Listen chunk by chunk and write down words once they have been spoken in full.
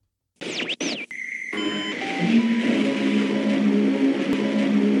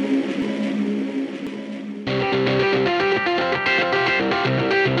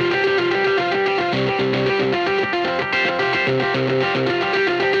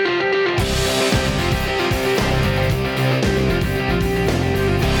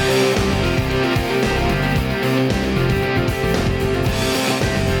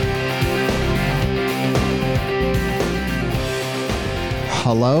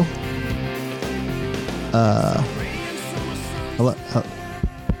Hello? Hello?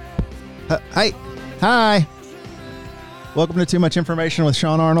 Hey. Hi. Welcome to Too Much Information with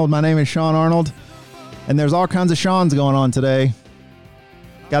Shawn Arnold. My name is Shawn Arnold, and there's all kinds of Shawns going on today.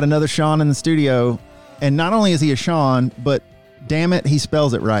 Got another Shawn in the studio, and not only is he a Shawn, but damn it, he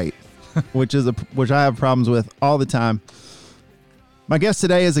spells it right, which I have problems with all the time. My guest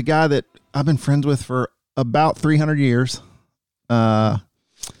today is a guy that I've been friends with for about 300 years.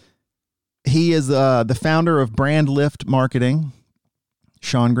 He is the founder of BrandLyft Marketing,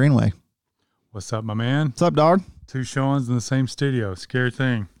 Shawn Greenway. What's up, my man? What's up, dog? Two Shawns in the same studio. Scary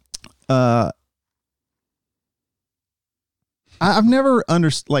thing. I've never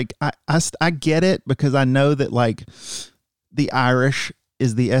understood, like, I get it because I know that, like, the Irish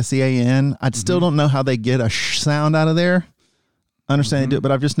is the S-E-A-N. I still don't know how they get a sound out of there. I understand they do it,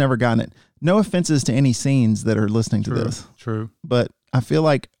 but I've just never gotten it. No offenses to any scenes that are listening to this. True. But I feel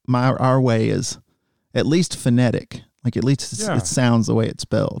like our way is at least phonetic. Like, at least it sounds the way it's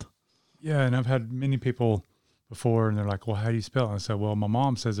spelled. Yeah, and I've had many people before, and they're like, well, how do you spell it? I said, well, my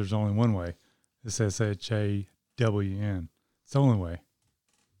mom says there's only one way. It's S-H-A-W-N. It's the only way.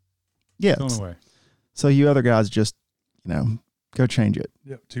 Yeah. It's the only way. So you other guys just, go change it.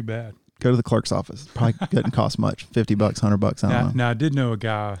 Yep, too bad. Go to the clerk's office. Probably doesn't cost much. $50, $100. I don't know. Now, I did know a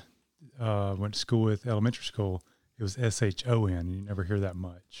guy went to school with, elementary school. It was S-H-O-N. You never hear that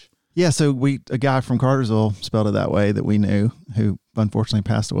much. Yeah, so a guy from Cartersville spelled it that way that we knew, who unfortunately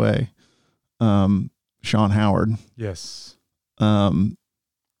passed away. Sean Howard. Yes.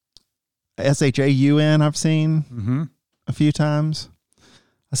 S-H-A-U-N I've seen a few times.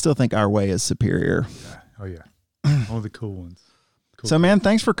 I still think our way is superior. Yeah. Oh, yeah. All the cool ones. Cool. So, man,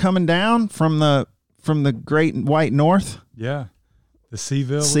 thanks for coming down from the great white north. Yeah. The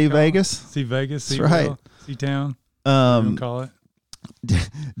Seaville. Sea Vegas. Sea Vegas. That's right. Sea-town. Call it.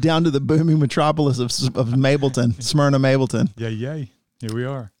 Down to the booming metropolis of Mableton, Smyrna, Mableton. Yeah, yay. Here we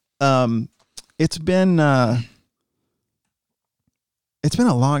are. It's been a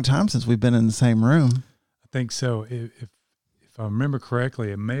long time since we've been in the same room. I think so. If I remember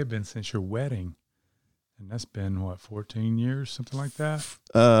correctly, it may have been since your wedding. And that's been, 14 years, something like that?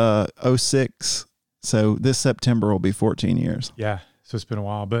 06. So this September will be 14 years. Yeah. So it's been a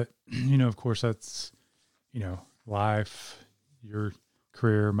while. But, of course, that's, life, your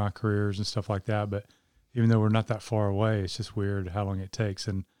career, my careers and stuff like that. But even though we're not that far away, it's just weird how long it takes.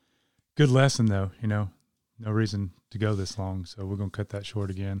 And good lesson, though, no reason to go this long. So we're going to cut that short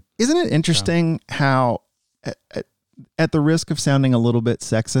again. Isn't it interesting how, at the risk of sounding a little bit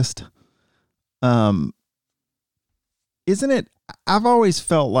sexist, isn't it, I've always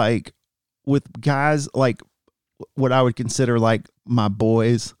felt like with guys, like what I would consider like my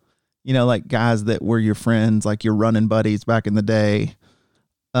boys, like guys that were your friends, like your running buddies back in the day.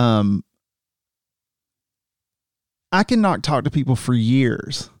 I can not talk to people for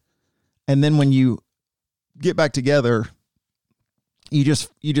years. And then when you get back together, you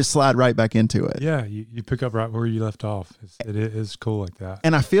just slide right back into it. Yeah. You pick up right where you left off. It is cool like that.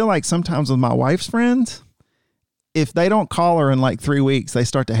 And I feel like sometimes with my wife's friends, if they don't call her in like 3 weeks, they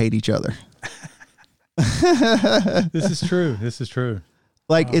start to hate each other. This is true.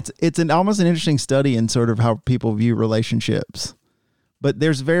 Like it's almost an interesting study in sort of how people view relationships, but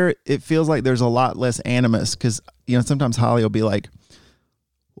it feels like there's a lot less animus because, sometimes Holly will be like,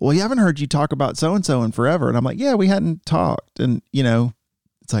 well, you haven't heard you talk about so-and-so in forever. And I'm like, yeah, we hadn't talked. And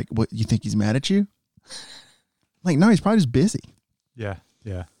it's like, what, you think he's mad at you? Like, no, he's probably just busy. Yeah.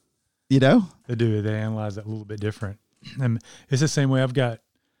 Yeah. They do. They analyze it a little bit different. And it's the same way I've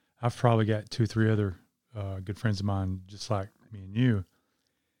probably got 2-3 other good friends of mine, just like me and you.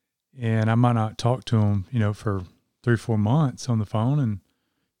 And I might not talk to them, for 3-4 months on the phone, and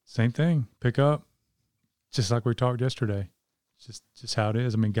same thing, pick up, just like we talked yesterday. It's just how it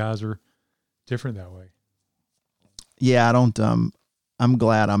is. I mean, guys are different that way. Yeah, I don't. I'm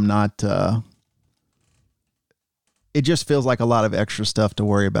glad I'm not. It just feels like a lot of extra stuff to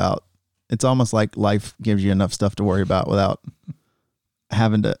worry about. It's almost like life gives you enough stuff to worry about without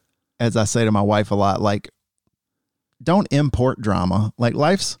having to, as I say to my wife a lot, like, don't import drama. Like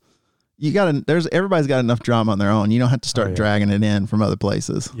everybody's got enough drama on their own. You don't have to start dragging it in from other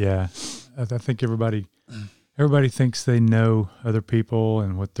places. Yeah. I think everybody thinks they know other people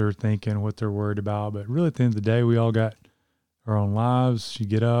and what they're thinking, what they're worried about. But really at the end of the day, we all got our own lives. You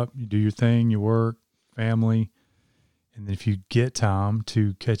get up, you do your thing, you work, family. And then if you get time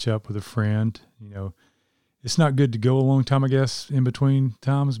to catch up with a friend, it's not good to go a long time, I guess, in between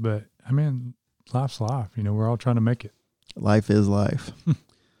times. But, I mean, life's life. We're all trying to make it. Life is life.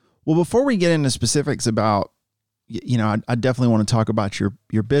 Well, before we get into specifics about, I definitely want to talk about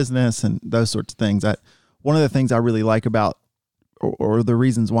your business and those sorts of things. One of the things I really like about, or the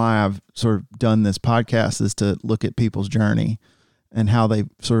reasons why I've sort of done this podcast, is to look at people's journey and how they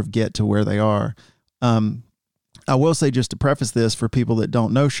sort of get to where they are. I will say, just to preface this for people that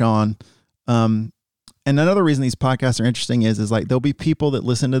don't know Shawn, and another reason these podcasts are interesting is like, there'll be people that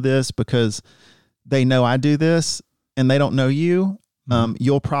listen to this because they know I do this and they don't know you.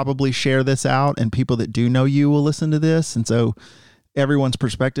 You'll probably share this out, and people that do know you will listen to this. And so everyone's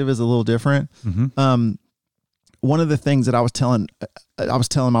perspective is a little different. One of the things that I was telling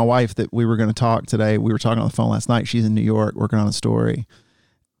my wife that we were going to talk today, we were talking on the phone last night. She's in New York working on a story.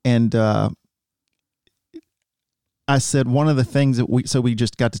 And, I said, one of the things that we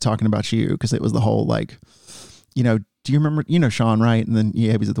just got to talking about you, because it was the whole, like, do you remember, Shawn, right? And then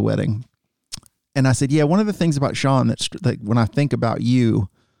he was at the wedding. And I said, yeah, one of the things about Shawn that's like, when I think about you,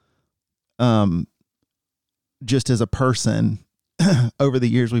 just as a person over the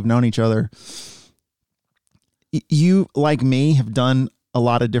years we've known each other, you, like me, have done a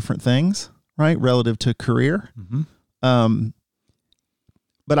lot of different things, right? Relative to career. But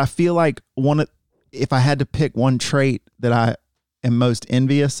I feel like if I had to pick one trait that I am most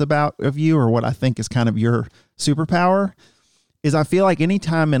envious about of you, or what I think is kind of your superpower, is I feel like any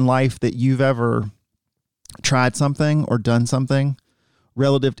time in life that you've ever tried something or done something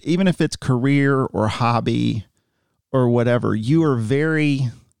relative to, even if it's career or hobby or whatever, you are very,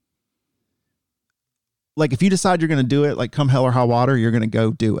 like, if you decide you're going to do it, like, come hell or high water, you're going to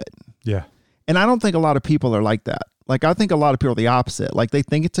go do it. Yeah. And I don't think a lot of people are like that. Like, I think a lot of people are the opposite. Like, they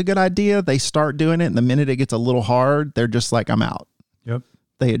think it's a good idea, they start doing it, and the minute it gets a little hard, they're just like, I'm out. Yep.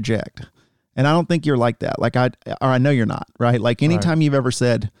 They eject. And I don't think you're like that. Like, I know you're not, right? Like, anytime you've ever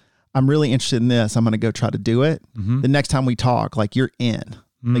said, I'm really interested in this, I'm going to go try to do it, the next time we talk, like, you're in.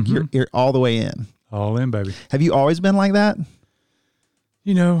 Like, you're all the way in. All in, baby. Have you always been like that?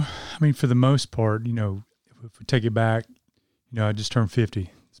 I mean, for the most part, if we take it back, I just turned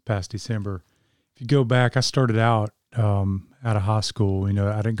 50 this past December. If you go back, I started out out of high school.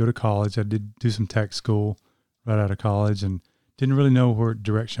 I didn't go to college. I did do some tech school right out of college and didn't really know what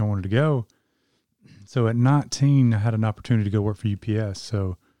direction I wanted to go. So at 19, I had an opportunity to go work for UPS.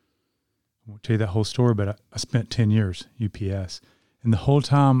 So I won't tell you that whole story, but I spent 10 years UPS. And the whole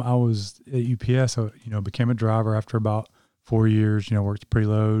time I was at UPS, I became a driver after about 4 years, worked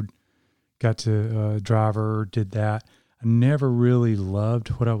preload, got to driver, did that. I never really loved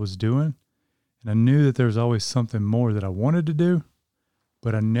what I was doing. And I knew that there was always something more that I wanted to do,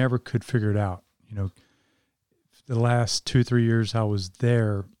 but I never could figure it out. The last 2-3 years I was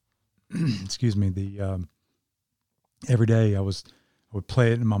there, excuse me, every day I would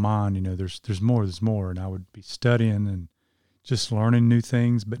play it in my mind, there's more, and I would be studying and just learning new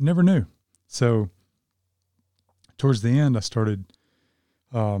things, but never knew. So towards the end, I started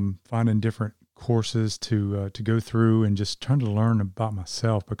finding different courses to go through and just trying to learn about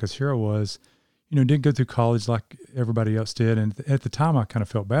myself, because here I was, didn't go through college like everybody else did. And at the time I kind of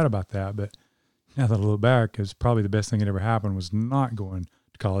felt bad about that, but now that I look back, it was probably the best thing that ever happened was not going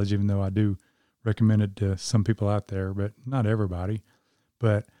to college, even though I do recommend it to some people out there, but not everybody.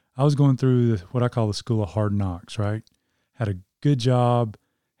 But I was going through what I call the school of hard knocks, right? Had a good job,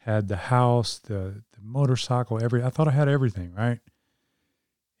 had the house, the motorcycle, I thought I had everything, right?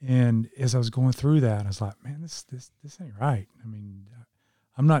 And as I was going through that, I was like, man, this ain't right. I mean,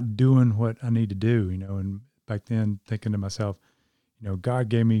 I'm not doing what I need to do, and back then thinking to myself, God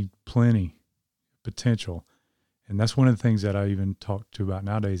gave me plenty potential. And that's one of the things that I even talk to about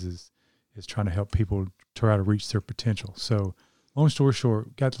nowadays is trying to help people try to reach their potential. So long story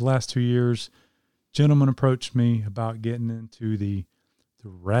short, got the last 2 years, gentleman approached me about getting into the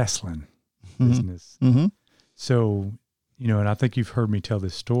wrestling business. So, and I think you've heard me tell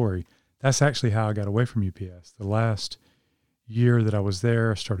this story. That's actually how I got away from UPS. The last year that I was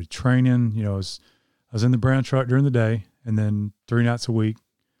there, I started training. I was in the brown truck during the day, and then 3 nights a week,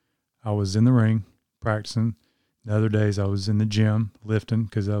 I was in the ring practicing. The other days I was in the gym lifting,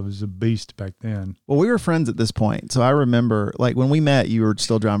 because I was a beast back then. Well, we were friends at this point. So I remember, like, when we met, you were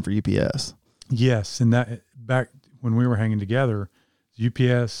still driving for UPS. Yes. And that back when we were hanging together,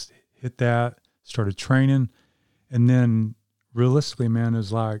 UPS hit that, started training. And then realistically, man, it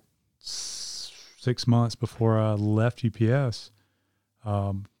was like 6 months before I left UPS.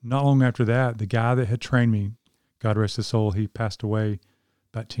 Not long after that, the guy that had trained me, God rest his soul, he passed away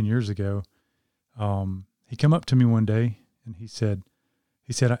about 10 years ago. He came up to me one day and he said,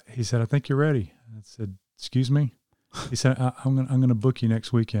 I think you're ready. I said, excuse me? He said, I'm going to book you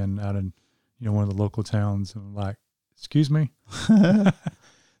next weekend out in, one of the local towns. And I'm like, excuse me?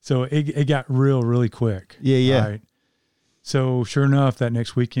 So it got really quick. Yeah. Right? So sure enough, that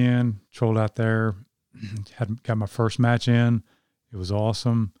next weekend, trolled out there, got my first match in. It was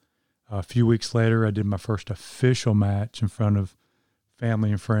awesome. A few weeks later, I did my first official match in front of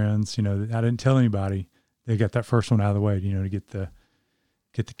family and friends. I didn't tell anybody. They got that first one out of the way, to get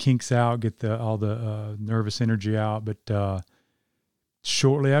the kinks out, get all the nervous energy out. But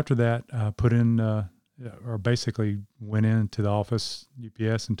shortly after that, I put in, or basically went into the office,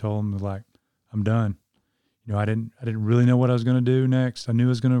 UPS, and told them, like, I'm done. I didn't really know what I was going to do next. I knew I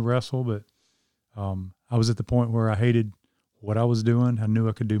was going to wrestle, but I was at the point where I hated what I was doing. I knew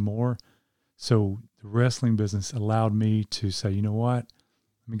I could do more. So the wrestling business allowed me to say, you know what?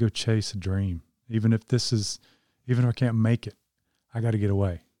 Let me go chase a dream. Even if I can't make it, I got to get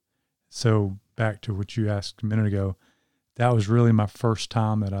away. So back to what you asked a minute ago, that was really my first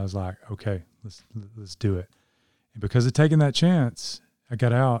time that I was like, okay, let's do it. And because of taking that chance, I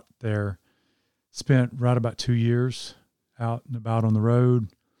got out there, spent right about 2 years out and about on the road,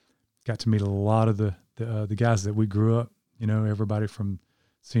 got to meet a lot of the guys that we grew up, everybody from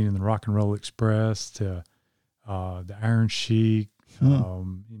seeing in the Rock and Roll Express to the Iron Sheik,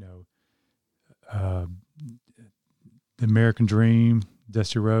 the American Dream,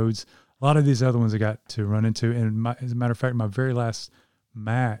 Dusty Rhodes, a lot of these other ones I got to run into. And as a matter of fact, my very last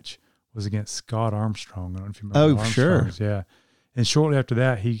match was against Scott Armstrong. I don't know if you remember. Oh, sure. Yeah. And shortly after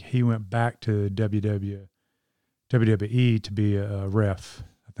that, he went back to WWE to be a ref,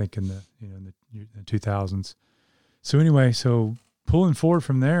 I think in the 2000s. So anyway, pulling forward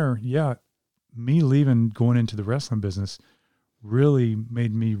from there, me leaving, going into the wrestling business really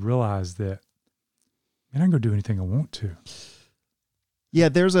made me realize that, man, I can go do anything I want to. Yeah,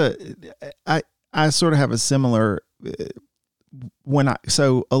 I sort of have a similar,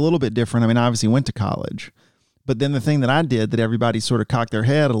 so a little bit different. I mean, I obviously went to college, but then the thing that I did that everybody sort of cocked their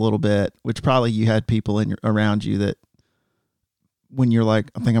head a little bit, which probably you had people around you that when you're like,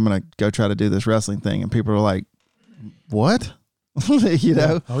 I think I'm going to go try to do this wrestling thing, and people are like, what?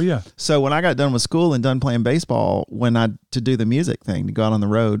 Oh yeah. So when I got done with school and done playing baseball, to do the music thing, to go out on the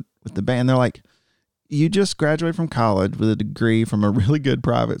road with the band, they're like, you just graduated from college with a degree from a really good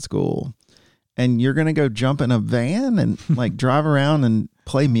private school, and you're going to go jump in a van and like drive around and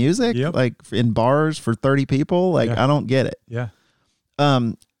play music, like in bars for 30 people. Like, I don't get it. Yeah.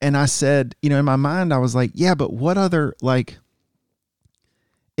 And I said, in my mind, I was like, yeah, but what other, like,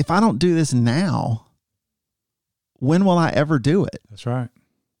 if I don't do this now, when will I ever do it? That's right.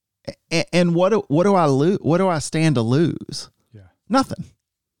 And what do I lose? What do I stand to lose? Yeah. Nothing.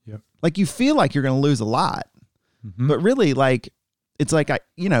 Yep. Like, you feel like you're going to lose a lot, but really, like, it's like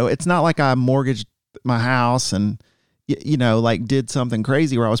it's not like I mortgaged my house and, like did something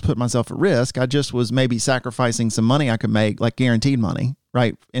crazy where I was putting myself at risk. I just was maybe sacrificing some money I could make, like guaranteed money,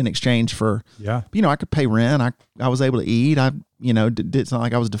 right, in exchange for, I could pay rent. I was able to eat. It's not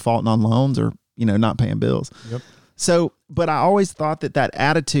like I was defaulting on loans or, not paying bills. Yep. So, but I always thought that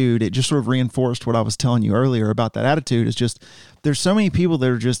attitude, it just sort of reinforced what I was telling you earlier about that attitude. Is just, there's so many people that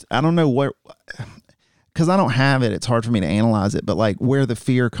are just, I don't know what, because I don't have it, it's hard for me to analyze it, but like where the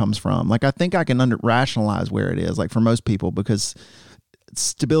fear comes from. Like, I think I can rationalize where it is, like for most people, because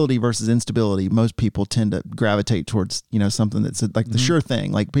stability versus instability, most people tend to gravitate towards, something that's like the sure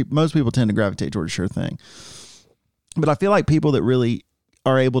thing. Like most people tend to gravitate towards a sure thing. But I feel like people that really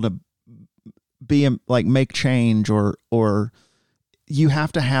are able to be like make change or you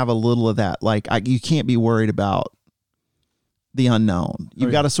have to have a little of that. Like you can't be worried about the unknown.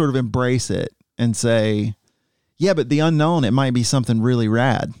 You've got to sort of embrace it and say, yeah, but the unknown, it might be something really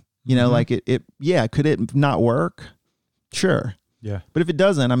rad. Like could it not work? Sure. Yeah. But if it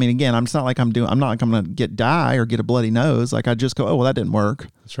doesn't, I mean, again, I'm not like I'm going to die or get a bloody nose. Like I just go, oh, well, that didn't work.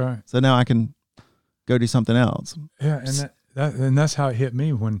 That's right. So now I can go do something else. Yeah. And that's how it hit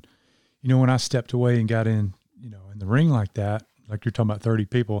me when I stepped away and got in the ring like that, like you're talking about 30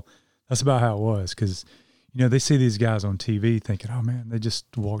 people, that's about how it was. Cause they see these guys on TV thinking, oh man, they just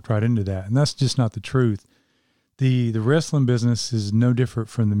walked right into that. And that's just not the truth. The wrestling business is no different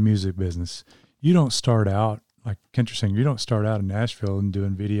from the music business. You don't start out like country singer. You don't start out in Nashville and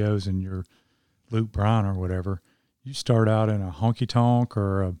doing videos and you're Luke Bryan or whatever. You start out in a honky tonk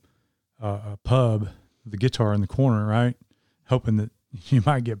or a pub with the guitar in the corner, right? Hoping that you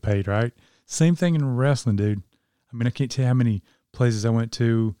might get paid, right? Same thing in wrestling, dude. I mean, I can't tell you how many places I went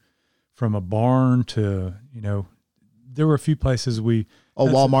to, from a barn to, there were a few places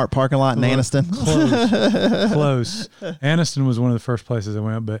Walmart parking lot in Anniston. Close. Anniston was one of the first places I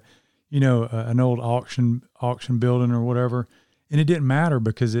went, but an old auction building or whatever. And it didn't matter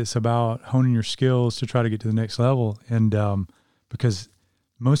because it's about honing your skills to try to get to the next level. And because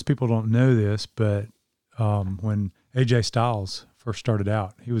most people don't know this, but when AJ Styles first started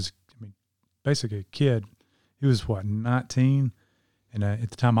out, he was, basically a kid. He was 19, and at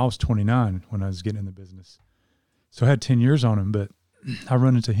the time I was 29 when I was getting in the business. So I had 10 years on him, but I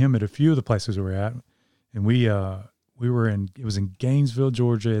run into him at a few of the places we were at, and we were it was in Gainesville,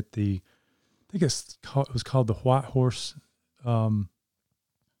 Georgia, at it was called the White Horse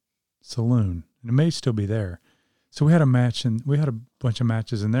Saloon, and it may still be there. So we had a match, and we had a bunch of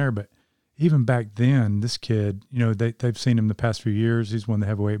matches in there, but even back then, this kid, they've seen him the past few years. He's won the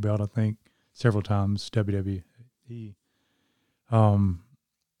heavyweight belt, I think, several times, WWE.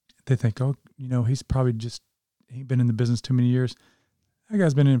 They think, he's probably he's been in the business too many years. That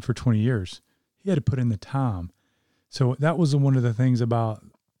guy's been in it for 20 years. He had to put in the time. So that was one of the things about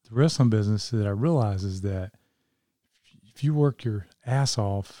the wrestling business that I realized is that if you work your ass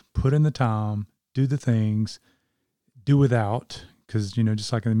off, put in the time, do the things, do without, because,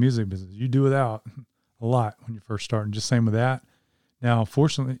 just like in the music business, you do without a lot when you're first starting. Just same with that. Now,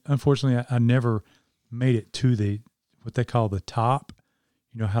 unfortunately, I never made it to what they call the top.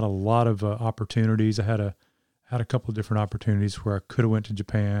 I had a lot of opportunities. I had a couple of different opportunities where I could have went to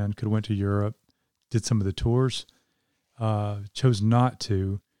Japan, could have went to Europe, did some of the tours, chose not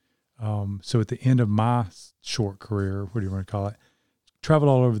to. So at the end of my short career, what do you want to call it? Traveled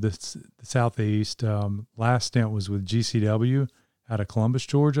all over the Southeast. Last stint was with GCW out of Columbus,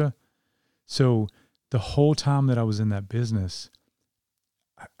 Georgia. So the whole time that I was in that business,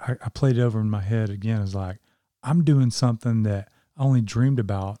 I played it over in my head again. It's like, I'm doing something that I only dreamed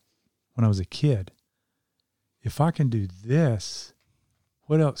about when I was a kid. If I can do this,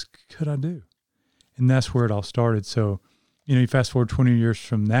 what else could I do? And that's where it all started. So, you fast forward 20 years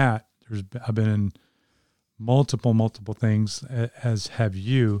from that, I've been in multiple things, as have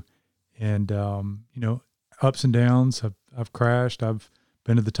you. And, ups and downs. I've crashed. I've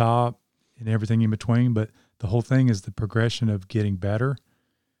been to the top and everything in between. But the whole thing is the progression of getting better,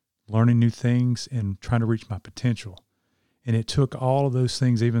 learning new things, and trying to reach my potential. And it took all of those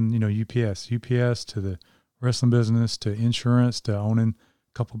things, even, UPS to the wrestling business, to insurance, to owning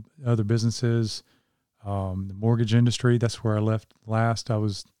a couple other businesses, the mortgage industry. That's where I left last. I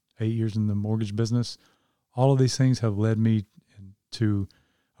was 8 years in the mortgage business. All of these things have led me to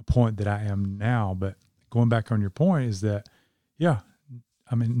a point that I am now. But going back on your point is that, now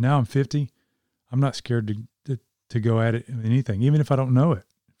I'm 50. I'm not scared to go at it in anything, even if I don't know it.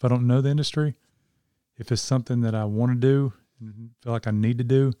 If I don't know the industry, if it's something that I want to do and feel like I need to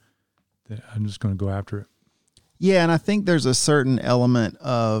do, then I'm just going to go after it. Yeah, and I think there's a certain element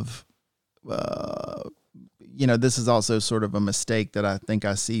of, this is also sort of a mistake that I think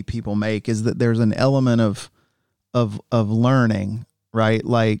I see people make, is that there's an element of learning, right?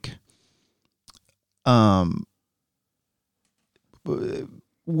 Like,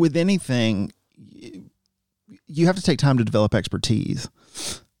 with anything, you have to take time to develop expertise.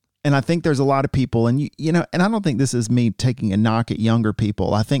 And I think there's a lot of people, and and I don't think this is me taking a knock at younger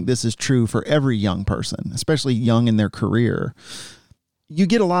people. I think this is true for every young person, especially young in their career. You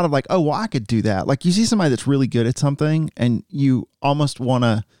get a lot of like, oh, well, I could do that. Like, you see somebody that's really good at something and you almost want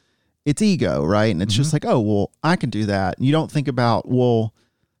to, it's ego, right? And it's just like, oh, well, I can do that. And you don't think about,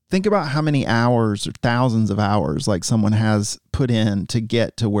 think about how many hours or thousands of hours like someone has put in to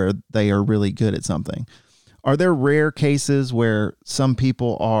get to where they are really good at something. Are there rare cases where some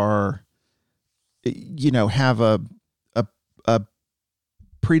people are, have a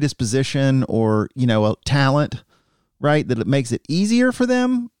predisposition or, a talent, right, that it makes it easier for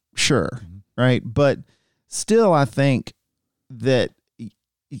them? Sure. Right. But still, I think that,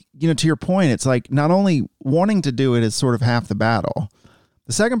 to your point, it's like not only wanting to do it is sort of half the battle.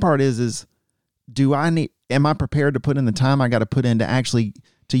 The second part is am I prepared to put in the time I got to put in to actually,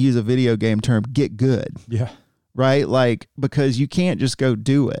 to use a video game term, get good? Yeah. Right? Like, because you can't just go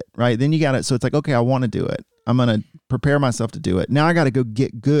do it, right? Then you got to, so it's like, okay, I want to do it. I'm going to prepare myself to do it. Now I got to go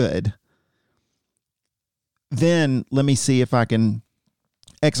get good. Then let me see if I can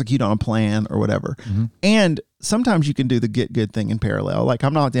execute on a plan or whatever. And sometimes you can do the get good thing in parallel. Like,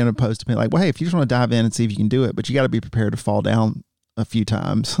 I'm not opposed to being like, well, hey, if you just want to dive in and see if you can do it, but you got to be prepared to fall down a few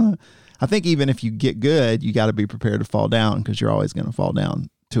times. I think even if you get good, you got to be prepared to fall down, because you're always going to fall down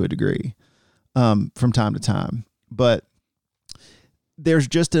to a degree from time to time. But there's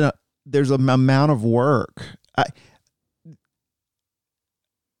just there's an amount of work.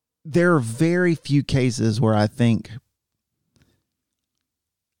 There are very few cases where I think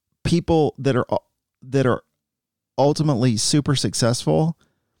people that are ultimately super successful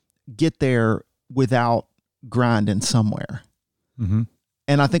get there without grinding somewhere.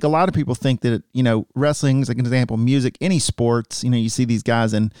 And I think a lot of people think that, wrestling is like an example, music, any sports, you see these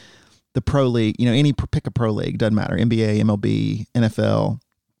guys in the pro league, pick a pro league, doesn't matter, NBA, MLB, NFL,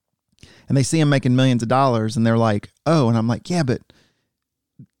 and they see them making millions of dollars and they're like, oh, and I'm like, yeah, but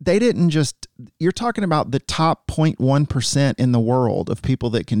they didn't just, you're talking about the top 0.1% in the world of people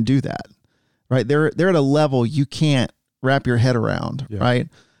that can do that, right? They're at a level you can't wrap your head around, right?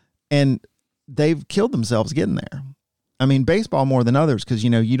 And they've killed themselves getting there. I mean, baseball more than others because,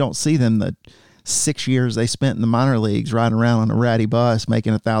 you don't see them the 6 years they spent in the minor leagues riding around on a ratty bus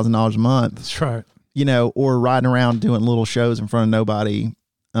making $1,000 a month. That's right. Or riding around doing little shows in front of nobody.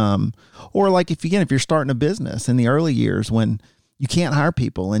 Or like if you're starting a business in the early years when you can't hire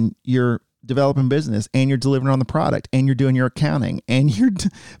people and you're developing business and you're delivering on the product and you're doing your accounting and you're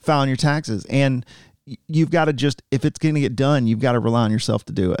filing your taxes and you've got to if it's going to get done, you've got to rely on yourself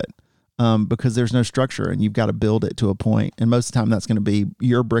to do it. Because there's no structure and you've got to build it to a point. And most of the time that's going to be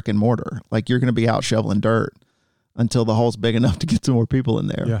your brick and mortar. Like you're going to be out shoveling dirt until the hole's big enough to get some more people in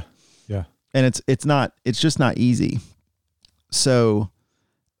there. Yeah. Yeah. And it's just not easy. So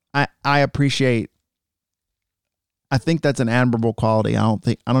I appreciate, I think that's an admirable quality. I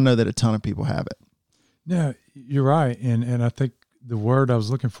don't know that a ton of people have it. No, you're right. And I think the word I was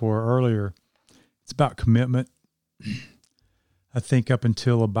looking for earlier, it's about commitment. I think up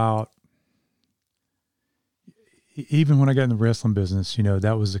until about, even when I got in the wrestling business,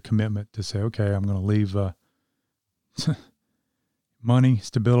 that was a commitment to say, okay, I'm going to leave money,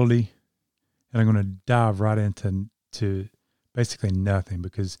 stability, and I'm going to dive right into basically nothing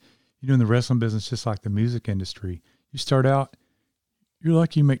because, in the wrestling business, just like the music industry, you start out, you're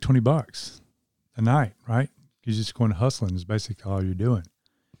lucky you make $20 a night, right? You're just going hustling is basically all you're doing.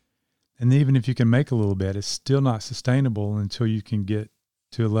 And even if you can make a little bit, it's still not sustainable until you can get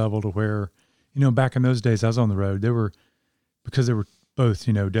to a level to where, back in those days I was on the road, because they were both,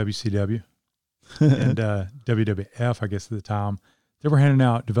 WCW and WWF, I guess at the time, they were handing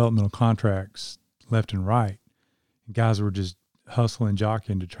out developmental contracts left and right. And guys were just hustling,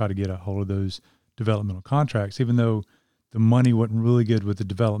 jockeying to try to get a hold of those developmental contracts, even though the money wasn't really good with the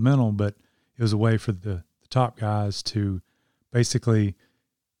developmental, but it was a way for the top guys to basically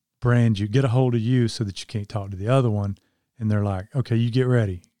brand you, get a hold of you so that you can't talk to the other one. And they're like, okay, you get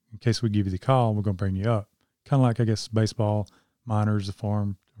ready. In case we give you the call, we're going to bring you up. Kind of like, I guess, baseball, minors, the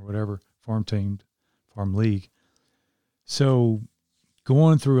farm, or whatever, farm team, farm league. So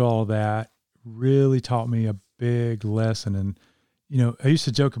going through all that really taught me a big lesson. And, I used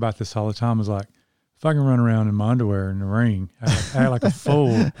to joke about this all the time. I was like, if I can run around in my underwear in the ring, act like a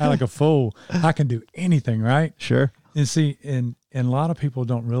fool, I can do anything, right? Sure. And see, and a lot of people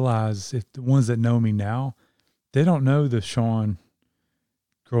don't realize, if the ones that know me now, they don't know the Shawn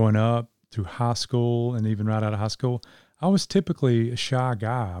growing up through high school and even right out of high school. I was typically a shy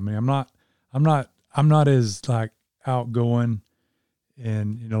guy. I mean, I'm not as like outgoing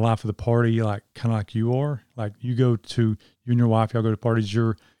and life of the party, like kind of like you are. Like you and your wife, y'all go to parties.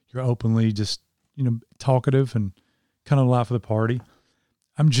 You're openly just talkative and kind of life of the party.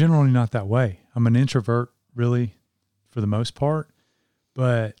 I'm generally not that way. I'm an introvert, really, for the most part.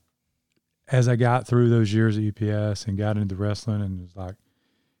 But as I got through those years at UPS and got into the wrestling, and it was like,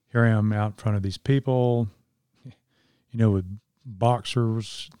 here I am out in front of these people, with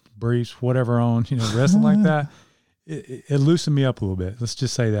boxers, briefs, whatever on, wrestling like that. It loosened me up a little bit. Let's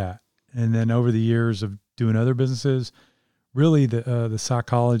just say that. And then over the years of doing other businesses, really the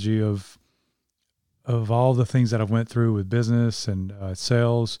psychology of all the things that I've went through with business and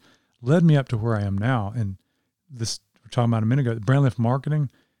sales led me up to where I am now. And this, we're talking about a minute ago, BrandLyft Marketing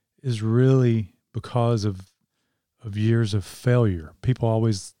is really because of years of failure. People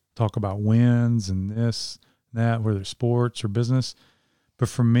always talk about wins and this and that, whether it's sports or business. But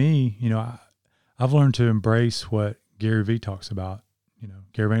for me, I've learned to embrace what Gary Vee talks about,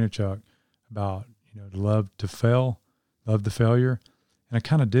 Gary Vaynerchuk, about, to love to fail, love the failure. And I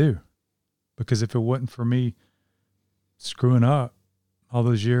kind of do, because if it wasn't for me screwing up all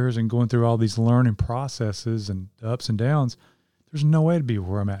those years and going through all these learning processes and ups and downs, there's no way to be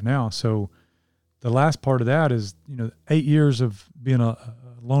where I'm at now. So the last part of that is, 8 years of being a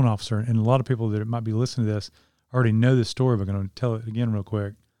loan officer, and a lot of people that might be listening to this already know this story, but I'm going to tell it again real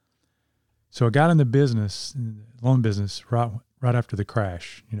quick. So I got in the business, loan business, right after the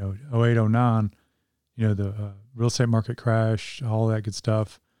crash, 08, 09, the real estate market crash, all that good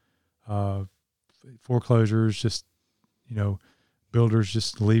stuff, foreclosures, just, builders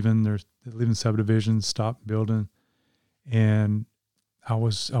just leaving subdivisions, stopped building. And I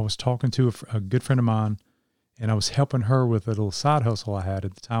was talking to a good friend of mine, and I was helping her with a little side hustle I had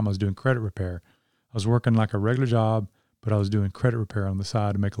at the time. I was doing credit repair. I was working like a regular job, but I was doing credit repair on the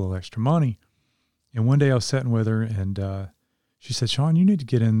side to make a little extra money. And one day I was sitting with her, and she said, Shawn, you need to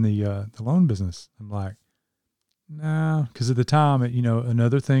get in the loan business. I'm like, nah, because at the time,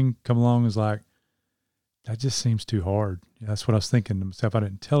 another thing come along is like, that just seems too hard. That's what I was thinking to myself. I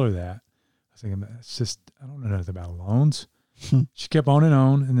didn't tell her that. I was thinking, it's just, I don't know nothing about loans. She kept on,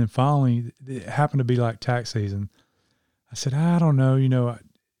 and then finally, it happened to be like tax season. I said, I don't know,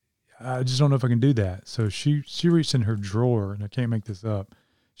 I just don't know if I can do that. So she reached in her drawer, and I can't make this up.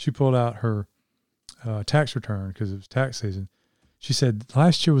 She pulled out her tax return because it was tax season. She said,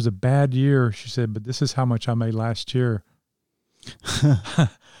 last year was a bad year. She said, but this is how much I made last year.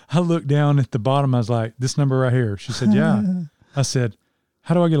 I looked down at the bottom. I was like, this number right here. She said, yeah. I said,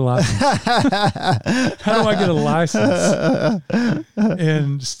 how do I get a license? How do I get a license?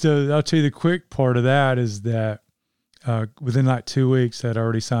 And so I'll tell you the quick part of that is that within like 2 weeks, I'd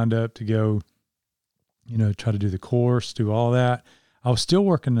already signed up to go, try to do the course, do all that. I was still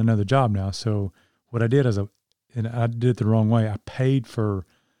working another job now. So what I did is, and I did it the wrong way. I paid for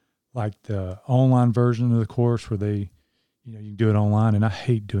like the online version of the course where they, you can do it online, and I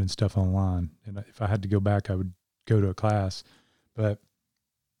hate doing stuff online. And if I had to go back, I would go to a class. But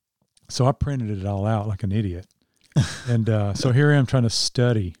so I printed it all out like an idiot. And so here I am trying to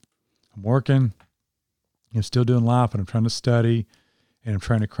study. I'm working, still doing life, but I'm trying to study, and I'm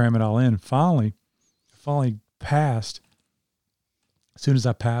trying to cram it all in. Finally passed. As soon as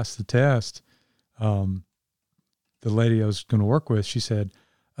I passed the test, the lady I was going to work with, she said,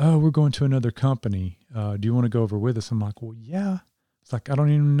 oh, we're going to another company. Do you want to go over with us? I'm like, well, yeah. It's like, I don't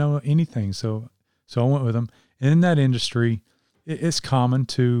even know anything. So I went with them. And in that industry, it's common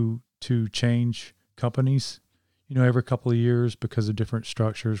to change companies, every couple of years because of different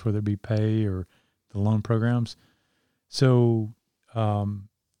structures, whether it be pay or the loan programs. So, and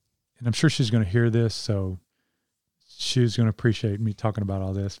I'm sure she's going to hear this, so she's going to appreciate me talking about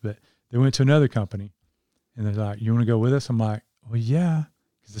all this. But they went to another company, and they're like, you want to go with us? I'm like, well, yeah,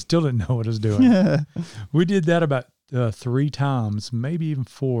 because I still didn't know what I was doing. Yeah. We did that about 3 times, maybe even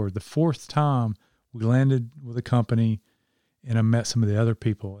 4. The 4th time, we landed with a company, and I met some of the other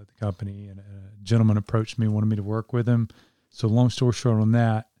people at the company, and a gentleman approached me, wanted me to work with him. So long story short on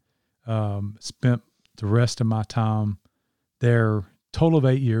that, spent the rest of my time there, total of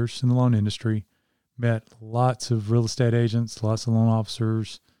 8 years in the loan industry, met lots of real estate agents, lots of loan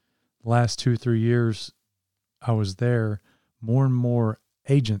officers. The last 2 or 3 years I was there, more and more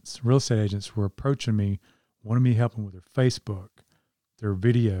agents, real estate agents were approaching me, wanting me to help them with their Facebook, their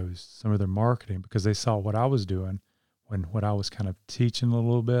videos, some of their marketing, because they saw what I was doing when what I was kind of teaching a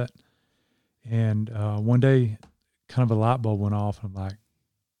little bit. And one day, kind of a light bulb went off, and I'm like,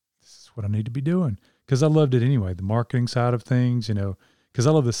 this is what I need to be doing. Because I loved it anyway, the marketing side of things, because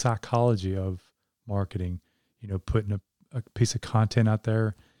I love the psychology of marketing, putting a piece of content out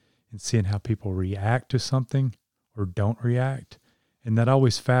there and seeing how people react to something or don't react. And that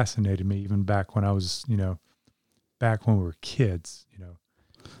always fascinated me, even back when I was, back when we were kids,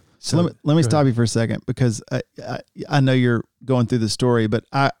 So let me stop you for a second, because I know you're going through the story, but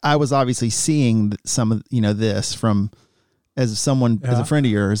I was obviously seeing some of, this from as someone, as a friend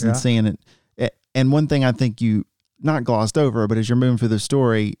of yours, and seeing it. And one thing I think you not glossed over, but as you're moving through the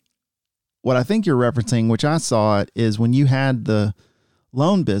story, what I think you're referencing, which I saw it, is when you had the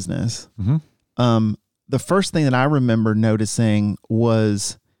loan business, the first thing that I remember noticing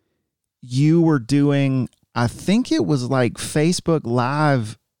was you were doing, I think it was like Facebook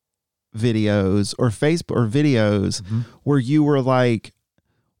Live videos or videos where you were like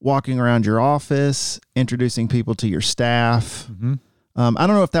walking around your office, introducing people to your staff. I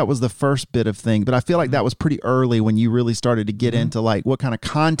don't know if that was the first bit of thing, but I feel like that was pretty early when you really started to get into like, what kind of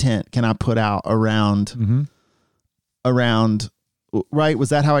content can I put out around, right? Was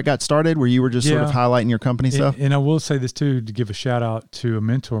that how it got started, where you were just sort of highlighting your company stuff? And I will say this too, to give a shout out to a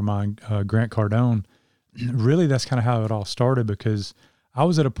mentor of mine, Grant Cardone. Really, that's kind of how it all started, because I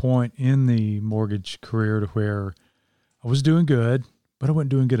was at a point in the mortgage career to where I was doing good, but I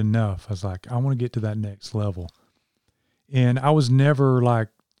wasn't doing good enough. I was like, I want to get to that next level. And I was never like,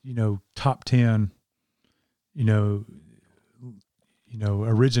 top 10,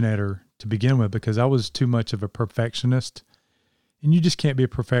 originator to begin with, because I was too much of a perfectionist. And you just can't be a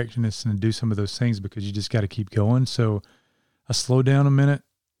perfectionist and do some of those things, because you just got to keep going. So I slowed down a minute,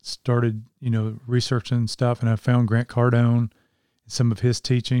 started, researching stuff, and I found Grant Cardone, some of his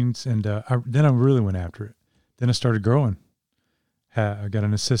teachings, and then I really went after it. Then I started growing. I got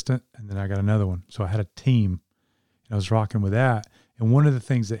an assistant, and then I got another one. So I had a team, and I was rocking with that. And one of the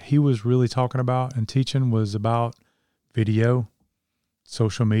things that he was really talking about and teaching was about video,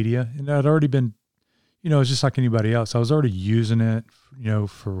 social media. And I'd already been, it's just like anybody else. I was already using it,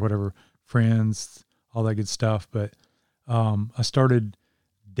 for whatever, friends, all that good stuff. But I started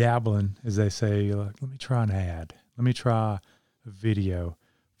dabbling, as they say, like, let me try an ad. Let me try a video.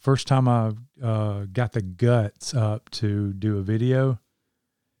 First time I got the guts up to do a video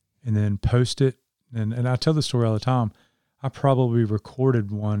and then post it. And I tell the story all the time. I probably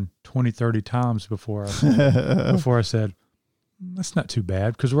recorded one 20, 30 times before I said, that's not too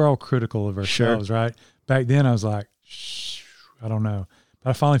bad, because we're all critical of ourselves, sure. Right? Back then I was like, I don't know.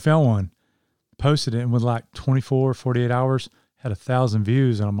 But I finally found one, posted it, and with like 24, 48 hours, had 1,000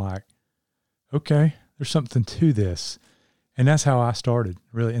 views. And I'm like, okay, there's something to this. And that's how I started,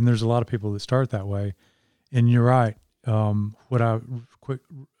 really. And there's a lot of people that start that way. And you're right. What I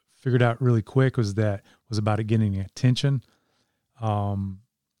figured out really quick was about it getting attention.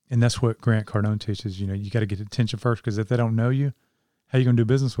 And that's what Grant Cardone teaches. You got to get attention first, because if they don't know you, how are you going to do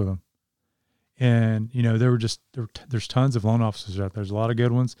business with them? And, there's tons of loan officers out there. There's a lot of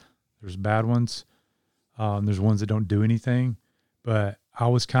good ones. There's bad ones. There's ones that don't do anything. But I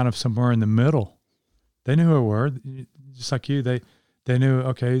was kind of somewhere in the middle. They knew who I were, just like you. They knew,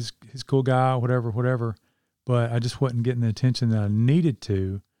 okay, he's a cool guy, whatever. But I just wasn't getting the attention that I needed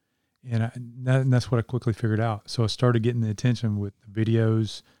to. And that's what I quickly figured out. So I started getting the attention with the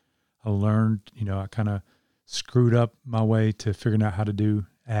videos. I learned, I kind of screwed up my way to figuring out how to do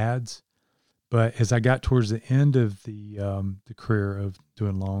ads. But as I got towards the end of the career of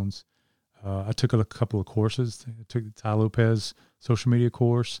doing loans, I took a couple of courses. I took the Ty Lopez social media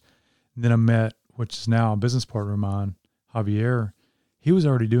course. And then I met, which is now a business partner of mine, Javier. He was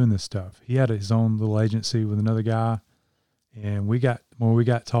already doing this stuff. He had his own little agency with another guy. And when we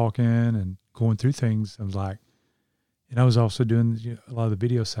got talking and going through things, I was like, and I was also doing a lot of the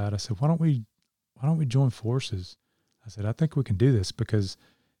video side. I said, why don't we join forces? I said, I think we can do this, because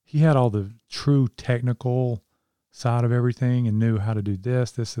he had all the true technical side of everything and knew how to do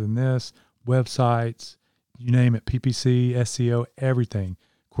this, and this, websites, you name it, PPC, SEO, everything.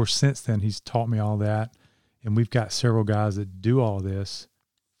 Of course, since then, he's taught me all that. And we've got several guys that do all this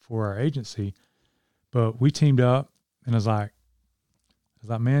for our agency. But we teamed up. And I was like,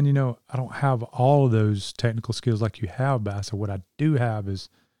 man, I don't have all of those technical skills like you have, but I said, what I do have is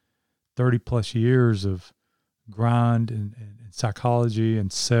 30 plus years of grind and psychology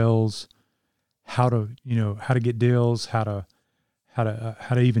and sales, how to get deals, how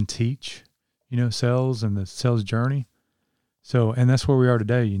to even teach, sales and the sales journey. So, and that's where we are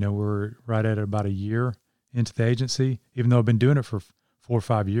today. We're right at about a year into the agency, even though I've been doing it for 4 or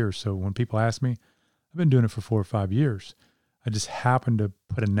 5 years. So when people ask me, I've been doing it for 4 or 5 years. I just happened to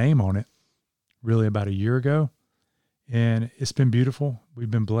put a name on it really about a year ago. And it's been beautiful.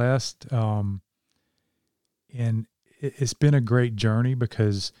 We've been blessed. And it's been a great journey,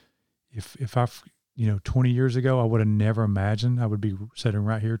 because if I, 20 years ago, I would have never imagined I would be sitting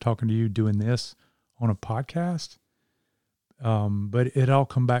right here talking to you, doing this on a podcast. But it all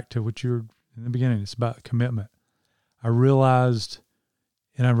come back to what you're in the beginning. It's about commitment. I realized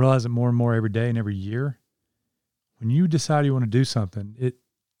it more and more every day and every year. When you decide you want to do something,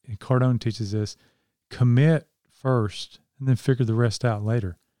 and Cardone teaches this, commit first and then figure the rest out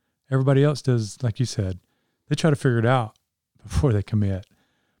later. Everybody else does, like you said, they try to figure it out before they commit.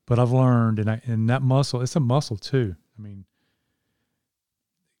 But I've learned, and that muscle, it's a muscle too. I mean,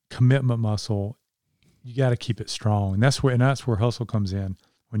 commitment muscle, you got to keep it strong. And that's where hustle comes in.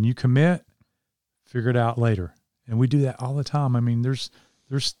 When you commit, figure it out later. And we do that all the time. I mean, there's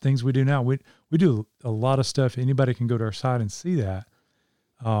things we do now. We do a lot of stuff. Anybody can go to our site and see that.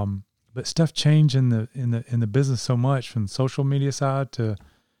 But stuff changed in the business so much, from the social media side to a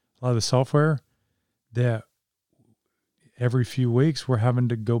lot of the software, that every few weeks we're having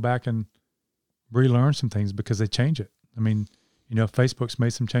to go back and relearn some things because they change it. I mean, Facebook's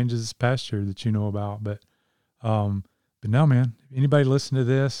made some changes this past year that you know about, but no, man, if anybody listen to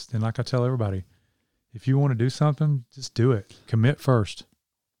this, then like I tell everybody, if you want to do something, just do it. Commit first.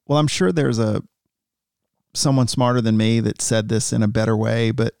 Well, I'm sure there's someone smarter than me that said this in a better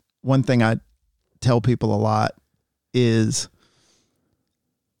way, but one thing I tell people a lot is,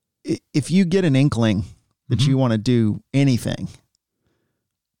 if you get an inkling that you want to do anything,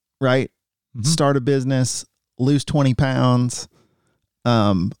 right? Mm-hmm. Start a business, lose 20 pounds,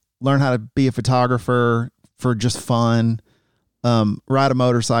 learn how to be a photographer for just fun, ride a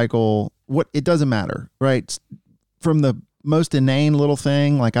motorcycle, it doesn't matter, right? From the most inane little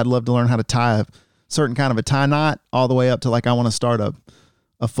thing, like I'd love to learn how to tie a certain kind of a tie knot, all the way up to like, I want to start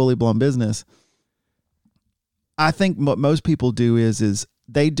a fully blown business. I think what most people do is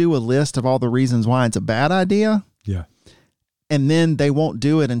they do a list of all the reasons why it's a bad idea. Yeah. and then they won't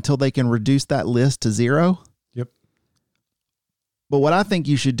do it until they can reduce that list to 0. Yep. But what I think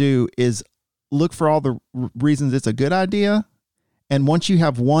you should do is look for all the reasons it's a good idea. And once you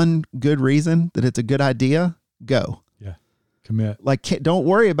have one good reason that it's a good idea, go. Yeah. Commit. Like, don't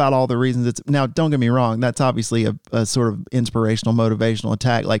worry about all the reasons now, don't get me wrong. That's obviously a sort of inspirational, motivational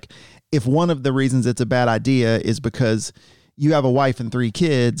attack. Like, if one of the reasons it's a bad idea is because you have a wife and 3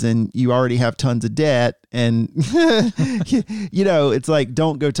 kids and you already have tons of debt and, it's like,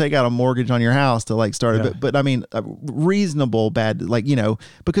 don't go take out a mortgage on your house to like start it. But I mean, reasonable bad, like,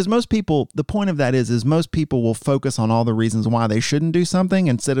 because most people, the point of that is most people will focus on all the reasons why they shouldn't do something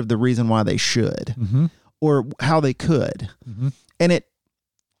instead of the reason why they should or how they could. And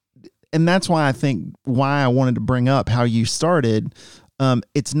that's why I think why I wanted to bring up how you started.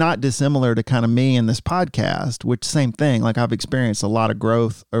 It's not dissimilar to kind of me in this podcast, which same thing. Like, I've experienced a lot of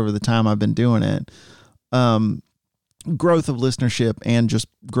growth over the time I've been doing it. Growth of listenership and just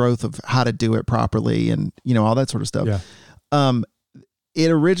growth of how to do it properly and, all that sort of stuff. Yeah. It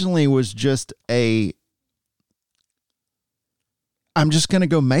originally was just I'm just going to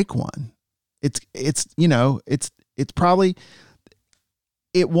go make one. It's probably,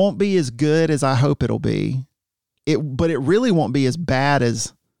 it won't be as good as I hope it'll be. But it really won't be as bad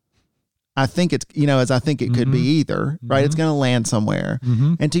as I think it's, as I think it could be either, right? It's going to land somewhere.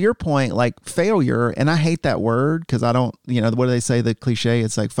 And to your point, like failure, and I hate that word because I don't, what do they say, the cliche?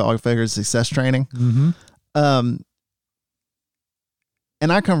 It's like failure is success training. And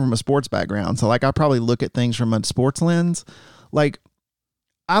I come from a sports background. So like, I probably look at things from a sports lens. Like,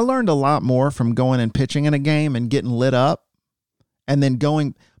 I learned a lot more from going and pitching in a game and getting lit up and then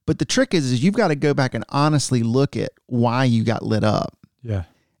going. But the trick is you've got to go back and honestly look at why you got lit up. Yeah.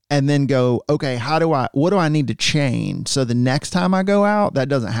 And then go, okay, what do I need to change so the next time I go out, that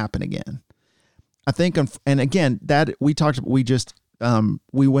doesn't happen again? I think, and again, that we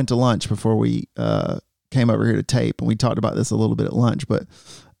went to lunch before we came over here to tape, and we talked about this a little bit at lunch, but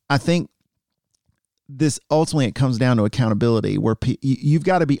I think this ultimately, it comes down to accountability where you've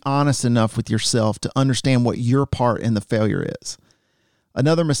got to be honest enough with yourself to understand what your part in the failure is.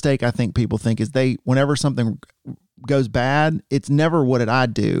 Another mistake I think people think is whenever something goes bad, it's never what did I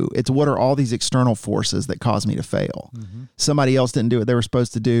do? It's what are all these external forces that caused me to fail? Somebody else didn't do what they were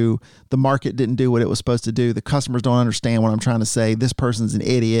supposed to do. The market didn't do what it was supposed to do. The customers don't understand what I'm trying to say. This person's an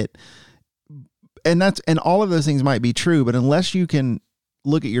idiot. And all of those things might be true, but unless you can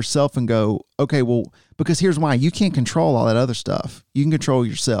look at yourself and go, okay, well, because here's why. You can't control all that other stuff. You can control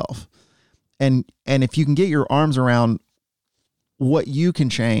yourself. And if you can get your arms around what you can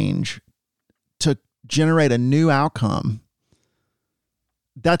change to generate a new outcome,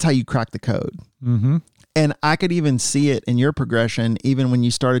 that's how you crack the code. And I could even see it in your progression, even when you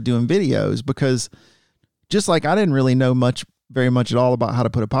started doing videos, because just like I didn't really know very much at all about how to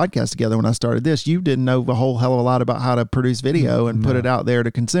put a podcast together when I started this, you didn't know a whole hell of a lot about how to produce video and put it out there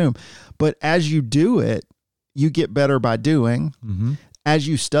to consume. But as you do it, you get better by doing. As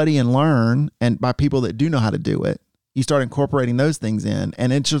you study and learn, and by people that do know how to do it, you start incorporating those things in,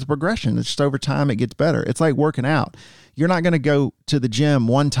 and it's just a progression. It's just over time, it gets better. It's like working out. You're not going to go to the gym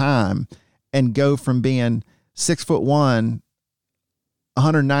one time and go from being 6'1",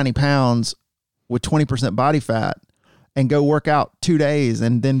 190 pounds with 20% body fat and go work out 2 days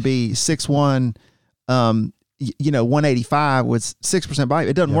and then be 6'1", 185 with 6% body.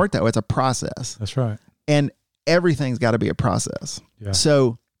 It doesn't work that way. It's a process. That's right. And everything's got to be a process. Yeah.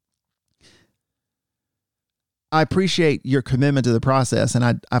 So I appreciate your commitment to the process,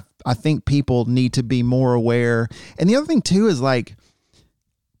 and I think people need to be more aware. And the other thing too is like,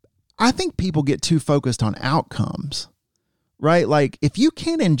 I think people get too focused on outcomes, right? Like if you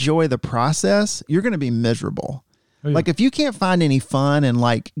can't enjoy the process, you're going to be miserable. Oh, yeah. Like if you can't find any fun in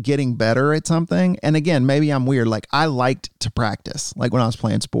like getting better at something, and again, maybe I'm weird. Like I liked to practice, like when I was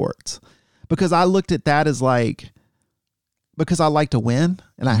playing sports, because I looked at that as like, because I like to win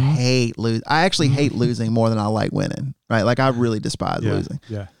and I hate lose. I actually hate losing more than I like winning, right? Like I really despise losing.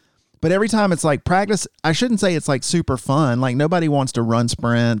 Yeah. But every time it's like practice, I shouldn't say it's like super fun. Like nobody wants to run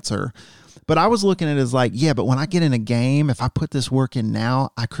sprints but I was looking at it as like, yeah, but when I get in a game, if I put this work in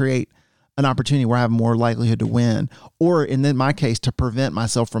now, I create an opportunity where I have more likelihood to win, or in my case, to prevent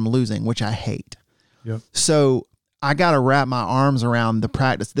myself from losing, which I hate. Yep. So I got to wrap my arms around the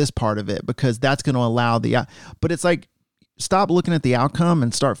practice, this part of it, because that's going to allow but it's like, stop looking at the outcome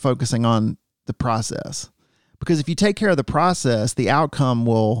and start focusing on the process. Because if you take care of the process, the outcome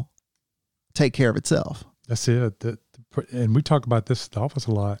will take care of itself. That's it. And we talk about this at the office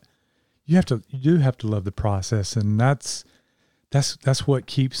a lot. You do have to love the process. And that's what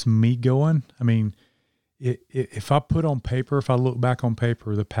keeps me going. I mean, if I put on paper, if I look back on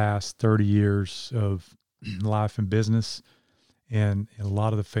paper, the past 30 years of life and business and a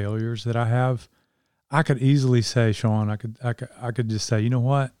lot of the failures that I have, I could easily say, Shawn, I could just say, you know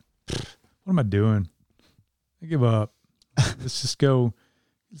what am I doing? I give up. Let's just go.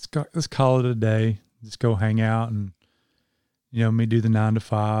 Let's call it a day. Just go hang out and, me do the 9 to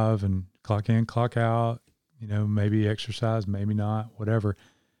 5 and clock in, clock out, maybe exercise, maybe not, whatever.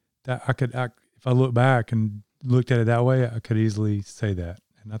 That if I look back and looked at it that way, I could easily say that.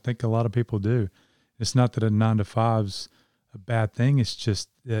 And I think a lot of people do. It's not that a 9 to 5's a bad thing. It's just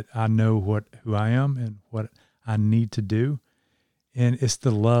that I know who I am and what I need to do. And it's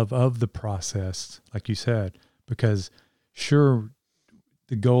the love of the process, like you said, because sure,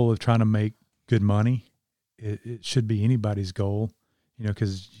 the goal of trying to make good money, it should be anybody's goal,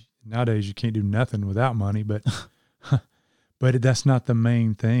 because nowadays you can't do nothing without money, but that's not the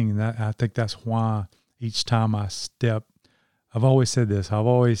main thing. And I think that's why each time I've always said this, I've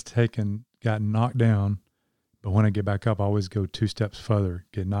always gotten knocked down, but when I get back up, I always go 2 steps further,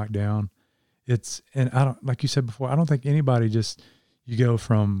 get knocked down. And I don't, like you said before, I don't think anybody you go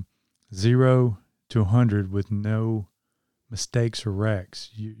from 0 to 100 with no mistakes or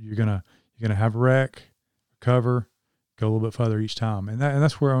wrecks. You're gonna have a wreck, recover, go a little bit further each time, and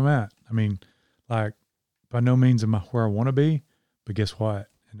that's where I'm at. I mean, like, by no means am I where I want to be, but guess what?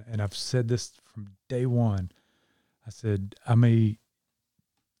 And I've said this from day one. I said,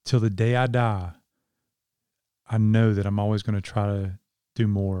 till the day I die, I know that I'm always going to try to do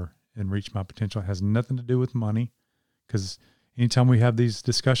more and reach my potential. It has nothing to do with money, because anytime we have these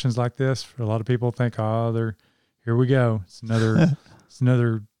discussions like this, a lot of people think, here we go. It's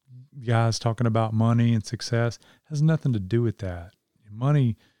another guys talking about money and success. It has nothing to do with that.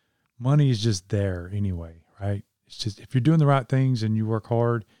 Money is just there anyway, right? It's just, if you're doing the right things and you work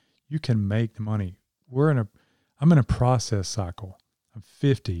hard, you can make the money. I'm in a process cycle. I'm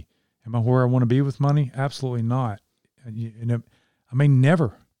 50. Am I where I want to be with money? Absolutely not. And I may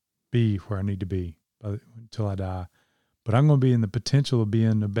never be where I need to be until I die, but I'm going to be in the potential of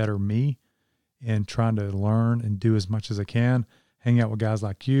being a better me and trying to learn and do as much as I can, hang out with guys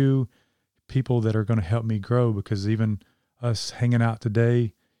like you, people that are going to help me grow, because even us hanging out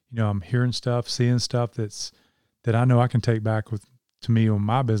today, I'm hearing stuff, seeing stuff that I know I can take back to me on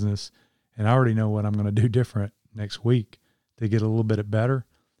my business. And I already know what I'm going to do different next week to get a little bit better,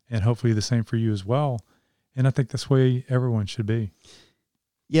 and hopefully the same for you as well. And I think that's the way everyone should be.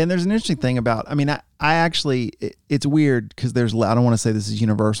 Yeah. And there's an interesting thing about, I actually, it's weird because I don't want to say this is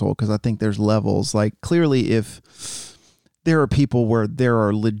universal, because I think there's levels. Like, clearly, if there are people where there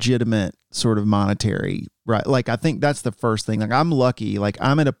are legitimate sort of monetary, right? Like, I think that's the first thing. Like, I'm lucky. Like,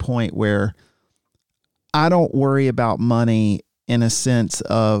 I'm at a point where I don't worry about money in a sense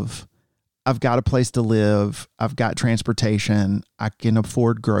of, I've got a place to live, I've got transportation, I can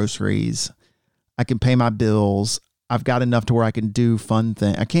afford groceries, I can pay my bills, I've got enough to where I can do fun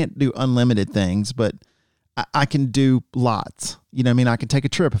things. I can't do unlimited things, but I can do lots. I can take a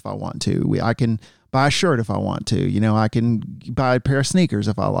trip if I want to. I can buy a shirt if I want to. I can buy a pair of sneakers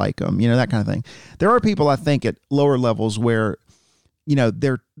if I like them. That kind of thing. There are people, I think, at lower levels where,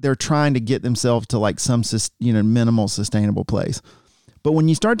 they're trying to get themselves to like some, minimal sustainable place. But when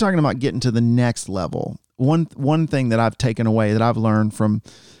you start talking about getting to the next level, one thing that I've taken away, that I've learned from,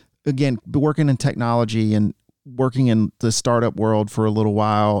 again, working in technology and working in the startup world for a little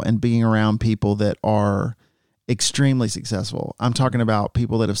while and being around people that are extremely successful. I'm talking about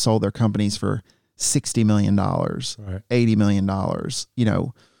people that have sold their companies for $60 million, right. $80 million,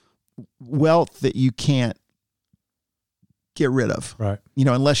 wealth that you can't get rid of, right?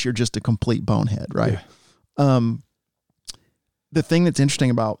 Unless you're just a complete bonehead, right? Yeah. The thing that's interesting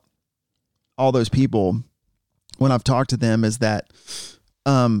about all those people when I've talked to them is that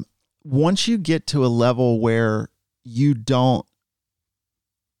once you get to a level where you don't,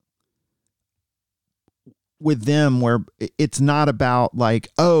 with them, where it's not about like,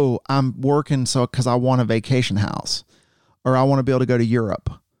 oh, I'm working because I want a vacation house, or I want to be able to go to Europe,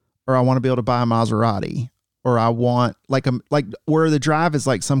 or I want to be able to buy a Maserati, or I want like where the drive is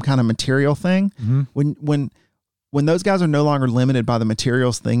like some kind of material thing. Mm-hmm. When those guys are no longer limited by the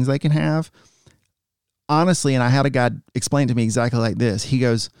materials things they can have, honestly, and I had a guy explain to me exactly like this. He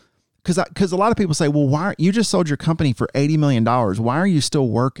goes, because a lot of people say, well, why you just sold your company for $80 million? Why are you still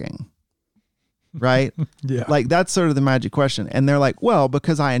working? Right? Yeah. Like, that's sort of the magic question. And they're like, well,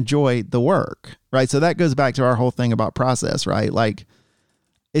 because I enjoy the work. Right. So that goes back to our whole thing about process, right? Like,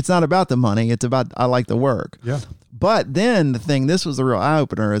 it's not about the money. It's about, I like the work. Yeah. But then this was a real eye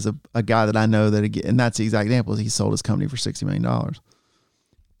opener as a guy that I know that, and that's the exact example, is he sold his company for $60 million.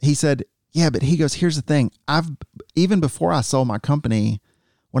 He said, yeah, but he goes, here's the thing. Even before I sold my company,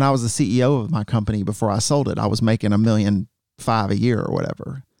 when I was the CEO of my company, before I sold it, I was making $1.5 million a year or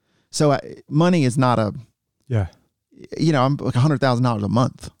whatever. So money is not I'm like $100,000 a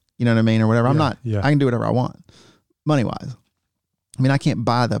month, you know what I mean? Or whatever. I can do whatever I want money wise. I mean, I can't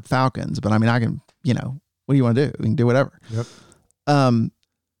buy the Falcons, but I mean, I can, what do you want to do? We can do whatever. Yep.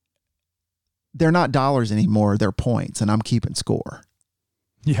 They're not dollars anymore. They're points, and I'm keeping score.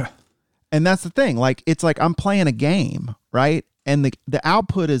 Yeah. And that's the thing. Like, it's like I'm playing a game, right? And the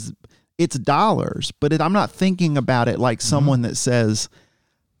output it's dollars, but I'm not thinking about it like someone that says,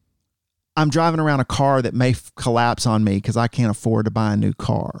 I'm driving around a car that may collapse on me because I can't afford to buy a new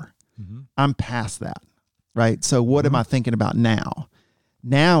car. Mm-hmm. I'm past that, right? So what am I thinking about now?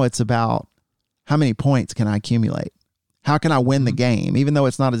 Now it's about how many points can I accumulate? How can I win the game, even though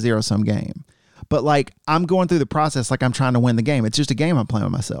it's not a zero-sum game? But like, I'm going through the process like I'm trying to win the game. It's just a game I'm playing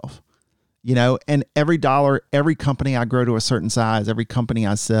with myself, and every dollar, every company I grow to a certain size, every company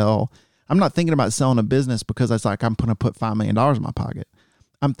I sell, I'm not thinking about selling a business because it's like I'm going to put $5 million in my pocket.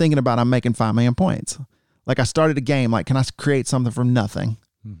 I'm thinking about I'm making 5 million points. Like, I started a game. Like, can I create something from nothing?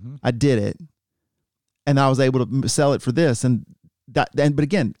 Mm-hmm. I did it, and I was able to sell it for this. But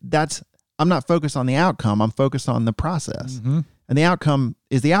again, I'm not focused on the outcome. I'm focused on the process, and the outcome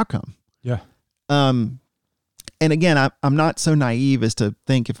is the outcome. Yeah. And again, I'm not so naive as to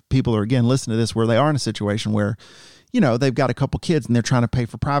think, if people are, again, listening to this, where they are in a situation where, they've got a couple kids and they're trying to pay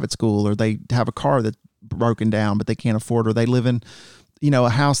for private school, or they have a car that's broken down, but they can't afford, or they live in, a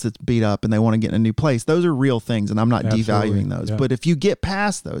house that's beat up and they want to get in a new place. Those are real things, and I'm not devaluing those. Yeah. But if you get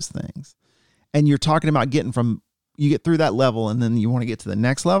past those things and you're talking about you get through that level and then you want to get to the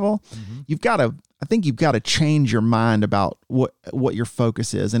next level, I think you've got to change your mind about what your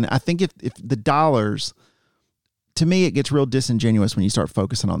focus is. And I think if the dollars, to me, it gets real disingenuous when you start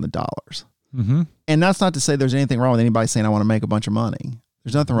focusing on the dollars. Mm-hmm. And that's not to say there's anything wrong with anybody saying, I want to make a bunch of money.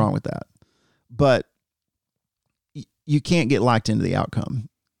 There's nothing wrong with that. But you can't get locked into the outcome,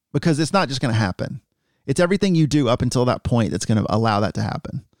 because it's not just going to happen. It's everything you do up until that point that's going to allow that to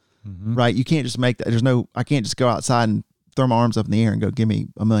happen. Mm-hmm. Right? You can't just make that. I can't just go outside and throw my arms up in the air and go, give me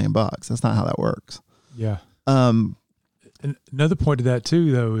 $1 million. That's not how that works. Yeah. And another point to that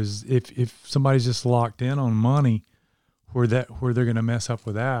too, though, is if somebody's just locked in on money, where they're going to mess up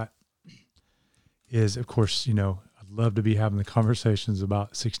with that is, of course, I'd love to be having the conversations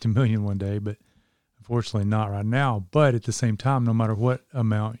about 60 million one day, but unfortunately not right now. But at the same time, no matter what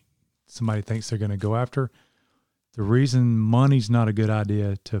amount somebody thinks they're going to go after, the reason money's not a good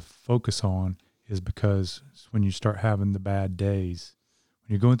idea to focus on is because it's when you start having the bad days.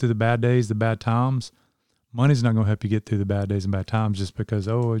 When you're going through the bad days, the bad times, money's not going to help you get through the bad days and bad times just because,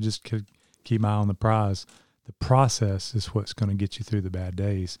 I just keep my eye on the prize. The process is what's going to get you through the bad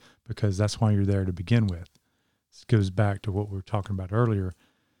days, because that's why you're there to begin with. This goes back to what we were talking about earlier.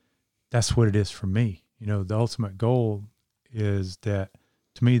 That's what it is for me. The ultimate goal is that,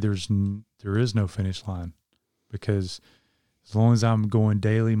 to me, there is no finish line, because as long as I'm going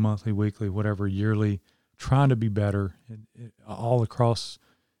daily, monthly, weekly, whatever, yearly, trying to be better all across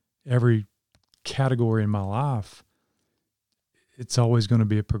every category in my life, it's always going to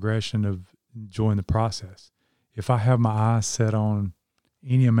be a progression of enjoying the process. If I have my eyes set on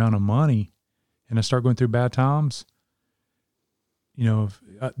any amount of money and I start going through bad times, the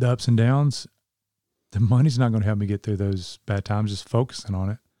ups and downs, the money's not going to help me get through those bad times, just focusing on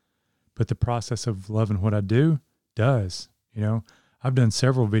it. But the process of loving what I do does. I've done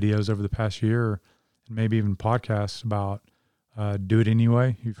several videos over the past year, and maybe even podcasts about do it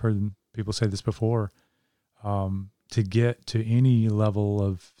anyway. You've heard people say this before. To get to any level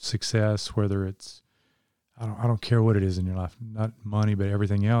of success, whether it's, I don't care what it is in your life, not money, but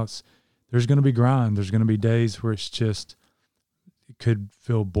everything else, there's going to be grind. There's going to be days where it could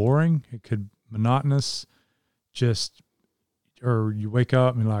feel boring. It could monotonous, or you wake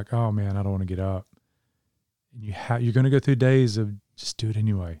up and you're like, oh man, I don't want to get up. And you're going to go through days of just do it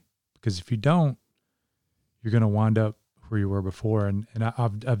anyway, because if you don't, you're going to wind up where you were before. And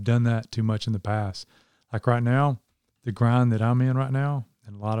I've done that too much in the past. Like right now, the grind that I'm in right now,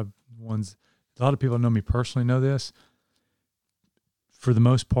 and a lot of people know me personally know this. For the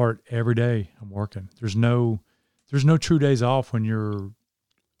most part, every day I'm working. There's no true days off when you're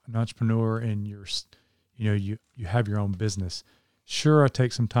an entrepreneur and you have your own business. Sure, I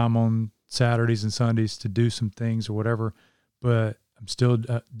take some time on Saturdays and Sundays to do some things or whatever, but I'm still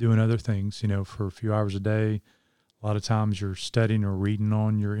doing other things, for a few hours a day. A lot of times you're studying or reading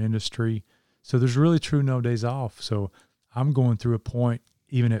on your industry. So there's really true no days off. So I'm going through a point,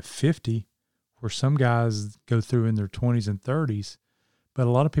 even at 50, where some guys go through in their 20s and 30s, But a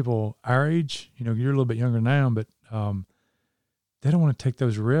lot of people our age, you're a little bit younger now, but they don't want to take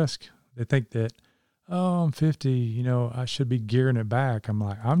those risks. They think that, oh, I'm 50, I should be gearing it back. I'm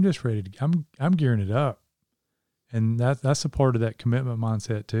like, I'm just ready to, I'm gearing it up. And that's a part of that commitment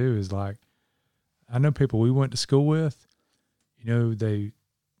mindset too, is like, I know people we went to school with, they're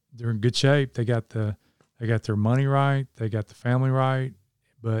in good shape. They got their money right. They got the family right.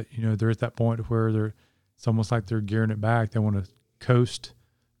 But, they're at that point where it's almost like they're gearing it back. They want to coast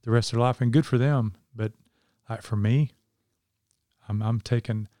the rest of their life, and good for them. But like for me, I'm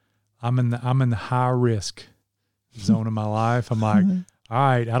in the high risk zone of my life. I'm like, all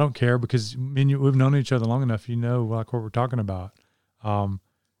right, I don't care, because me and you, we've known each other long enough. Like what we're talking about.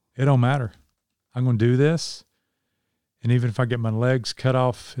 It don't matter. I'm going to do this. And even if I get my legs cut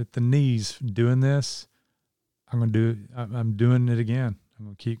off at the knees doing this, I'm doing it again. I'm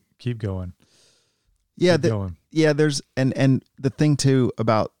going to keep going. Yeah. There's, and the thing too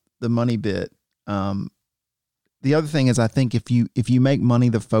about the money bit, the other thing is, I think if you make money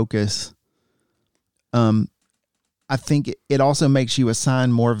the focus, I think it also makes you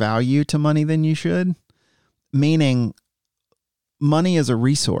assign more value to money than you should, meaning money is a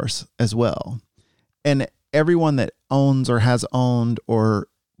resource as well. And everyone that owns or has owned or,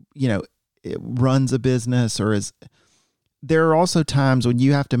 it runs a business there are also times when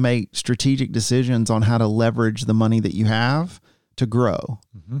you have to make strategic decisions on how to leverage the money that you have to grow.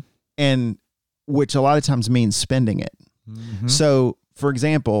 Mm-hmm. And which a lot of times means spending it. Mm-hmm. So for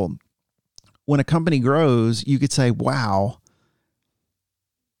example, when a company grows, you could say, wow,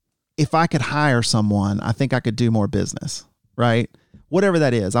 if I could hire someone, I think I could do more business, right? Whatever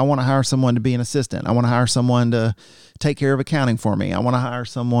that is. I want to hire someone to be an assistant. I want to hire someone to take care of accounting for me. I want to hire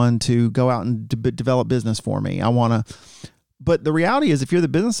someone to go out and develop business for me. But the reality is, if you're the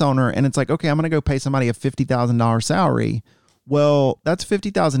business owner and it's like, okay, I'm going to go pay somebody a $50,000 salary. Well, that's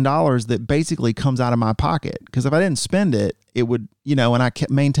 $50,000 that basically comes out of my pocket. Because if I didn't spend it, it would, and I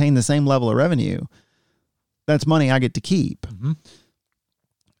kept maintain the same level of revenue. That's money I get to keep. Mm-hmm.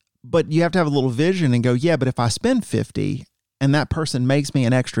 But you have to have a little vision and go, yeah, but if I spend 50 and that person makes me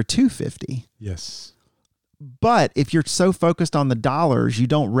an extra 250. Yes. But if you're so focused on the dollars, you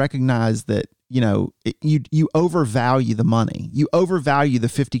don't recognize that, you overvalue the money. You overvalue the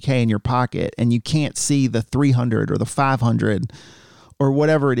 50K in your pocket, and you can't see the 300 or the 500 or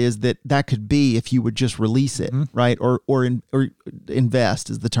whatever it is that could be if you would just release it, mm-hmm. right? Or invest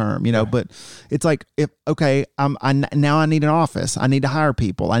is the term, Right. But it's like, now I need an office. I need to hire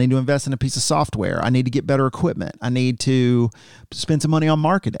people. I need to invest in a piece of software. I need to get better equipment. I need to spend some money on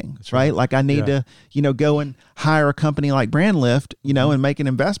marketing, right? Like I need to, go and hire a company like BrandLyft, mm-hmm. and make an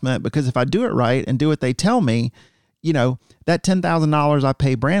investment, because if I do it right and do what they tell me, that $10,000 I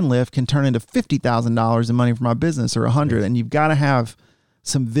pay BrandLyft can turn into $50,000 in money for my business, or $100,000. And you've got to have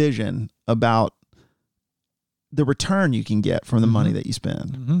some vision about the return you can get from the mm-hmm. money that you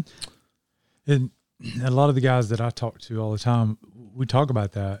spend. Mm-hmm. And a lot of the guys that I talk to all the time, we talk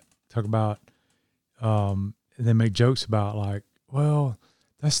about that, and they make jokes about like, well,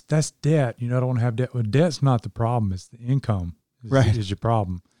 that's debt. I don't want to have debt. Well, debt's not the problem. It's the income is your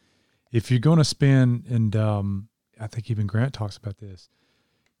problem. If you're going to spend, and I think even Grant talks about this,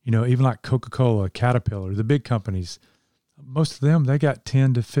 even like Coca-Cola, Caterpillar, the big companies, most of them, they got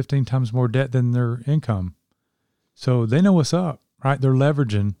 10 to 15 times more debt than their income. So they know what's up, right? They're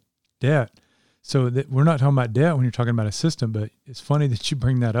leveraging debt. So we're not talking about debt when you're talking about a system, but it's funny that you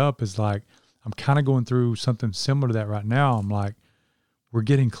bring that up. Is like, I'm kind of going through something similar to that right now. I'm like, we're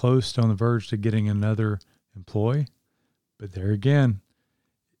getting close to on the verge to getting another employee, but there again,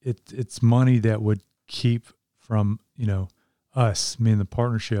 it's money that would keep from, us, me and the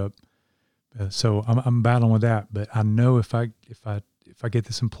partnership. So I'm battling with that, but I know if I get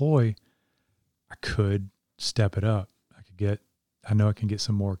this employee, I could step it up. I know I can get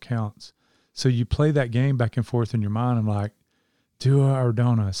some more accounts. So you play that game back and forth in your mind. I'm like, do I or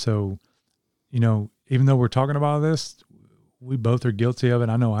don't I? So, even though we're talking about this, we both are guilty of it.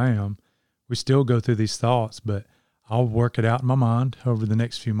 I know I am. We still go through these thoughts, but I'll work it out in my mind over the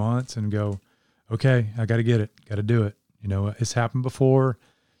next few months and go, okay, I got to get it, got to do it. It's happened before.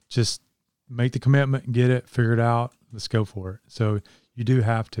 Just make the commitment, get it, figure it out. Let's go for it. So you do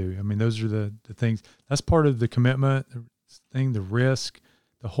have to. I mean, those are the things. That's part of the commitment thing, the risk,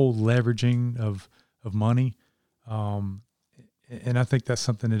 the whole leveraging of money. And I think that's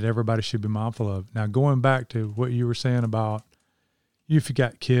something that everybody should be mindful of. Now, going back to what you were saying about if you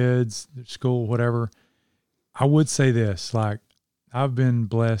got kids, school, whatever, I would say this, like, I've been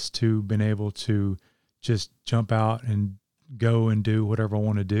blessed to been able to just jump out and go and do whatever I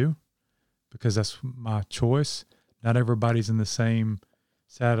want to do, because that's my choice. Not everybody's in the same,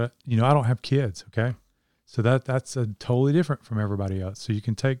 I don't have kids. Okay. So that's a totally different from everybody else. So you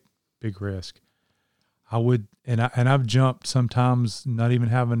can take big risk. I would, and I've jumped sometimes not even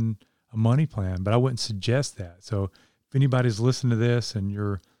having a money plan, but I wouldn't suggest that. So if anybody's listening to this and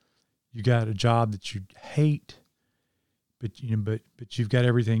you got a job that you hate, but you've got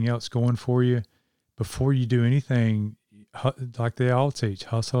everything else going for you, before you do anything, like they all teach,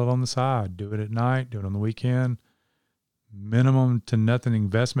 hustle it on the side, do it at night, do it on the weekend, minimum to nothing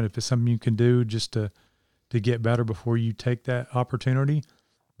investment. If it's something you can do just to get better before you take that opportunity,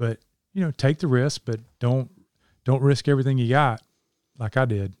 but take the risk, but don't risk everything you got. Like I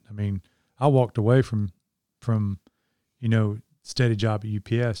did. I mean, I walked away from steady job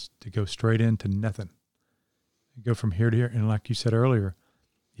at UPS to go straight into nothing. Go from here to here. And like you said earlier,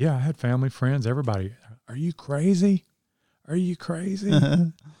 yeah, I had family, friends, everybody. Are you crazy? Are you crazy?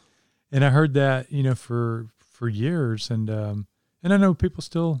 And I heard that, for years. And I know people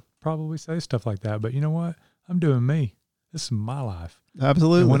still probably say stuff like that, but you know what? I'm doing me. This is my life.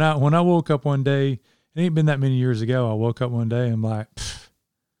 Absolutely. And when I woke up one day, it ain't been that many years ago. I woke up one day and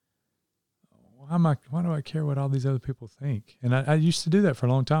I'm like, why do I care what all these other people think? And I used to do that for a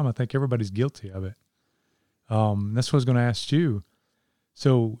long time. I think everybody's guilty of it. That's what I was going to ask you.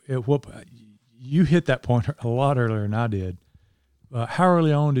 So you hit that point a lot earlier than I did. How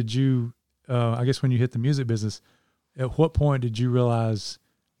early on did you, I guess when you hit the music business, at what point did you realize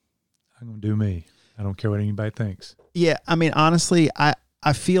I'm going to do me? I don't care what anybody thinks. Yeah. I mean, honestly,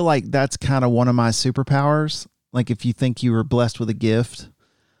 I feel like that's kind of one of my superpowers. Like if you think you were blessed with a gift,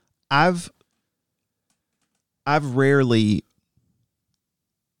 I've rarely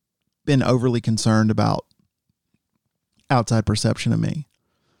been overly concerned about outside perception of me.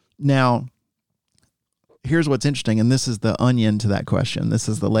 Now, here's what's interesting, and this is the onion to that question. This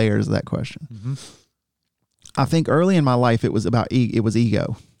is the layers of that question. Mm-hmm. I think early in my life, it was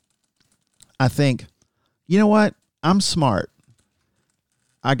ego. I think, you know what? I'm smart.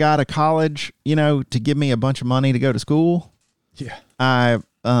 I got a college, to give me a bunch of money to go to school. Yeah.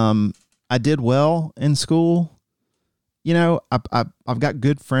 I did well in school. I've got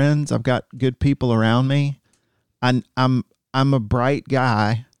good friends. I've got good people around me. I'm a bright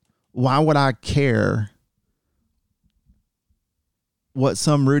guy. Why would I care what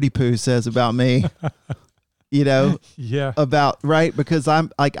some Rudy Poo says about me? Yeah. Right? Because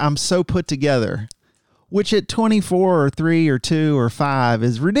I'm so put together, which at 24 or 3 or 2 or 5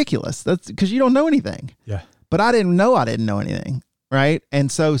 is ridiculous. That's because you don't know anything. Yeah. But I didn't know anything. Right. And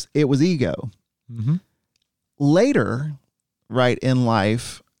so it was ego. Mm-hmm. Later, right, in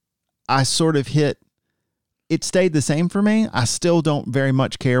life, I sort of it stayed the same for me. I still don't very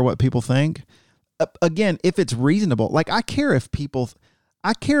much care what people think. Again, if it's reasonable, like I care if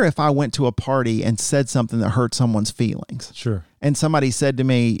I went to a party and said something that hurt someone's feelings. Sure. And somebody said to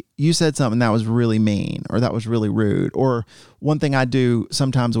me, you said something that was really mean, or that was really rude. Or one thing I do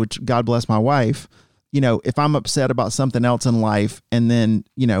sometimes, which God bless my wife, if I'm upset about something else in life and then,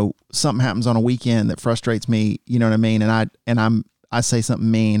 something happens on a weekend that frustrates me, you know what I mean? And I say something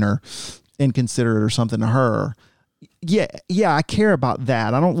mean or inconsiderate or something to her. Yeah, I care about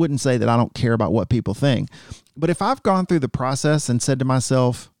that. Wouldn't say that I don't care about what people think. But if I've gone through the process and said to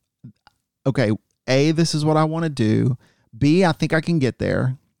myself, okay, A, this is what I want to do. B, I think I can get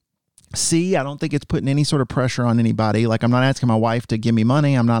there. C, I don't think it's putting any sort of pressure on anybody. Like I'm not asking my wife to give me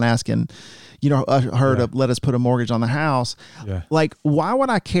money. I'm not asking, her to let us put a mortgage on the house. Yeah. Like, why would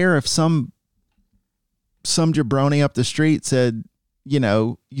I care if some jabroni up the street said,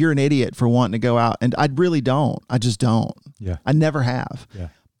 you're an idiot for wanting to go out? And I really don't. I just don't. Yeah. I never have. Yeah.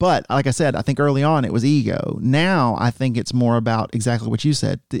 But like I said, I think early on it was ego. Now I think it's more about exactly what you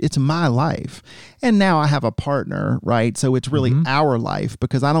said. It's my life. And now I have a partner, right? So it's really our life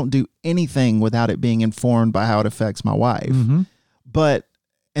because I don't do anything without it being informed by how it affects my wife. Mm-hmm.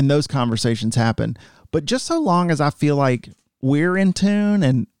 And those conversations happen. But just so long as I feel like we're in tune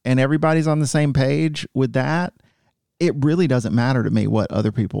and everybody's on the same page with that, it really doesn't matter to me what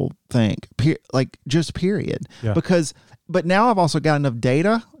other people think. Period. Yeah. But now I've also got enough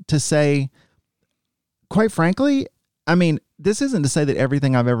data to say, quite frankly, I mean, this isn't to say that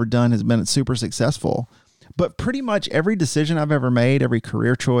everything I've ever done has been super successful, but pretty much every decision I've ever made, every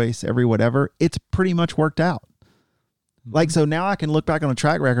career choice, every whatever, it's pretty much worked out. Mm-hmm. Like, so now I can look back on a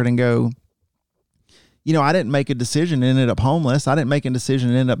track record and go, I didn't make a decision and ended up homeless. I didn't make a decision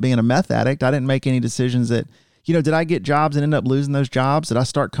and ended up being a meth addict. I didn't make any decisions that, did I get jobs and end up losing those jobs? Did I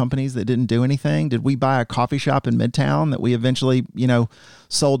start companies that didn't do anything? Did we buy a coffee shop in Midtown that we eventually,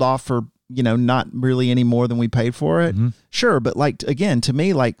 sold off for, not really any more than we paid for it. Mm-hmm. Sure. But like, again, to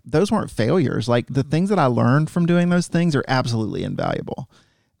me, like those weren't failures. Like the things that I learned from doing those things are absolutely invaluable.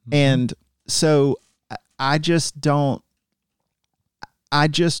 Mm-hmm. And so I got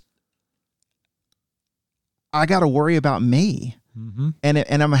to worry about me. Mm-hmm.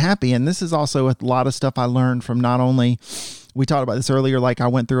 And I'm happy. And this is also a lot of stuff I learned from not only, we talked about this earlier, like I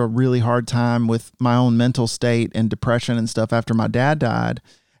went through a really hard time with my own mental state and depression and stuff after my dad died.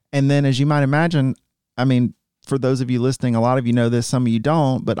 And then, as you might imagine, I mean, for those of you listening, a lot of you know this, some of you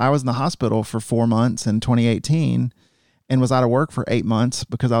don't, but I was in the hospital for 4 months in 2018 and was out of work for 8 months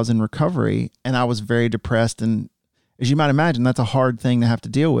because I was in recovery, and I was very depressed. And as you might imagine, that's a hard thing to have to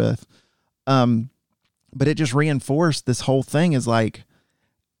deal with. But it just reinforced this whole thing is like,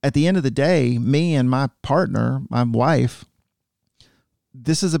 at the end of the day, me and my partner, my wife,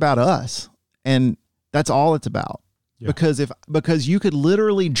 this is about us. And that's all it's about. Yeah. Because you could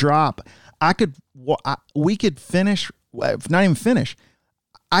literally drop, we could finish, if not even finish,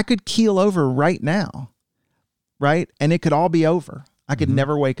 I could keel over right now. Right. And it could all be over. I could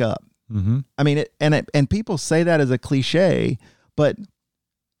never wake up. Mm-hmm. I mean, and people say that as a cliche, but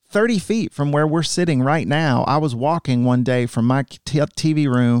 30 feet from where we're sitting right now, I was walking one day from my TV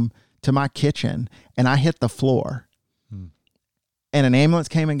room to my kitchen, and I hit the floor. And an ambulance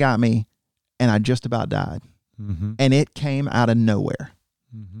came and got me, and I just about died. Mm-hmm. And it came out of nowhere.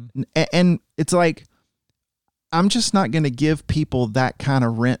 Mm-hmm. And it's like, I'm just not going to give people that kind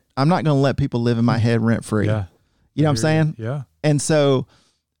of rent. I'm not going to let people live in my head rent free. Yeah. You know what I'm saying? Yeah. And so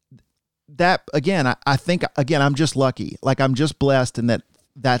that, again, I think, again, I'm just lucky. Like, I'm just blessed in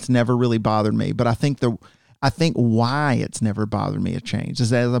that's never really bothered me. But I think why it's never bothered me has changed.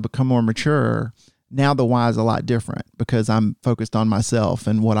 As I become more mature, now the why is a lot different because I'm focused on myself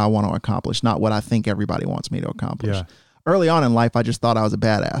and what I want to accomplish, not what I think everybody wants me to accomplish. Yeah. Early on in life, I just thought I was a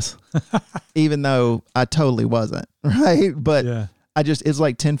badass, even though I totally wasn't. Right. But yeah. It's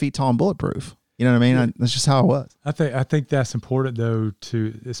like 10 feet tall and bulletproof. You know what I mean? Yeah. That's just how it was. I think that's important though,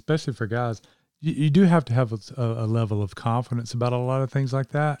 especially for guys. You do have to have a level of confidence about a lot of things like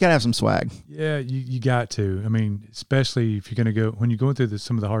that. You gotta have some swag. Yeah, you got to. I mean, especially if you're going to go, when you're going through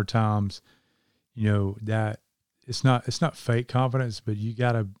some of the hard times, that it's not fake confidence, but you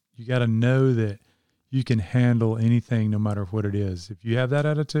gotta know that you can handle anything no matter what it is. If you have that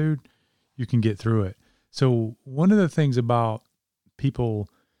attitude, you can get through it. So one of the things about people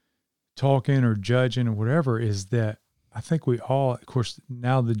talking or judging or whatever is that I think we all, of course,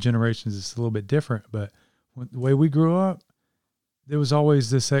 now the generations is a little bit different, but the way we grew up, there was always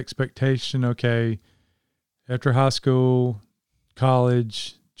this expectation, okay, after high school,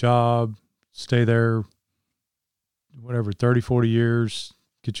 college, job, stay there, whatever, 30, 40 years,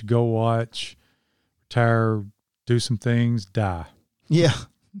 get your gold watch, retire, do some things, die. Yeah.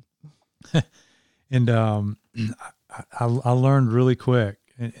 And I learned really quick,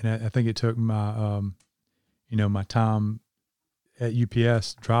 and I think it took my my time at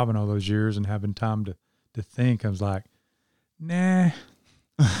UPS driving all those years and having time to think. I was like, nah,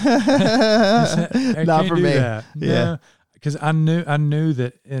 not for me. That. Yeah, because I knew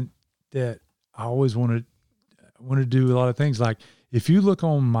that, and that I always wanted to do a lot of things. Like if you look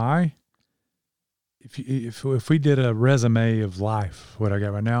on if we did a resume of life, what I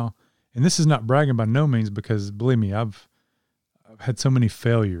got right now, and this is not bragging by no means, because believe me, I've had so many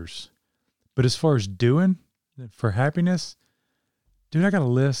failures, but as far as doing for happiness, dude, I got a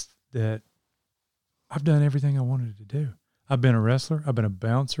list that I've done everything I wanted to do. I've been a wrestler. I've been a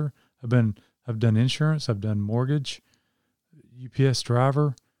bouncer. I've done insurance. I've done mortgage, UPS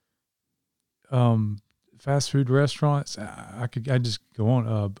driver, fast food restaurants. I just go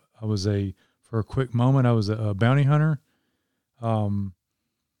on. For a quick moment, I was a bounty hunter. I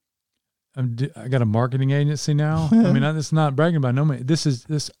got a marketing agency now. I mean, it's not bragging by no means. This is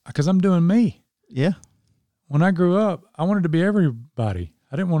because I'm doing me. Yeah. When I grew up, I wanted to be everybody.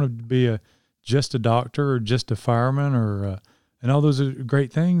 I didn't want to be just a doctor or just a fireman and all those are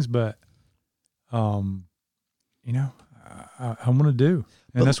great things, but, I want to do,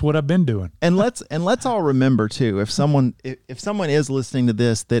 and that's what I've been doing. And let's all remember too, if someone is listening to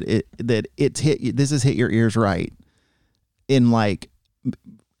this, this has hit your ears right in like,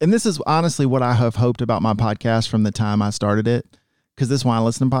 and this is honestly what I have hoped about my podcast from the time I started it. Cause this is why I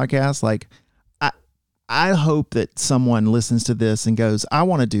listen to podcasts. Like, I hope that someone listens to this and goes, I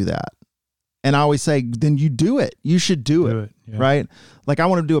want to do that. And I always say, then you do it. You should do it. Yeah. Right? Like, I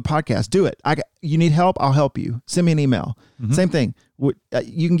want to do a podcast. Do it. You need help? I'll help you. Send me an email. Mm-hmm. Same thing.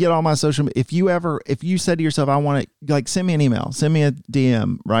 You can get all my social media. If you said to yourself, I want to, like, send me an email, send me a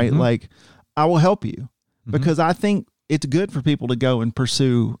DM, right? Mm-hmm. Like, I will help you because I think it's good for people to go and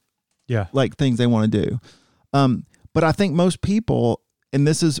pursue like things they want to do. But I think most people, and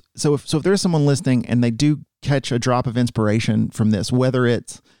this is, so if there's someone listening and they do catch a drop of inspiration from this, whether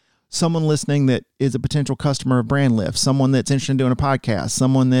it's someone listening that is a potential customer of BrandLyft, someone that's interested in doing a podcast,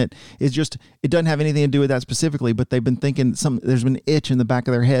 someone that is just, it doesn't have anything to do with that specifically, but they've been thinking there's been an itch in the back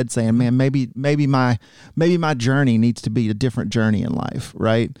of their head saying, man, maybe my journey needs to be a different journey in life.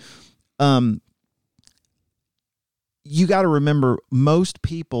 Right. You got to remember, most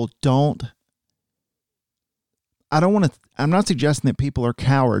people I'm not suggesting that people are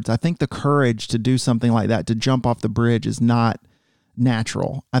cowards. I think the courage to do something like that, to jump off the bridge, is not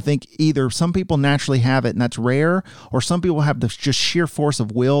natural. I think either some people naturally have it and that's rare, or some people have this just sheer force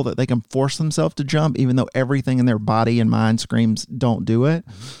of will that they can force themselves to jump, even though everything in their body and mind screams, don't do it.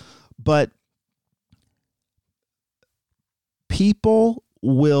 But people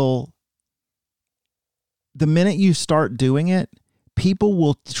will, the minute you start doing it, people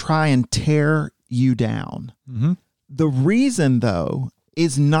will try and tear you down. Mm-hmm. The reason, though,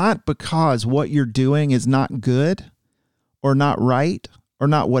 is not because what you're doing is not good or not right or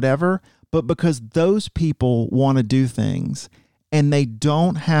not whatever, but because those people want to do things and they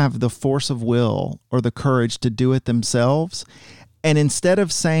don't have the force of will or the courage to do it themselves. And instead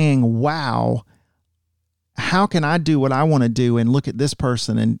of saying, wow, how can I do what I want to do and look at this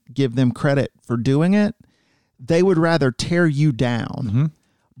person and give them credit for doing it, they would rather tear you down. Mm-hmm.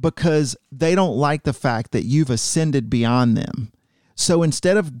 Because they don't like the fact that you've ascended beyond them. So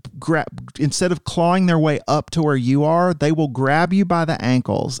instead of clawing their way up to where you are, they will grab you by the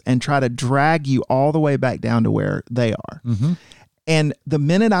ankles and try to drag you all the way back down to where they are. Mm-hmm. And the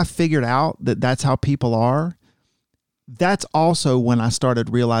minute I figured out that that's how people are, that's also when I started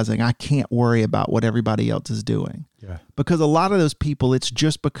realizing I can't worry about what everybody else is doing. Yeah. Because a lot of those people, it's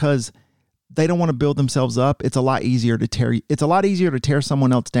just because they don't want to build themselves up. It's a lot easier to tear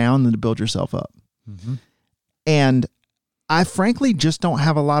someone else down than to build yourself up. Mm-hmm. And I frankly just don't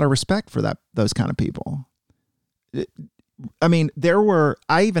have a lot of respect for those kind of people. I mean,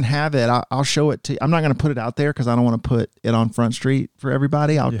 I even have it. I'll show it to you. I'm not going to put it out there because I don't want to put it on Front Street for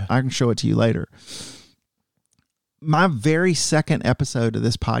everybody. I can show it to you later. My very second episode of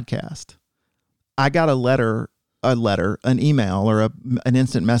this podcast, I got an email or an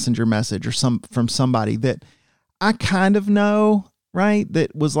instant messenger message or from somebody that I kind of know, right?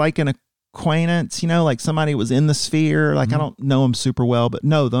 That was like an acquaintance, like somebody was in the sphere. Like, mm-hmm. I don't know them super well, but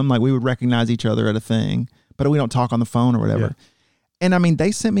know them. Like, we would recognize each other at a thing, but we don't talk on the phone or whatever. Yeah. And I mean,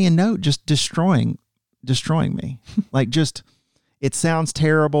 they sent me a note just destroying me. Like, just, it sounds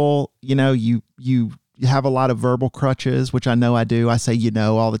terrible. You have a lot of verbal crutches, which I know I do. I say,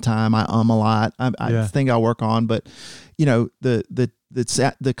 all the time. I a lot. I think I'll work on, but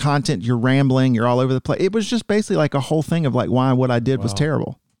the content, you're rambling, you're all over the place. It was just basically like a whole thing of like why what I did was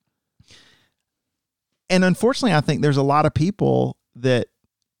terrible. And unfortunately, I think there's a lot of people that,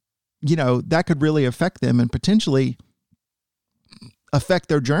 that could really affect them and potentially affect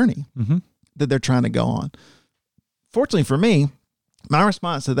their journey mm-hmm. that they're trying to go on. Fortunately for me, my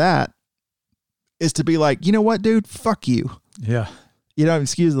response to that is to be like, you know what, dude, fuck you. Yeah.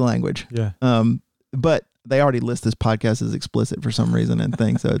 Excuse the language. Yeah. But they already list this podcast as explicit for some reason and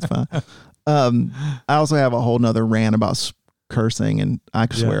things, so it's fine. I also have a whole nother rant about cursing and I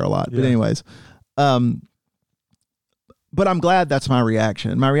swear a lot. But anyways, but I'm glad that's my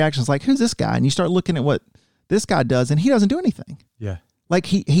reaction. My reaction is like, who's this guy? And you start looking at what this guy does and he doesn't do anything. Yeah. Like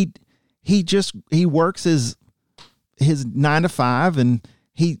he works his 9 to 5 and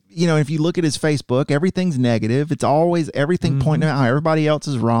if you look at his Facebook, everything's negative. It's always everything mm-hmm. pointing out how everybody else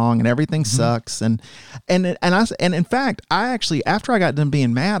is wrong and everything mm-hmm. sucks. And in fact, I actually, after I got done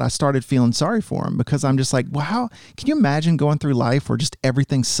being mad, I started feeling sorry for him because I'm just like, wow, can you imagine going through life where just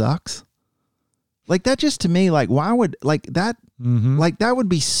everything sucks? Like that just to me, like, why would like that, mm-hmm. like that would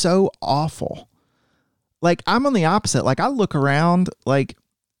be so awful. Like I'm on the opposite. Like I look around, like,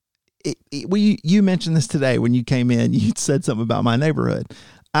 you mentioned this today when you came in, you said something about my neighborhood.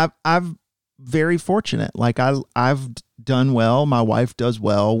 I've very fortunate. Like I've done well. My wife does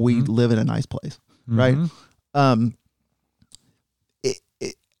well. We mm-hmm. live in a nice place. Mm-hmm. Right.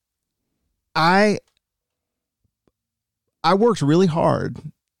 I worked really hard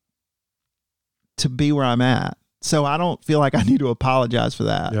to be where I'm at. So I don't feel like I need to apologize for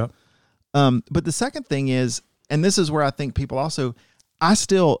that. Yep. But the second thing is, and this is where I think people also,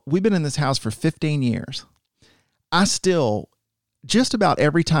 we've been in this house for 15 years. I still, just about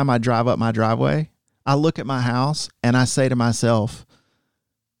every time I drive up my driveway, I look at my house and I say to myself,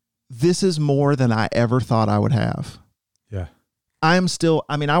 this is more than I ever thought I would have. Yeah. I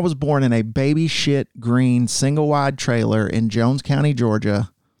was born in a baby shit green single wide trailer in Jones County,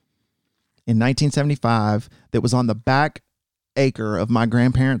 Georgia. in 1975 that was on the back acre of my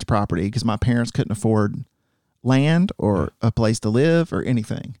grandparents' property because my parents couldn't afford land or a place to live or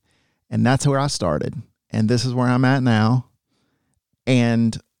anything. And that's where I started. And this is where I'm at now.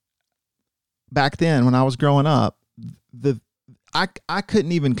 And back then when I was growing up, I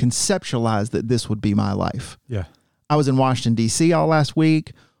couldn't even conceptualize that this would be my life. Yeah. I was in Washington, D.C. all last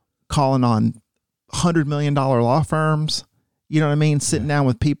week, calling on $100 million law firms, you know what I mean? Sitting down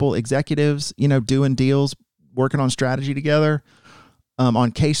with people, executives, you know, doing deals, working on strategy together,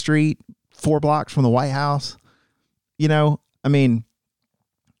 on K Street, 4 blocks from the White House. You know, I mean,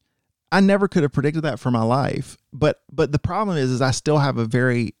 I never could have predicted that for my life, but the problem is I still have a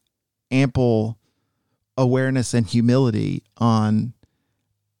very ample awareness and humility on,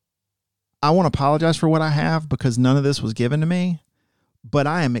 I want to apologize for what I have because none of this was given to me, but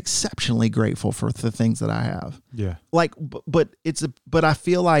I am exceptionally grateful for the things that I have. Yeah. Like, but I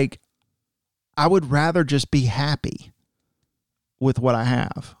feel like I would rather just be happy with what I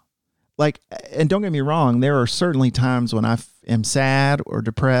have. Like, and don't get me wrong, there are certainly times when I am sad or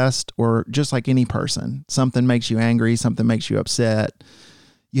depressed or just like any person, something makes you angry, something makes you upset.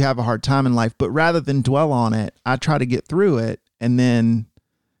 You have a hard time in life, but rather than dwell on it, I try to get through it and then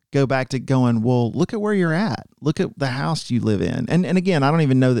go back to going, well, look at where you're at. Look at the house you live in. And again, I don't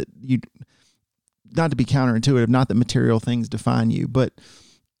even know that not to be counterintuitive, not that material things define you, but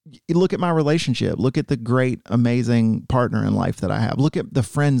you look at my relationship, look at the great, amazing partner in life that I have. Look at the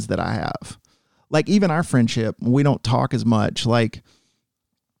friends that I have. Like even our friendship, we don't talk as much. Like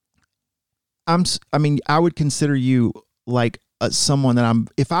I would consider you like someone that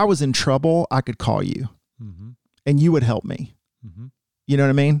if I was in trouble, I could call you and you would help me. Mm-hmm. You know what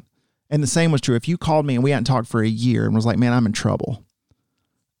I mean? And the same was true. If you called me and we hadn't talked for a year and was like, man, I'm in trouble,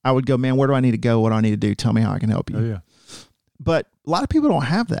 I would go, man, where do I need to go? What do I need to do? Tell me how I can help you. Oh, yeah. But a lot of people don't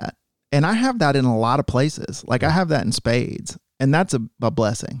have that. And I have that in a lot of places. Like I have that in spades, and that's a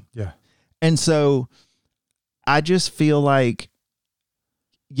blessing. Yeah. And so I just feel like,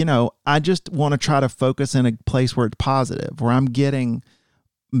 you know, I just want to try to focus in a place where it's positive, where I'm getting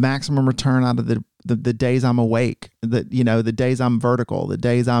maximum return out of the days I'm awake, the days I'm vertical, the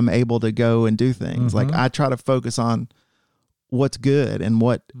days I'm able to go and do things. Like I try to focus on what's good and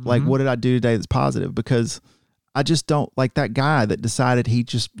what did I do today that's positive, because I just don't like that guy that decided he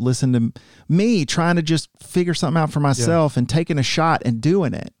just listened to me trying to just figure something out for myself and taking a shot and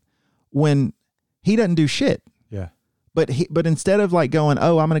doing it when he doesn't do shit. Yeah. But instead of like going,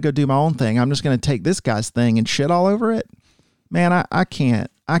 oh, I'm going to go do my own thing, I'm just going to take this guy's thing and shit all over it. Man, I can't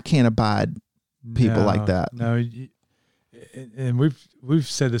abide people like that. No. And we've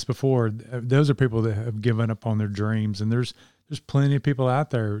said this before. Those are people that have given up on their dreams, and there's plenty of people out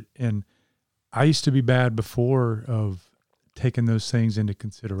there. And I used to be bad before of taking those things into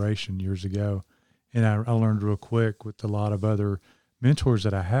consideration years ago. And I learned real quick with a lot of other mentors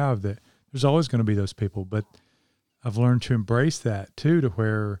that I have that there's always going to be those people, but I've learned to embrace that too, to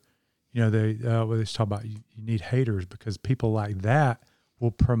where, you know, they talk about you need haters, because people like that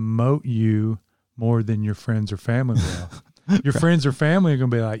will promote you more than your friends or family will. Your friends or family are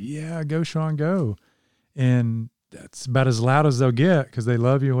going to be like, yeah, go Shawn, go. And that's about as loud as they'll get because they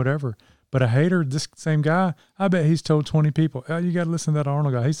love you or whatever. But a hater, this same guy, I bet he's told 20 people, oh, you got to listen to that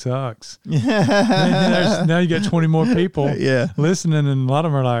Arnold guy. He sucks. Now you got 20 more people listening, and a lot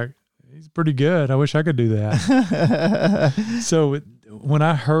of them are like, he's pretty good. I wish I could do that. So when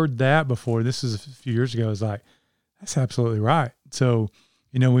I heard that before, this is a few years ago, I was like, that's absolutely right. So,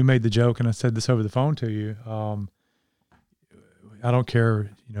 you know, we made the joke, and I said this over the phone to you. I don't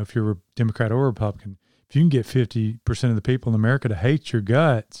care, you know, if you're a Democrat or Republican. If you can get 50% of the people in America to hate your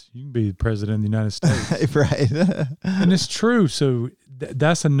guts, you can be the president of the United States. Right. And it's true. So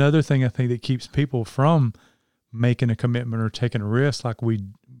that's another thing I think that keeps people from making a commitment or taking a risk like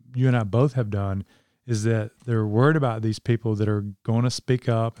you and I both have done, is that they're worried about these people that are going to speak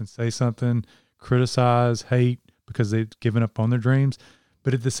up and say something, criticize, hate, because they've given up on their dreams.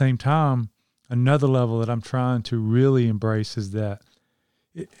 But at the same time, another level that I'm trying to really embrace is that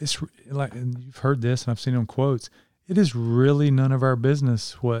it's like, and you've heard this and I've seen it on quotes, it is really none of our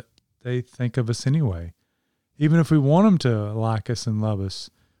business what they think of us anyway. Even if we want them to like us and love us,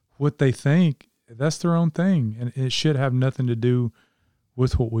 what they think, that's their own thing. And it should have nothing to do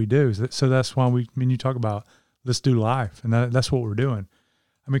with what we do. So that's why you talk about, let's do life. And that's what we're doing.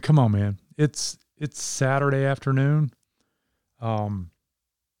 I mean, come on, man. It's Saturday afternoon. We're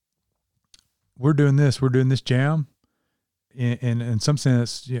doing this jam. In some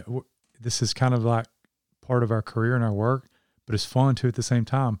sense, this is kind of like part of our career and our work, but it's fun too at the same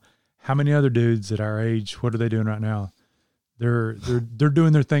time. How many other dudes at our age, what are they doing right now? They're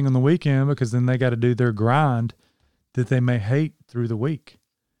doing their thing on the weekend because then they got to do their grind that they may hate through the week.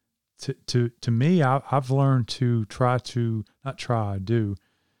 To me, I've learned to do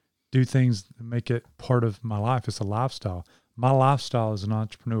things that make it part of my life. It's a lifestyle. My lifestyle as an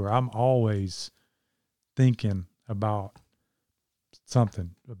entrepreneur, I'm always thinking about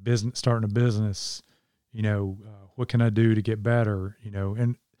something, a business, starting a business, what can I do to get better,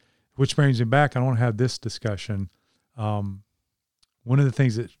 and which brings me back. I don't have this discussion. One of the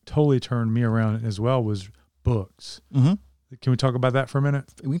things that totally turned me around as well was books. Mm-hmm. Can we talk about that for a minute?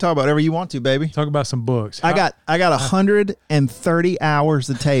 We can talk about whatever you want to, baby. Talk about some books. I got 130 hours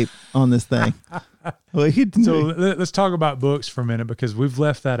of tape on this thing. So let's talk about books for a minute, because we've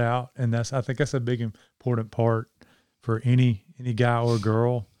left that out, and I think that's a big important part for any guy or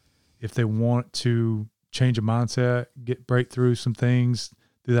girl if they want to change a mindset, break through some things,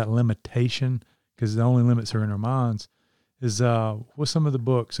 through that limitation, because the only limits are in our minds. Is what's some of the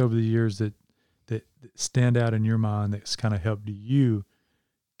books over the years that stand out in your mind that's kind of helped you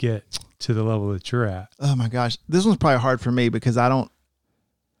get to the level that you're at? Oh my gosh, this one's probably hard for me because I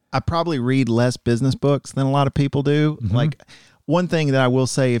probably read less business books than a lot of people do. Mm-hmm. Like, one thing that I will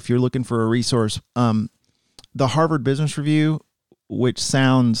say, if you're looking for a resource, the Harvard Business Review, which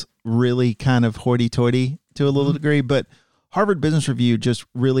sounds really kind of hoity-toity to a little degree, but Harvard Business Review just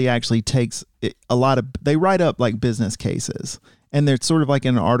really actually takes they write up like business cases, and they're sort of like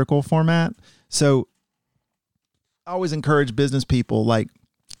in an article format. So I always encourage business people, like,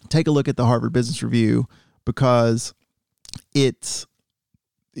 take a look at the Harvard Business Review, because it's,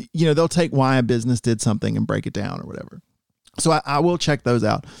 they'll take why a business did something and break it down or whatever. So I will check those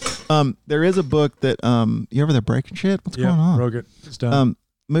out. There is a book that, you ever there breaking shit? What's going on? Broke it. It's done.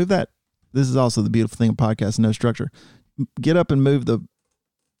 Move that. This is also the beautiful thing of podcasts, no structure. Get up and move the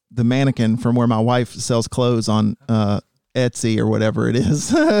mannequin from where my wife sells clothes on Etsy or whatever it is.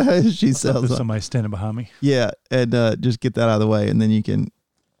 She sells. There's somebody standing behind me. Yeah, and just get that out of the way, and then you can.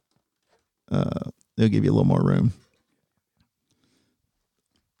 They'll give you a little more room.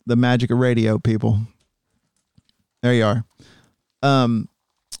 The magic of radio, people. There you are.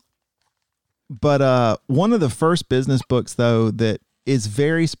 But one of the first business books, though, that is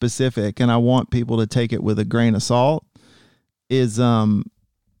very specific, and I want people to take it with a grain of salt, is a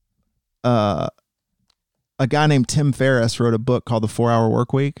guy named Tim Ferriss wrote a book called The 4-Hour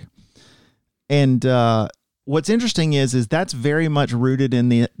Workweek. And what's interesting is that's very much rooted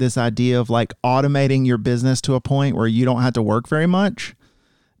in this idea of like automating your business to a point where you don't have to work very much.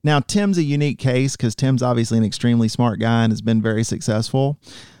 Now, Tim's a unique case because Tim's obviously an extremely smart guy and has been very successful.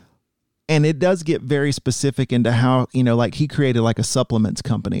 And it does get very specific into how, like he created like a supplements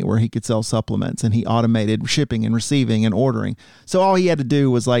company where he could sell supplements, and he automated shipping and receiving and ordering. So all he had to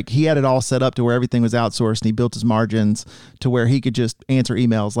do was like, he had it all set up to where everything was outsourced, and he built his margins to where he could just answer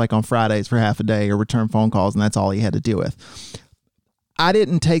emails like on Fridays for half a day or return phone calls. And that's all he had to deal with. I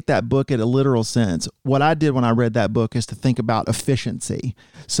didn't take that book at a literal sense. What I did when I read that book is to think about efficiency.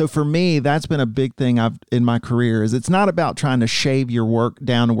 So for me, that's been a big thing in my career, is it's not about trying to shave your work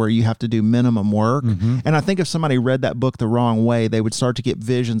down to where you have to do minimum work. Mm-hmm. And I think if somebody read that book the wrong way, they would start to get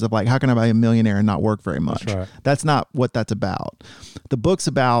visions of like, how can I be a millionaire and not work very much? That's right. That's not what that's about. The book's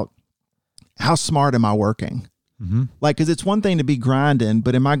about how smart am I working? Mm-hmm. Like, because it's one thing to be grinding,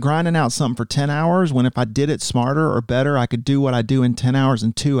 but am I grinding out something for 10 hours when if I did it smarter or better, I could do what I do in 10 hours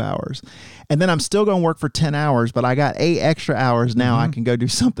in 2 hours? And then I'm still going to work for 10 hours, but I got 8 extra hours now. I can go do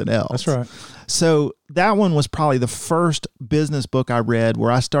something else. That's right. So that one was probably the first business book I read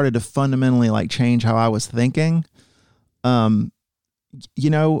where I started to fundamentally like change how I was thinking, about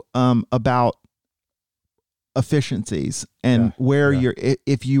efficiencies and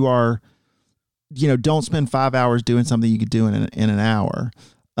if you are, don't spend 5 hours doing something you could do in an hour.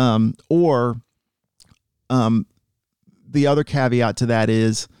 Or the other caveat to that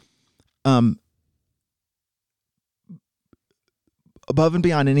is, above and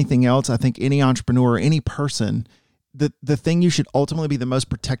beyond anything else, I think any entrepreneur, any person, the thing you should ultimately be the most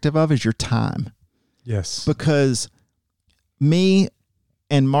protective of is your time. Yes. Because me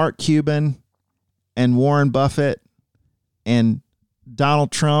and Mark Cuban and Warren Buffett and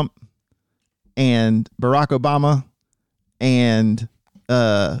Donald Trump and Barack Obama and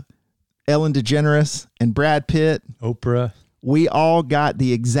Ellen DeGeneres and Brad Pitt, Oprah, we all got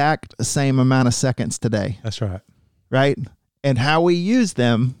the exact same amount of seconds today. That's right. Right? And how we use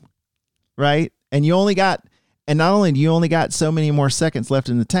them, right? And not only do you only got so many more seconds left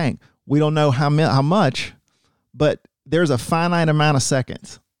in the tank, we don't know how much, but there's a finite amount of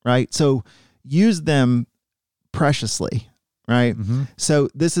seconds, right? So use them preciously, right? Mm-hmm. So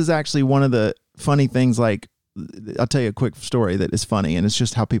this is actually one of the funny things, like I'll tell you a quick story that is funny, and it's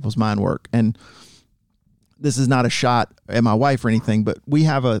just how people's mind work. And this is not a shot at my wife or anything, but we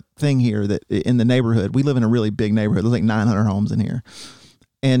have a thing here that in the neighborhood, we live in a really big neighborhood. There's like 900 homes in here.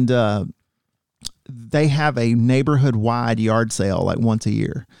 And they have a neighborhood-wide yard sale like once a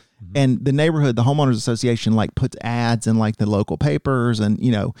year. Mm-hmm. And the neighborhood, the homeowners association, like puts ads in like the local papers, and,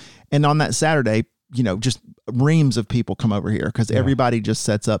 you know, and on that Saturday, you know, just reams of people come over here because everybody just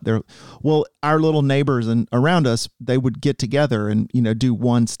sets up their, well, our little neighbors and around us, they would get together and, you know, do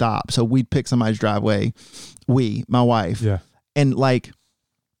one stop. So we'd pick somebody's driveway, my wife, and like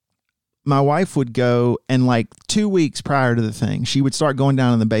my wife would go, and like 2 weeks prior to the thing, she would start going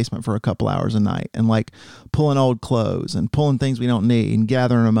down in the basement for a couple hours a night and like pulling old clothes and pulling things we don't need and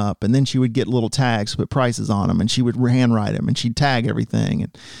gathering them up. And then she would get little tags, put prices on them, and she would handwrite them, and she'd tag everything.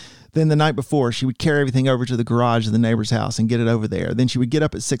 And then the night before, she would carry everything over to the garage of the neighbor's house and get it over there. Then she would get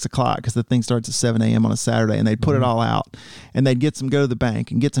up at 6 o'clock because the thing starts at 7 a.m. on a Saturday, and they'd put it all out, and they'd go to the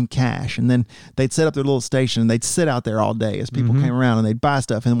bank and get some cash. And then they'd set up their little station, and they'd sit out there all day as people came around, and they'd buy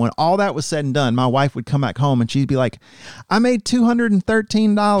stuff. And when all that was said and done, my wife would come back home, and she'd be like, I made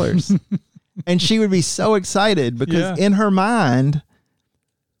 $213. And she would be so excited because in her mind,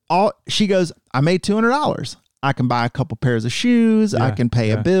 she goes, I made $200. I can buy a couple pairs of shoes. I can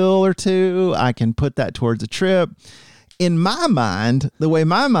pay a bill or two. I can put that towards a trip. In my mind, the way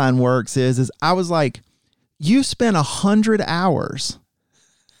my mind works is I was like, you spent 100 hours,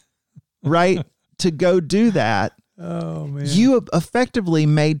 right, to go do that. Oh man. You effectively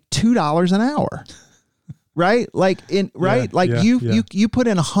made $2 an hour. Right? Like you put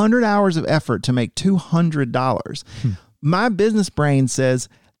in 100 hours of effort to make $200. My business brain says,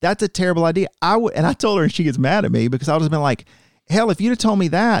 that's a terrible idea. And I told her, and she gets mad at me because I would have been like, hell, if you'd have told me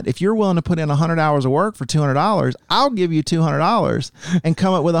that, if you're willing to put in 100 hours of work for $200, I'll give you $200 and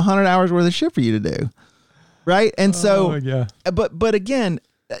come up with 100 hours worth of shit for you to do. Right. And so, but again,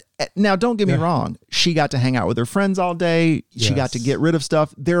 now don't get me wrong. She got to hang out with her friends all day. She got to get rid of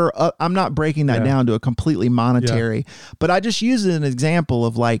stuff. I'm not breaking that down to a completely monetary, but I just use it as an example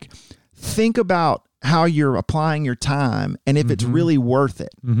of like, think about how you're applying your time and if it's really worth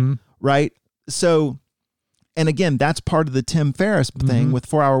it. Right. So, and again, that's part of the Tim Ferriss thing with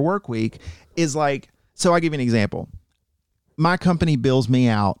 4 Hour Work Week is like, so I'll give you an example. My company bills me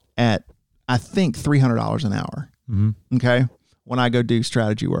out at, I think, $300 an hour. Okay. When I go do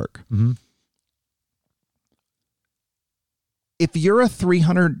strategy work. If you're a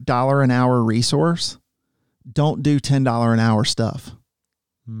 $300 an hour resource, don't do $10 an hour stuff.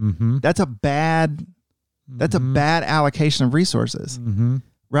 That's a bad allocation of resources,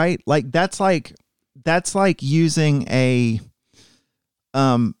 right? Like that's like using a, you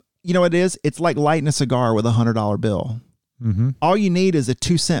know what it is? It's like lighting a cigar with $100 bill. All you need is a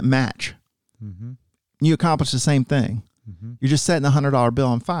 2-cent match. You accomplish the same thing. You're just setting the $100 bill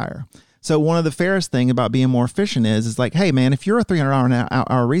on fire. So one of the Ferriss thing about being more efficient is like, hey man, if you're a $300 an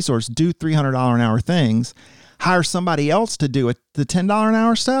hour resource, do $300 an hour things. Hire somebody else to do the $10 an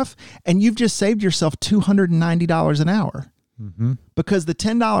hour stuff, and you've just saved yourself $290 an hour because the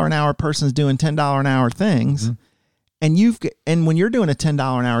 $10 an hour person is doing $10 an hour things, and when you're doing a $10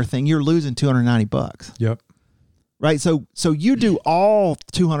 an hour thing, you're losing $290. Yep. Right. So you do all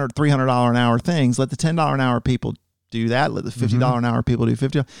 $200, $300 an hour things. Let the $10 an hour people do that. Let the $50 an hour people do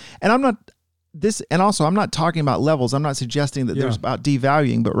 $50. And I'm not talking about levels. I'm not suggesting that there's about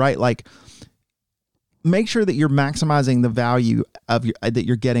devaluing, but right, like, make sure that you're maximizing the value of that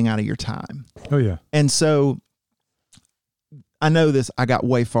you're getting out of your time. Oh yeah. And so I know I got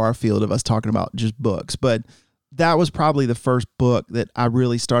way far afield of us talking about just books, but that was probably the first book that I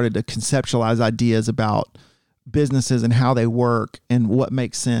really started to conceptualize ideas about businesses and how they work and what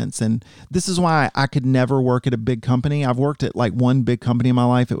makes sense. And this is why I could never work at a big company. I've worked at like one big company in my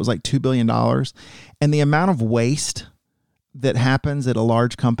life. It was like $2 billion. And the amount of waste that happens at a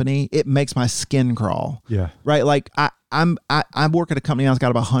large company, it makes my skin crawl. Yeah. Right. Like I work at a company now that's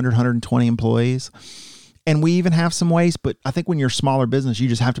got about 100, 120 employees, and we even have some waste, but I think when you're a smaller business, you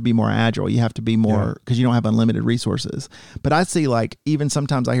just have to be more agile. You have to be more, because you don't have unlimited resources. But I see, like, even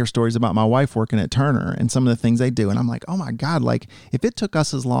sometimes I hear stories about my wife working at Turner and some of the things they do. And I'm like, oh my God, like if it took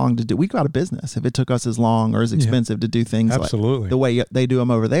us as long to do, we got a business. If it took us as long or as expensive to do things like the way they do them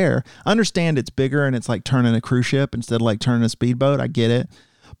over there, I understand it's bigger and it's like turning a cruise ship instead of like turning a speedboat. I get it.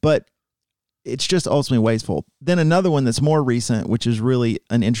 But it's just ultimately wasteful. Then another one that's more recent, which is really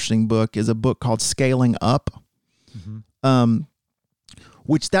an interesting book, is a book called Scaling Up,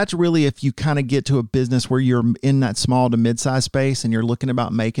 which that's really if you kind of get to a business where you're in that small to mid-size space and you're looking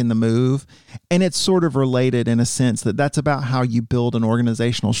about making the move. And it's sort of related in a sense that that's about how you build an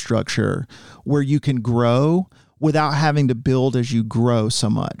organizational structure where you can grow without having to build as you grow so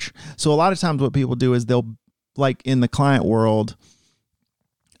much. So a lot of times what people do is they'll, like in the client world,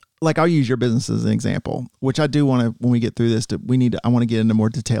 like I'll use your business as an example, which I do want to, when we get through this, I want to get into more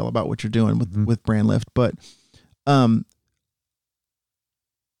detail about what you're doing with BrandLyft. But,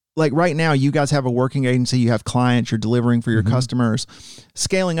 like right now you guys have a working agency, you have clients, you're delivering for your customers.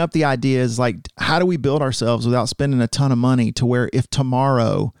 Scaling up the idea is like, how do we build ourselves without spending a ton of money to where if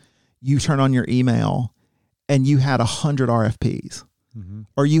tomorrow you turn on your email and you had 100 RFPs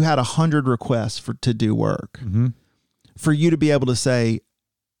or you had 100 requests to do work, for you to be able to say,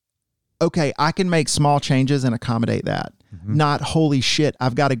 okay, I can make small changes and accommodate that. Not holy shit, I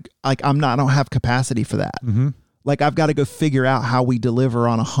don't have capacity for that. Like I've got to go figure out how we deliver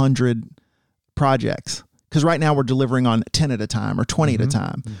on 100 projects. Because right now we're delivering on 10 at a time or 20 at a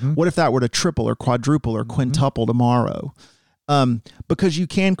time. What if that were to triple or quadruple or quintuple tomorrow? Because you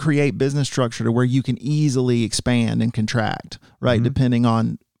can create business structure to where you can easily expand and contract, right? Depending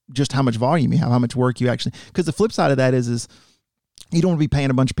on just how much volume you have, how much work you actually, because the flip side of that is you don't want to be paying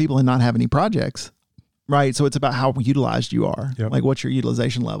a bunch of people and not have any projects, right? So it's about how utilized you are, like what's your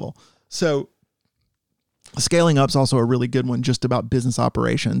utilization level. So scaling up is also a really good one, just about business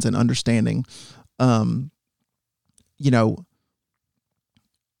operations and understanding,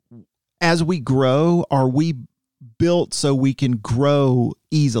 as we grow, are we built so we can grow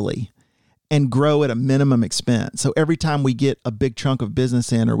easily and grow at a minimum expense? So every time we get a big chunk of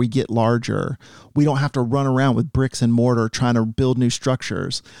business in or we get larger, we don't have to run around with bricks and mortar trying to build new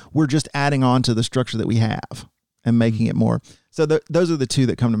structures. We're just adding on to the structure that we have and making it more. So those are the two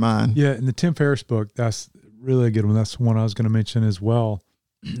that come to mind. Yeah. In the Tim Ferriss book, that's really a good one. That's one I was going to mention as well.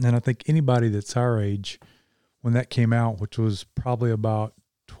 And I think anybody that's our age, when that came out, which was probably about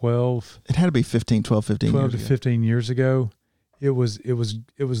 12. It had to be 15 to 15 years ago. It was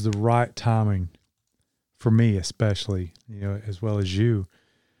the right timing for me, especially, as well as you,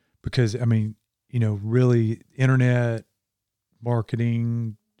 because I mean, really internet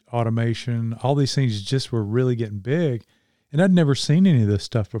marketing, automation, all these things just were really getting big, and I'd never seen any of this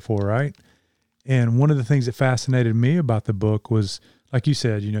stuff before. Right. And one of the things that fascinated me about the book was, like you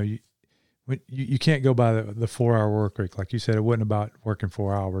said, you can't go by the 4-hour work week. Like you said, it wasn't about working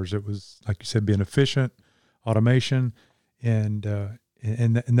 4 hours. It was, like you said, being efficient, automation. And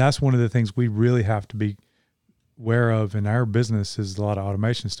that's one of the things we really have to be aware of in our business is a lot of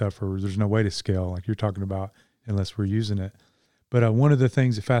automation stuff where there's no way to scale like you're talking about unless we're using it. But one of the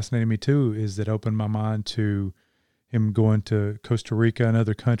things that fascinated me too is that opened my mind to him going to Costa Rica and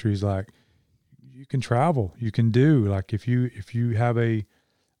other countries. Like you can travel, you can do, like if you have a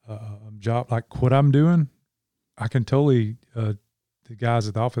job like what I'm doing, I can totally, the guys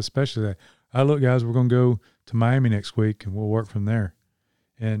at the office especially, look guys, we're going to go to Miami next week and we'll work from there.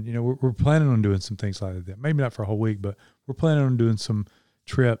 And, we're planning on doing some things like that. Maybe not for a whole week, but we're planning on doing some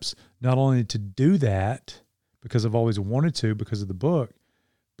trips, not only to do that because I've always wanted to because of the book,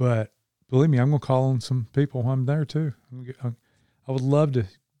 but believe me, I'm going to call on some people while I'm there too. I would love to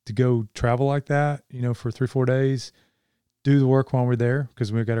go travel like that, for 3-4 days, do the work while we're there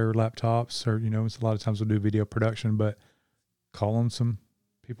because we've got our laptops or, it's a lot of times we'll do video production, but call on some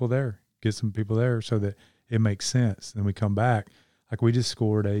people there, get some people there so that it makes sense. Then we come back. Like we just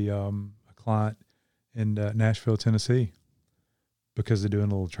scored a client in Nashville, Tennessee because they're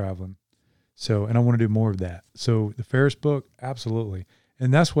doing a little traveling. So, and I want to do more of that. So the Ferriss book, absolutely.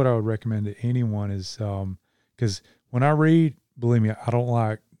 And that's what I would recommend to anyone is, because when I read, believe me, I don't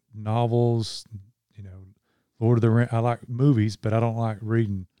like novels, Lord of the Rings. I like movies, but I don't like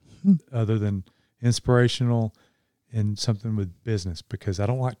reading other than inspirational and something with business because I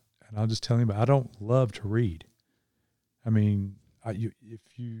don't like, and I'll just tell you, but I don't love to read. I mean, if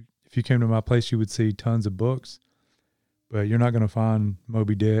you came to my place, you would see tons of books, but you're not going to find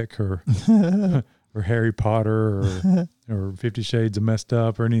Moby Dick or or Harry Potter or 50 Shades of Messed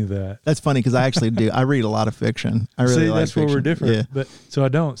Up or any of that. That's funny because I actually do. I read a lot of fiction. I really like that's fiction. Where we're different. Yeah. But so I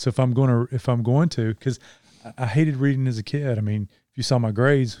don't. So if I'm going to, because I hated reading as a kid. I mean, if you saw my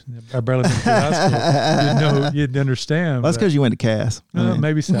grades, I barely went to high school. You'd understand. Well, that's because you went to Cass.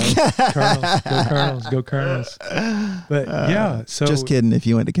 Maybe so. Colonels, go Colonels. But yeah, so just kidding. If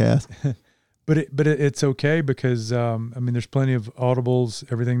you went to Cass, but it's okay because there's plenty of audibles,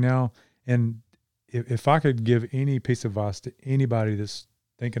 everything now. And if I could give any piece of advice to anybody that's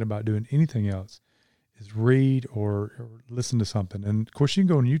thinking about doing anything else, is read or listen to something. And of course, you can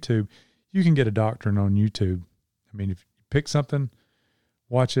go on YouTube. You can get a doctrine on YouTube. I mean, if you pick something,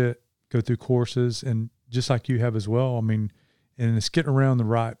 watch it, go through courses, and just like you have as well. I mean, and it's getting around the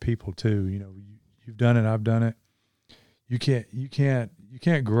right people too. You know, you've done it, I've done it. You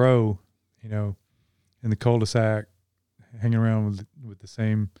can't grow, you know, in the cul-de-sac, hanging around with the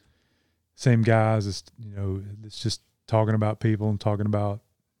same guys. It's, you know, it's just talking about people and talking about,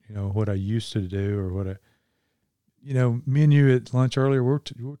 you know, what I used to do or what I, you know, me and you at lunch earlier, we're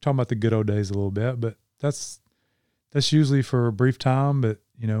talking about the good old days a little bit, but that's usually for a brief time. But,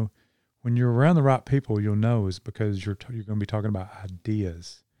 you know, when you're around the right people, you'll know is because you're going to be talking about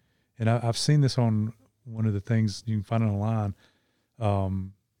ideas. And I've seen this on one of the things you can find online.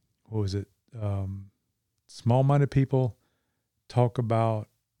 What was it? Small-minded people talk about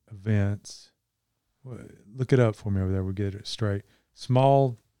events. Look it up for me over there. We'll get it straight.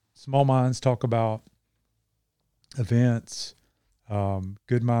 Small minds talk about events.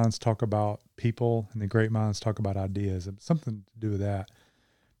 Good minds talk about people, and the great minds talk about ideas. Something to do with that.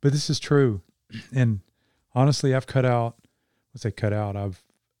 But this is true. And honestly, I've cut out.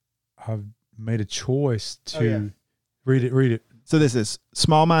 I've made a choice to read it. So this is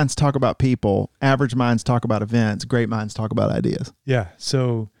small minds talk about people, average minds talk about events, great minds talk about ideas. Yeah.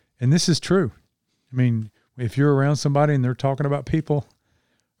 So, and this is true. I mean, if you're around somebody and they're talking about people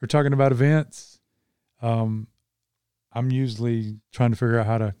or talking about events, I'm usually trying to figure out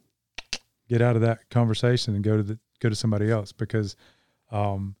how to get out of that conversation and go to somebody else because,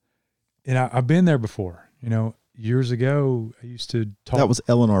 and I've been there before, you know, years ago, I used to talk. That was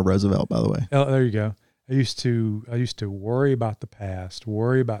Eleanor Roosevelt, by the way. There you go. I used to worry about the past,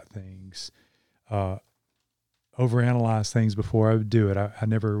 worry about things, overanalyze things before I would do it. I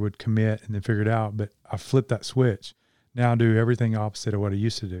never would commit and then figure it out, but I flipped that switch. Now I do everything opposite of what I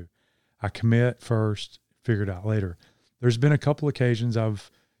used to do. I commit first, figure it out later. There's been a couple occasions I've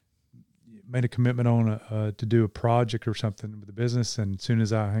made a commitment on to do a project or something with the business, and as soon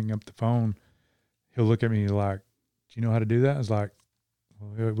as I hang up the phone, he'll look at me like, "Do you know how to do that?" I was like,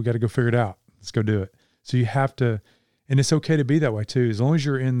 "Well, we got to go figure it out. Let's go do it." So you have to, and it's okay to be that way too. As long as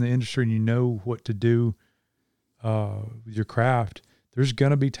you're in the industry and you know what to do with your craft, there's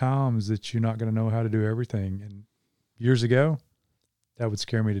going to be times that you're not going to know how to do everything. And years ago, that would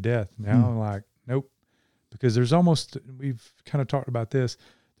scare me to death. Now I'm like, nope, because there's almost, we've kind of talked about this.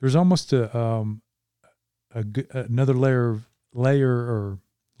 There's almost another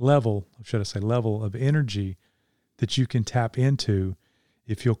level of energy that you can tap into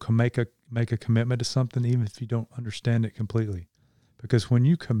if you'll make a commitment to something, even if you don't understand it completely. Because when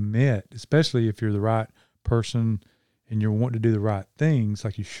you commit, especially if you're the right person and you're wanting to do the right things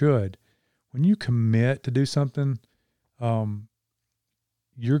like you should, when you commit to do something,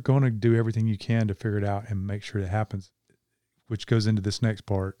 you're going to do everything you can to figure it out and make sure it happens, which goes into this next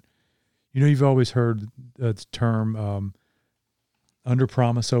part. You know, you've always heard the term under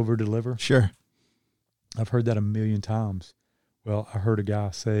promise, over deliver. Sure. I've heard that a million times. Well, I heard a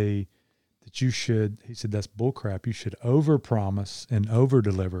guy say that he said, that's bullcrap. You should over promise and over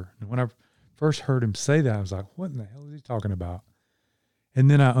deliver. And when I first heard him say that, I was like, what in the hell is he talking about? And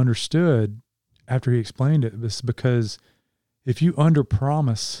then I understood after he explained it, it's because if you under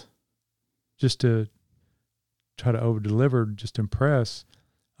promise just to try to over deliver, just to impress,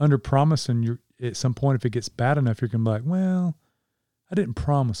 under promise, and you're at some point, if it gets bad enough, you're going to be like, well, I didn't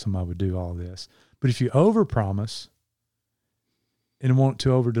promise him I would do all this. But if you over promise and want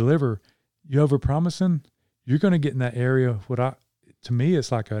to over deliver, you over promising, you're going to get in that area. To me,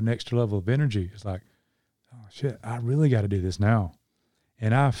 it's like an extra level of energy. It's like, oh shit, I really got to do this now.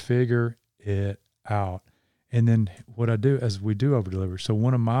 And I figure it out. And then what I do is we do over deliver. So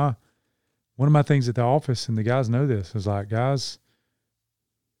one of my things at the office, and the guys know this, is like, guys,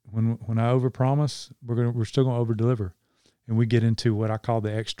 when I over promise, we're still going to over deliver. And we get into what I call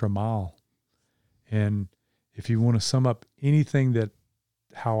the extra mile. And if you want to sum up anything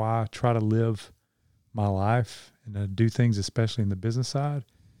how I try to live my life and do things, especially in the business side,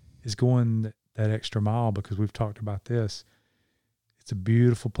 is going that extra mile, because we've talked about this. It's a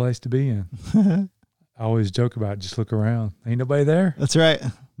beautiful place to be in. I always joke about it, just look around. Ain't nobody there. That's right.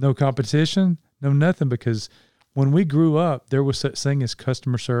 No competition, no nothing, because when we grew up, there was such thing as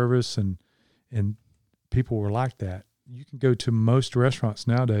customer service and people were like that. You can go to most restaurants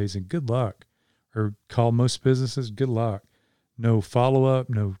nowadays and good luck, or call most businesses, good luck. No follow-up,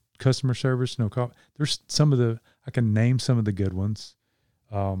 no customer service, no call. There's I can name some of the good ones,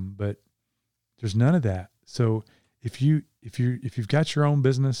 but there's none of that. So if you've got your own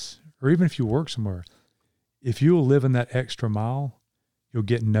business, or even if you work somewhere, if you will live in that extra mile, you'll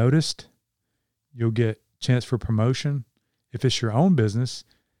get noticed. You'll get chance for promotion. If it's your own business,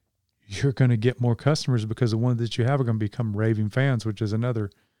 you're going to get more customers because the ones that you have are going to become raving fans, which is another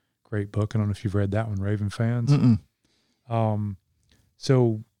great book. I don't know if you've read that one, Raving Fans.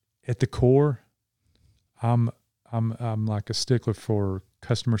 So at the core, I'm like a stickler for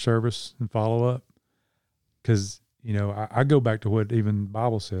customer service and follow up, because I go back to what even the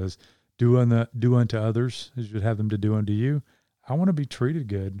Bible says: do unto others as you'd have them to do unto you. I want to be treated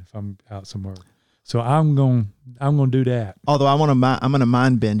good if I'm out somewhere, so I'm going to do that. Although I'm going to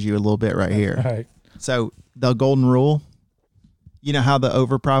mind bend you a little bit right here. Right. So the golden rule, you know how the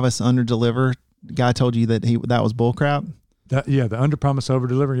over promise under deliver guy told you that was bull crap? The under promise over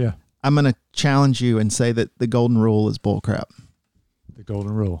deliver. Yeah. I'm going to challenge you and say that the golden rule is bull crap. The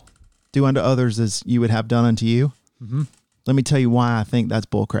golden rule. Do unto others as you would have done unto you. Mm-hmm. Let me tell you why I think that's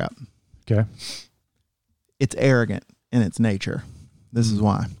bull crap. Okay. It's arrogant in its nature. This is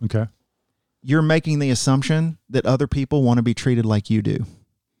why. Okay. You're making the assumption that other people want to be treated like you do.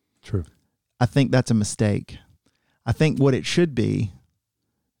 True. I think that's a mistake. I think what it should be,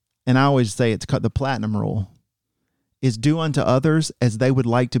 and I always say it's the platinum rule, is do unto others as they would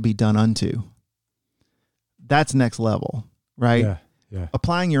like to be done unto. That's next level, right? Yeah. Yeah.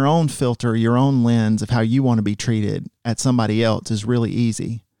 Applying your own filter, your own lens of how you want to be treated at somebody else is really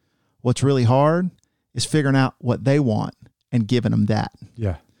easy. What's really hard is figuring out what they want and giving them that.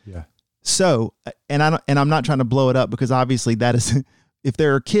 Yeah. Yeah. So, and I'm not trying to blow it up, because obviously that is, if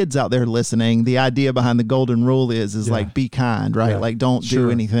there are kids out there listening, the idea behind the golden rule is like, be kind, right? Yeah. Like, don't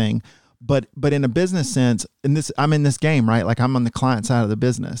do anything. But in a business sense, I'm in this game, right? Like, I'm on the client side of the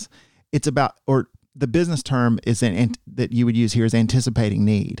business. It's about, or the business term is that you would use here is anticipating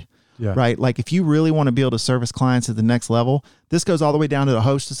need. Yeah. Right. Like, if you really want to be able to service clients at the next level, this goes all the way down to the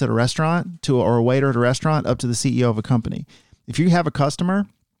hostess at a restaurant or a waiter at a restaurant up to the CEO of a company. If you have a customer,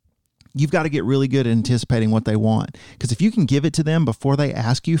 you've got to get really good at anticipating what they want. Because if you can give it to them before they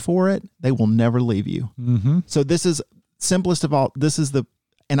ask you for it, they will never leave you. Mm-hmm. So this is simplest of all.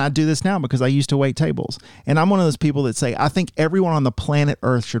 And I do this now because I used to wait tables. And I'm one of those people that say, I think everyone on the planet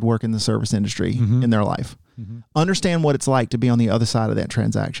Earth should work in the service industry in their life. Mm-hmm. Understand what it's like to be on the other side of that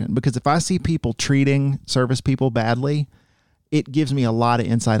transaction. Because if I see people treating service people badly, it gives me a lot of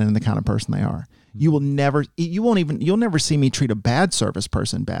insight into the kind of person they are. You'll never see me treat a bad service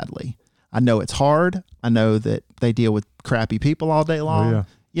person badly. I know it's hard. I know that they deal with crappy people all day long,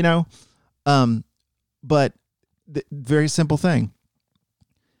 but the very simple thing.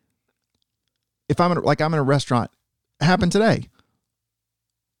 If I'm in a restaurant, it happened today.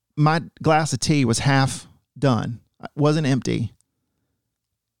 My glass of tea was half done. It wasn't empty.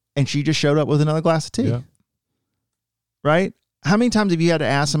 And she just showed up with another glass of tea. Yeah. Right? How many times have you had to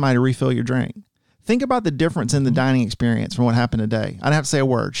ask somebody to refill your drink? Think about the difference in the dining experience from what happened today. I didn't have to say a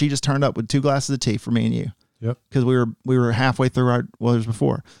word. She just turned up with 2 glasses of tea for me and you. Yep. Because we were halfway through our orders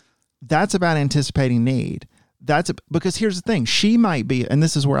before. That's about anticipating need. Because here's the thing. She might be, and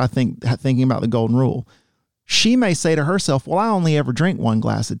this is where I think, thinking about the golden rule, she may say to herself, well, I only ever drink 1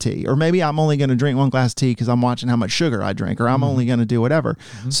 glass of tea. Or maybe I'm only going to drink 1 glass of tea because I'm watching how much sugar I drink. Or I'm only going to do whatever.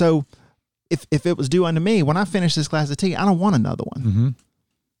 Mm-hmm. So if it was due unto me, when I finish this glass of tea, I don't want another one. Mm-hmm.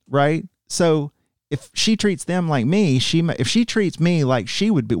 Right? So if she treats them like me, if she treats me like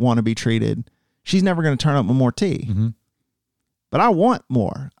she would want to be treated, she's never going to turn up with more tea. Mm-hmm. But I want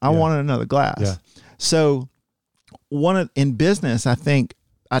more. I wanted another glass. Yeah. So in business, I think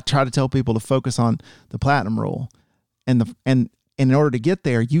I try to tell people to focus on the platinum rule, and in order to get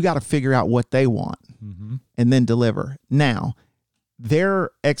there, you got to figure out what they want and then deliver. Now, their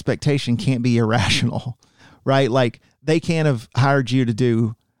expectation can't be irrational, right? Like, they can't have hired you to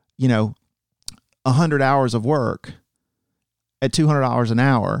do, 100 hours of work at $200 an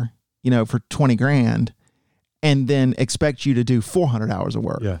hour, for 20 grand, and then expect you to do 400 hours of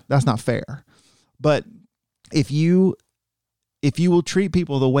work. Yeah. That's not fair. But if you will treat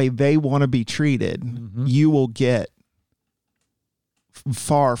people the way they want to be treated, you will get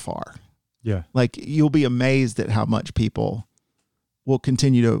far. Yeah. Like, you'll be amazed at how much people will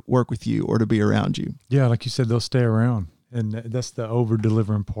continue to work with you or to be around you. Yeah. Like you said, they'll stay around. And that's the over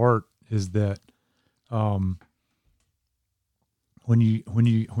delivering part, is that, when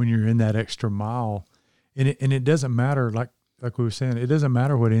you're in that extra mile, and it doesn't matter, like we were saying, it doesn't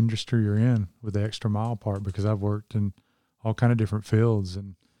matter what industry you're in with the extra mile part, because I've worked in all kind of different fields,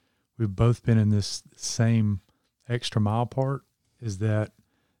 and we've both been in this same extra mile part, is that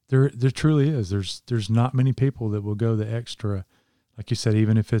there truly is. There's not many people that will go the extra, like you said,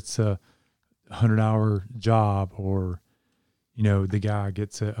 even if it's a 100-hour job, or, the guy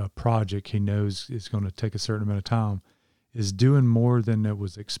gets a project he knows is going to take a certain amount of time, is doing more than it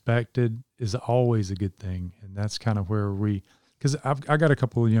was expected is always a good thing. And that's kind of where we because I got a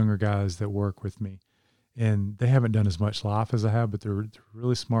couple of younger guys that work with me, and they haven't done as much life as I have, but they're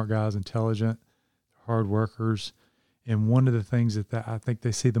really smart guys, intelligent, hard workers. And one of the things that I think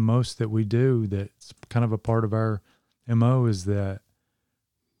they see the most that we do, that's kind of a part of our MO, is that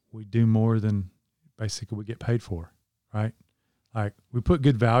we do more than basically we get paid for, right? Like, we put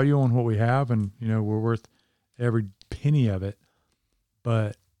good value on what we have, and, you know, we're worth every penny of it.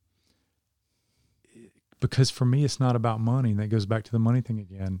 But because for me, it's not about money. And that goes back to the money thing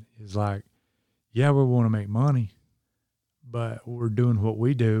again, is like, yeah, we want to make money, but we're doing what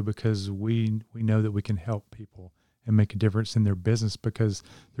we do because we know that we can help people and make a difference in their business, because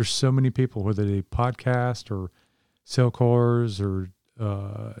there's so many people, whether they podcast or sell cars or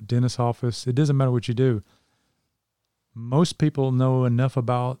dentist office, it doesn't matter what you do. Most people know enough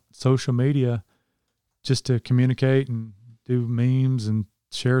about social media just to communicate and do memes and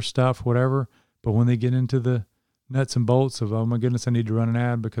share stuff, whatever. But when they get into the nuts and bolts of, oh my goodness, I need to run an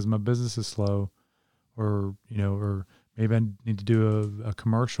ad because my business is slow, or, you know, or maybe I need to do a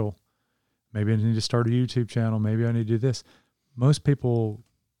commercial. Maybe I need to start a YouTube channel. Maybe I need to do this. Most people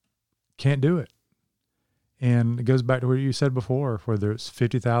can't do it. And it goes back to what you said before, whether it's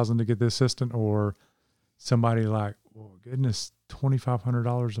 $50,000 to get the assistant, or somebody like, well, goodness,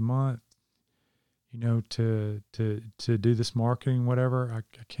 $2,500 a month, you know, to do this marketing, whatever.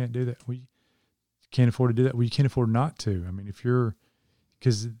 I can't do that. We can't afford to do that. Well, you can't afford not to. I mean,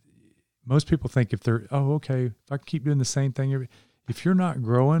 because most people think if they're, oh, okay, if I keep doing the same thing, if you're not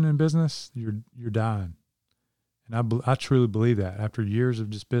growing in business, you're dying. And I truly believe that after years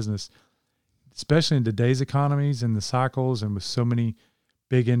of just business, especially in today's economies and the cycles, and with so many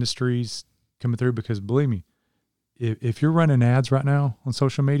big industries coming through, because believe me, if you're running ads right now on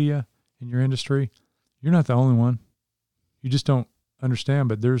social media in your industry, you're not the only one. You just don't understand,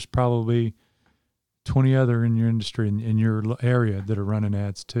 but there's probably 20 other in your industry, in your area, that are running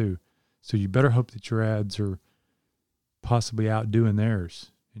ads too. So you better hope that your ads are possibly outdoing theirs.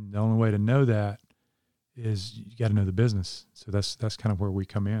 And the only way to know that is you got to know the business. So that's kind of where we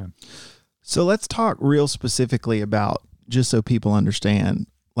come in. So let's talk real specifically about, just so people understand,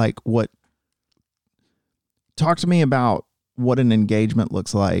 like talk to me about what an engagement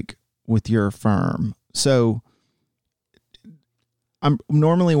looks like with your firm. So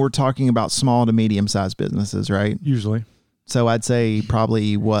normally we're talking about small to medium sized businesses, right? Usually. So I'd say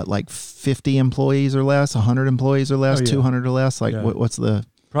probably like 50 employees or less, 100 employees or less, 200 or less. Like what's the...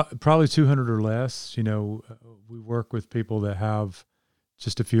 Probably 200 or less. You know, we work with people that have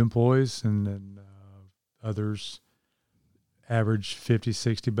just a few employees, and then others average 50,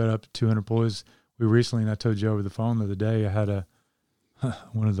 60, but up to 200 employees. We recently, and I told you over the phone the other day, I had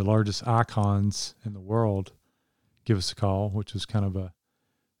one of the largest icons in the world give us a call, which was kind of it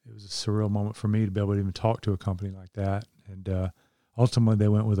was a surreal moment for me to be able to even talk to a company like that. And ultimately they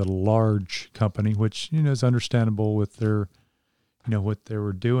went with a large company, which, you know, is understandable with their, you know, what they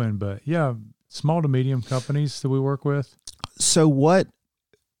were doing. But yeah, small to medium companies that we work with. So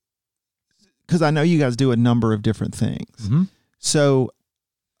because I know you guys do a number of different things. Mm-hmm. So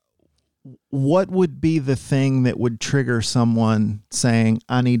what would be the thing that would trigger someone saying,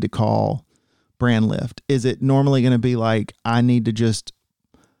 I need to call BrandLyft? Is it normally going to be like, I need to just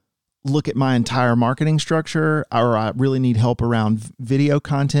look at my entire marketing structure, or I really need help around video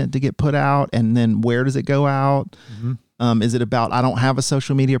content to get put out? And then where does it go out? Mm-hmm. Is it about, I don't have a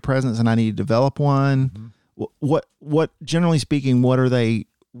social media presence and I need to develop one? Mm-hmm. What generally speaking, what's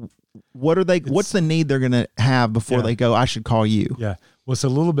the need they're going to have before they go, I should call you? Yeah. Well, it's a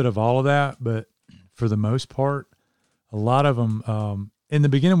little bit of all of that, but for the most part, a lot of them, in the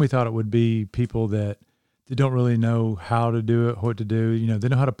beginning, we thought it would be people that they don't really know how to do it, what to do. You know, they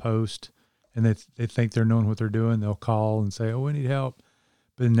know how to post, and they think they're knowing what they're doing. They'll call and say, oh, we need help.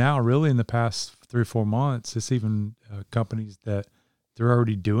 But now, really, in the past 3 or 4 months, it's even companies that they're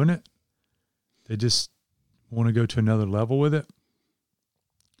already doing it. They just want to go to another level with it,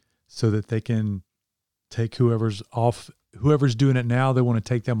 so that they can take whoever's doing it now, they want to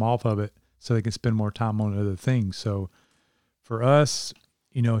take them off of it so they can spend more time on other things. So for us,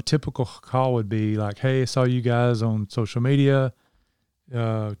 you know, a typical call would be like, hey, I saw you guys on social media,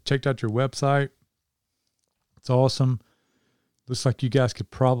 checked out your website. It's awesome. Looks like you guys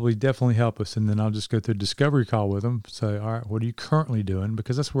could probably definitely help us. And then I'll just go through a discovery call with them, say, all right, what are you currently doing?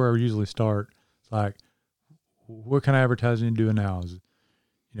 Because that's where I usually start. It's like, what kind of advertising are you doing now? Is it,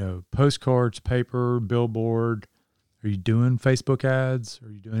 you know, postcards, paper, billboard? Are you doing Facebook ads? Are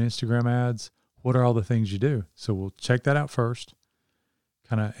you doing Instagram ads? What are all the things you do? So we'll check that out first,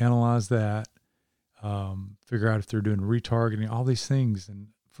 kind of analyze that, figure out if they're doing retargeting, all these things. And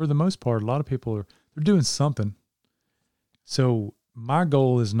for the most part, a lot of people they're doing something. So my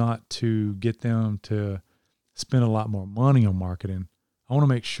goal is not to get them to spend a lot more money on marketing. I want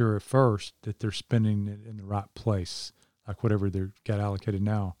to make sure at first that they're spending it in the right place, like whatever they've got allocated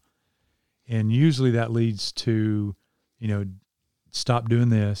now. And usually that leads to, stop doing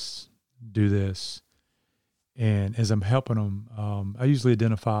this, do this. And as I'm helping them, I usually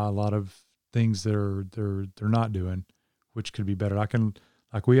identify a lot of things that they're not doing, which could be better.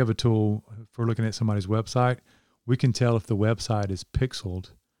 We have a tool for looking at somebody's website. We can tell if the website is pixeled,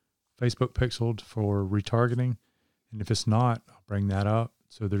 Facebook pixeled for retargeting. And if it's not, I'll bring that up.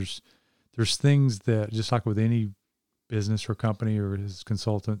 So there's things that, just like with any business or company or his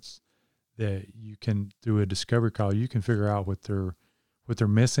consultants, that you can, through a discovery call, you can figure out what they're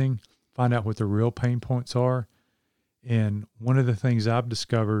missing, find out what their real pain points are. And one of the things I've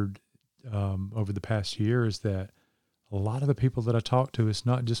discovered over the past year is that a lot of the people that I talk to, it's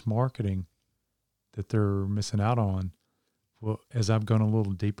not just marketing that they're missing out on. Well, as I've gone a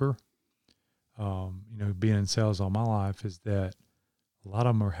little deeper, being in sales all my life, is that a lot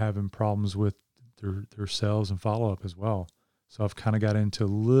of them are having problems with their sales and follow-up as well. So I've kind of got into a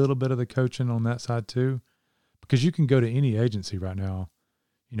little bit of the coaching on that side too, because you can go to any agency right now,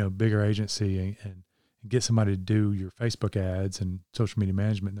 bigger agency, and get somebody to do your Facebook ads and social media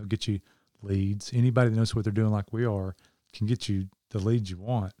management. They'll get you leads. Anybody that knows what they're doing like we are can get you the leads you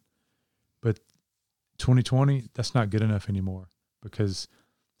want. But 2020, that's not good enough anymore, because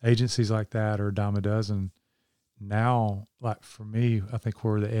agencies like that are a dime a dozen. Now, like for me, I think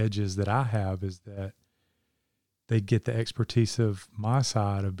where the edge is that I have is that they get the expertise of my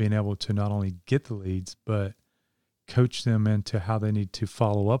side of being able to not only get the leads, but coach them into how they need to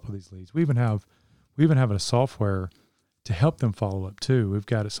follow up with these leads. We even have a software to help them follow up too. We've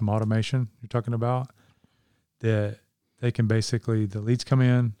got some automation you're talking about that they can basically, the leads come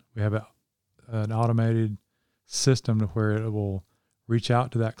in, we have an automated system to where it will reach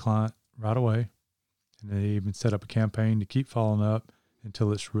out to that client right away. And they even set up a campaign to keep following up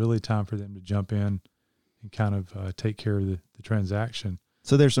until it's really time for them to jump in and kind of take care of the transaction.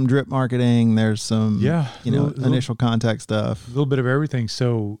 So there's some drip marketing, there's some, initial contact stuff. A little bit of everything.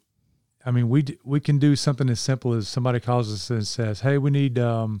 So, I mean, we can do something as simple as somebody calls us and says, "Hey, we need,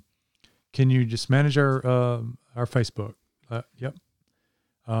 can you just manage our Facebook?" Yep.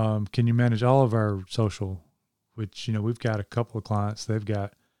 Can you manage all of our social? Which, we've got a couple of clients, they've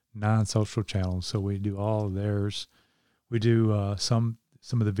got 9 social channels. So we do all of theirs. We do some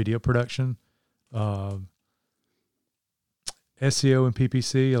of the video production, SEO and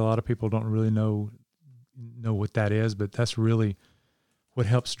PPC. A lot of people don't really know what that is, but that's really what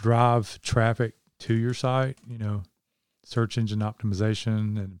helps drive traffic to your site. Search engine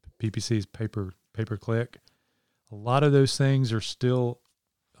optimization, and PPC is pay-per-click. A lot of those things are still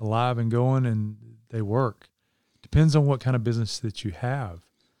alive and going, and they work. Depends on what kind of business that you have.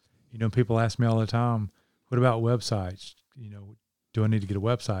 People ask me all the time, what about websites? Do I need to get a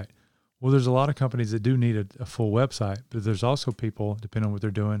website? Well, there's a lot of companies that do need a full website, but there's also people, depending on what they're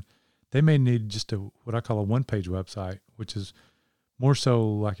doing, they may need just what I call a one-page website, which is more so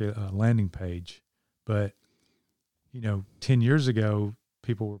like a landing page. But, 10 years ago,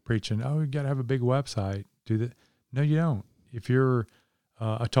 people were preaching, oh, you got to have a big website. Do that. No, you don't. If you're,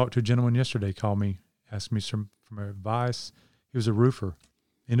 I talked to a gentleman yesterday, called me, asked me for advice. He was a roofer,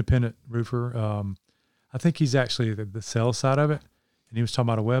 independent roofer. I think he's actually the sales side of it. And he was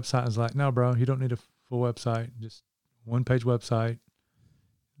talking about a website. I was like, no, bro, you don't need a full website. Just one-page website,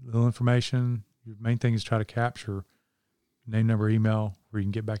 little information. Your main thing is try to capture name, number, email, where you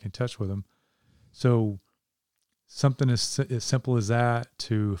can get back in touch with them. So something as simple as that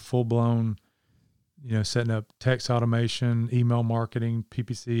to full-blown, setting up text automation, email marketing,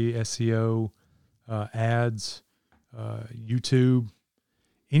 PPC, SEO, ads, YouTube,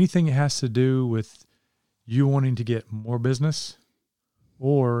 anything that has to do with you wanting to get more business,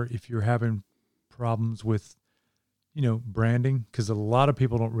 or if you're having problems with, branding, because a lot of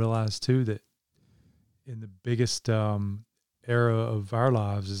people don't realize too that in the biggest era of our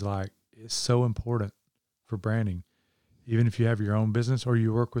lives is it's so important for branding. Even if you have your own business or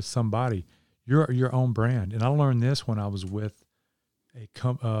you work with somebody, you're your own brand. And I learned this when I was with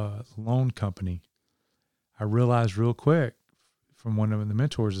a loan company. I realized real quick from one of the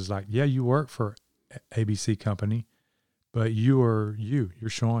mentors is yeah, you work for ABC company, but you're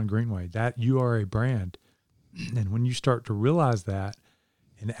Shawn Greenway, that you are a brand. And when you start to realize that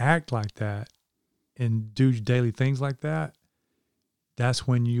and act like that and do daily things like that, that's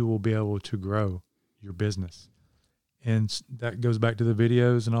when you will be able to grow your business. And that goes back to the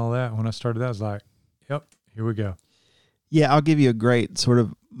videos and all that. When I started that, I was like, yep, here we go. Yeah, I'll give you a great sort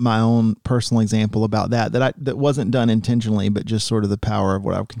of my own personal example about that wasn't done intentionally, but just sort of the power of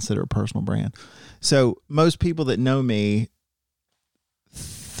what I would consider a personal brand. So most people that know me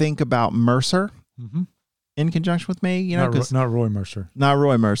think about Mercer in conjunction with me, you know, not Roy Mercer,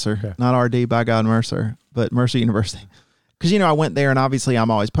 okay. Not RD by God Mercer, but Mercer University. Because, you know, I went there and obviously I'm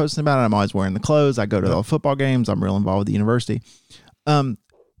always posting about it. I'm always wearing the clothes. I go to the football games. I'm real involved with the university. And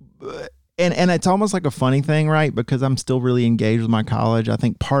it's almost like a funny thing, right? Because I'm still really engaged with my college. I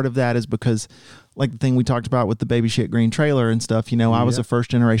think part of that is because, like the thing we talked about with the baby shit green trailer and stuff, you know, I was a first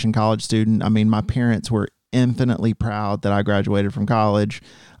generation college student. I mean, my parents were infinitely proud that I graduated from college.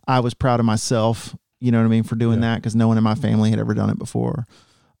 I was proud of myself, you know what I mean, for doing that, because no one in my family had ever done it before.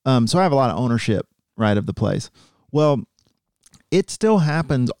 So I have a lot of ownership, right, of the place. Well, it still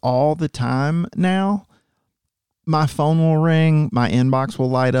happens all the time now. My phone will ring, my inbox will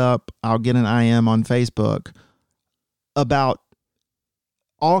light up, I'll get an IM on Facebook about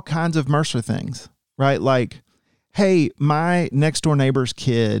all kinds of Mercer things, right? Like, hey, my next door neighbor's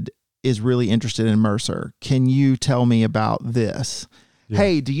kid is really interested in Mercer. Can you tell me about this? Yeah.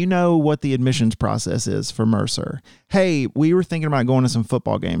 Hey, do you know what the admissions process is for Mercer? Hey, we were thinking about going to some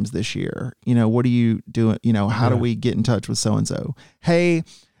football games this year. You know, what are you doing? You know, how do we get in touch with so-and-so? Hey,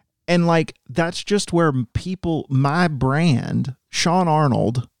 and like, that's just where my brand, Shawn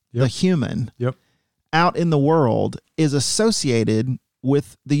Arnold, the human, out in the world is associated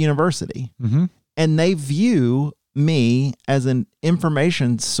with the university. And they view me as an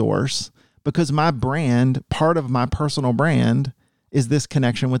information source because my brand, part of my personal brand, is this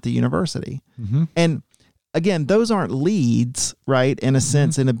connection with the university. And again, those aren't leads, right? In a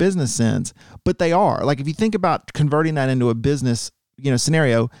sense, in a business sense, but they are. Like, if you think about converting that into a business, you know,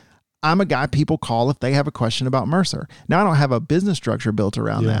 scenario, I'm a guy people call if they have a question about Mercer. Now, I don't have a business structure built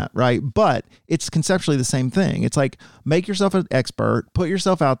around that, right? But it's conceptually the same thing. It's like, make yourself an expert, put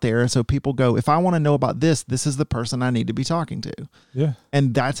yourself out there so people go, if I want to know about this, this is the person I need to be talking to. Yeah.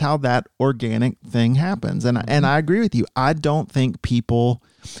 And that's how that organic thing happens. And I agree with you. I don't think people,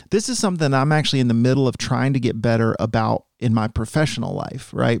 this is something I'm actually in the middle of trying to get better about in my professional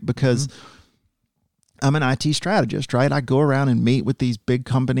life, right? Because I'm an IT strategist, right? I go around and meet with these big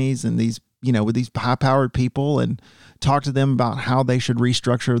companies and these, you know, with these high-powered people and talk to them about how they should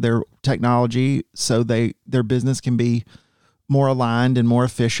restructure their technology so their business can be more aligned and more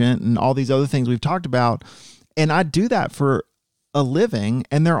efficient and all these other things we've talked about. And I do that for a living,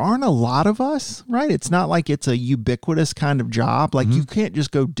 and there aren't a lot of us, right? It's not like it's a ubiquitous kind of job. Like, you can't just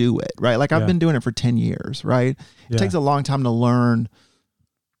go do it, right? Like, I've been doing it for 10 years, right? It takes a long time to learn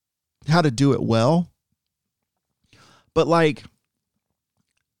how to do it well. But like,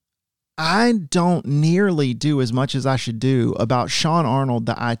 I don't nearly do as much as I should do about Shawn Arnold,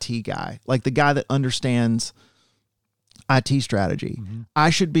 the IT guy, like the guy that understands IT strategy. I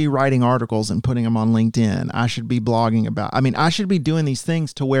should be writing articles and putting them on LinkedIn. I should be blogging about, I should be doing these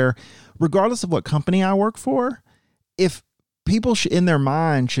things to where, regardless of what company I work for, if people in their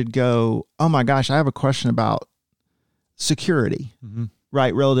mind should go, oh my gosh, I have a question about security.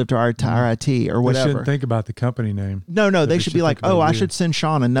 Right, relative to our IT or whatever. They shouldn't think about the company name. No, they should be like, oh, I should send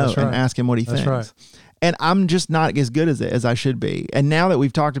Shawn a note and ask him what he thinks. Right. And I'm just not as good as I should be. And now that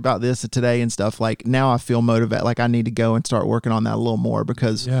we've talked about this today and stuff, like, now I feel motivated. Like, I need to go and start working on that a little more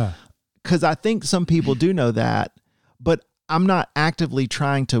because I think some people do know that, but I'm not actively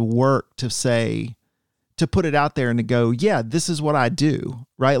trying to work to put it out there and to go, yeah, this is what I do,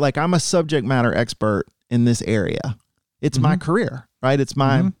 right? Like, I'm a subject matter expert in this area. It's my career, right? It's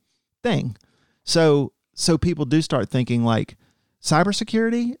my thing. So people do start thinking like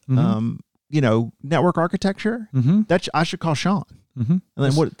cybersecurity, you know, network architecture. That I should call Shawn, and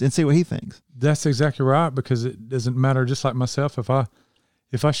then see what he thinks. That's exactly right, because it doesn't matter. Just like myself, if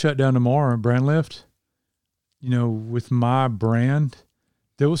I shut down tomorrow at BrandLyft, you know, with my brand,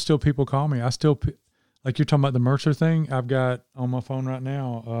 there will still people call me. I still, like you're talking about the Mercer thing. I've got on my phone right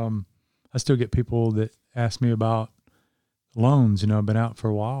now. I still get people that ask me about loans. You know, I've been out for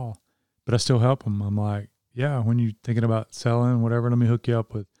a while, but I still help them. I'm like, yeah, when you're thinking about selling, whatever, let me hook you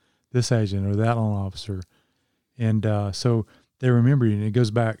up with this agent or that loan officer. And so they remember you. And it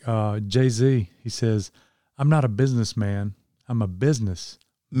goes back, Jay-Z, he says, I'm not a businessman, I'm a business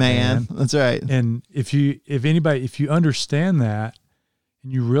man. That's right. And if you understand that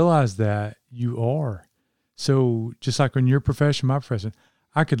and you realize that, you are. So just like in your profession, my profession,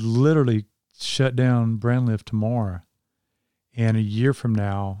 I could literally shut down BrandLyft tomorrow. And a year from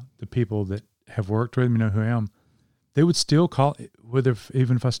now, the people that have worked with me know who I am. They would still call,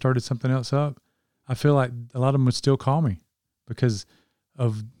 even if I started something else up, I feel like a lot of them would still call me because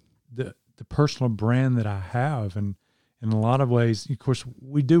of the personal brand that I have. And in a lot of ways, of course,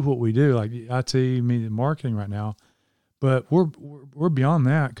 we do what we do, like IT, media, marketing right now, but we're beyond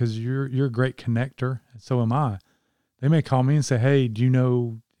that because you're a great connector, and so am I. They may call me and say, "Hey, do you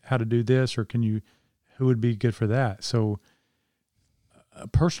know how to do this, or who would be good for that?" So a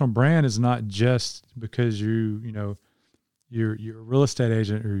personal brand is not just because you're a real estate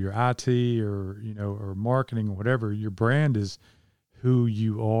agent or your IT or marketing or whatever. Your brand is who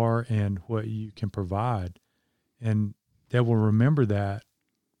you are and what you can provide. And they will remember that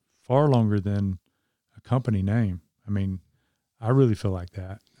far longer than a company name. I mean, I really feel like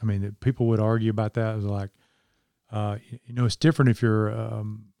that. I mean, people would argue about that. It was like, it's different if you're a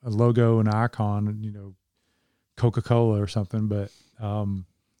logo, an icon, Coca-Cola or something, but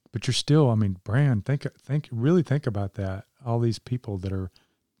you're still, I mean, brand. Really think about that. All these people that are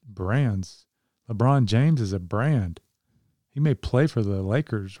brands. LeBron James is a brand. He may play for the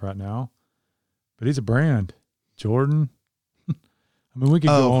Lakers right now, but he's a brand. Jordan. I mean, we could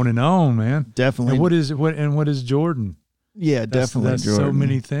go on and on, man. Definitely. And what is Jordan? Yeah, definitely. That's Jordan. So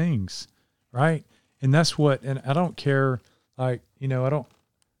many things, right? And that's and I don't care, I'm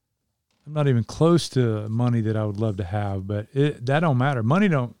not even close to money that I would love to have, but that don't matter. Money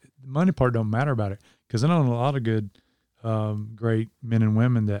part don't matter about it, because I know a lot of good, great men and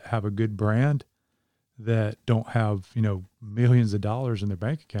women that have a good brand that don't have, millions of dollars in their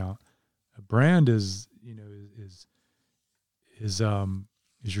bank account. A brand is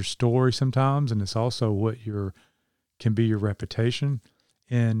your story sometimes, and it's also what can be your reputation.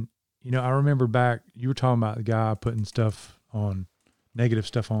 And I remember back, you were talking about the guy putting negative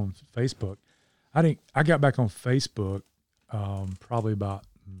stuff on Facebook. I got back on Facebook probably about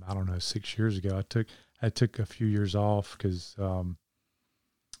 6 years ago. I took a few years off because I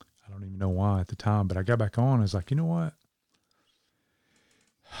don't even know why at the time, but I got back on. I was like, you know what?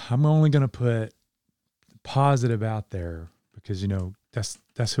 I'm only going to put positive out there because,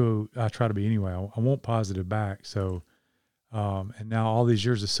 that's who I try to be anyway. I want positive back. So, and now all these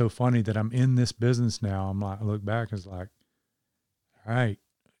years is so funny that I'm in this business now. I'm like, I look back and it's like, all right,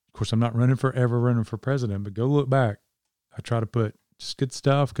 of course I'm not running for president, but go look back. I try to put just good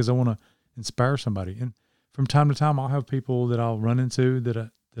stuff because I want to inspire somebody. And from time to time, I'll have people that I'll run into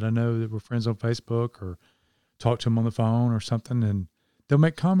that I know that we're friends on Facebook, or talk to them on the phone or something, and they'll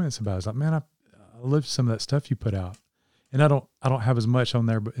make comments about it. It's like, man, I love some of that stuff you put out. And I don't have as much on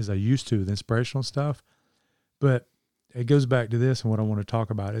there as I used to, the inspirational stuff. But it goes back to this, and what I want to talk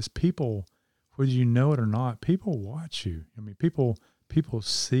about is people, whether you know it or not, people watch you. I mean, people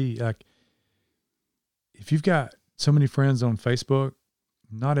see, like, if you've got so many friends on Facebook,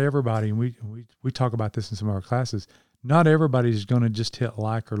 not everybody, and we talk about this in some of our classes, not everybody's going to just hit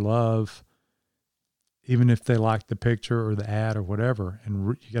like or love, even if they like the picture or the ad or whatever.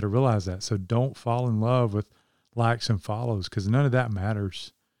 And you got to realize that. So don't fall in love with likes and follows, because none of that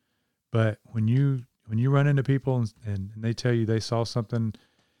matters. But when you run into people and they tell you they saw something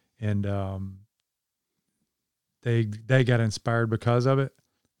and they got inspired because of it,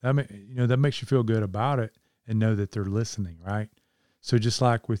 that makes you feel good about it and know that they're listening, right? So just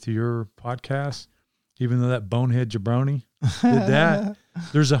like with your podcast, even though that bonehead jabroni did that,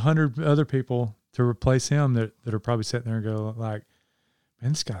 there's 100 other people to replace him that are probably sitting there and go like,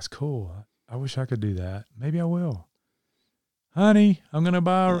 man, this guy's cool. I wish I could do that. Maybe I will. Honey, I'm going to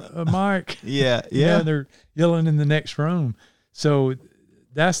buy a mic. Yeah. They're yelling in the next room. So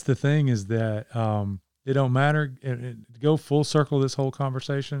that's the thing, is that it don't matter. Go full circle this whole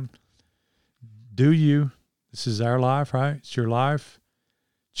conversation. Do you? This is our life, right? It's your life.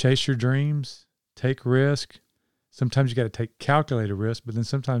 Chase your dreams. Take risk. Sometimes you got to take calculated risk, but then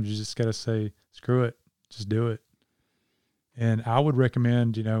sometimes you just got to say, screw it, just do it. And I would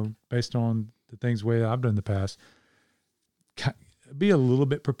recommend, based on the things way I've done in the past, be a little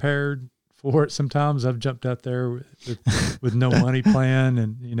bit prepared for it. Sometimes I've jumped out there with no money plan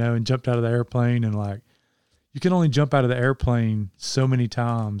and jumped out of the airplane, and like, you can only jump out of the airplane so many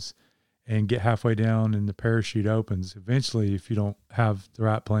times and get halfway down and the parachute opens. Eventually, if you don't have the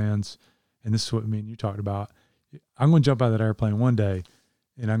right plans, and this is what you talked about, I'm going to jump out of that airplane one day,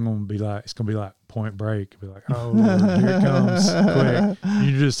 and I'm going to be like, it's going to be like Point Break. Be like, oh, Lord, here it comes, quick.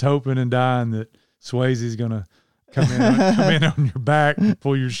 You're just hoping and dying that Swayze's going to come in on your back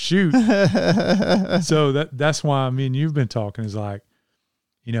before you shoot. So that's why me and you've been talking, is like,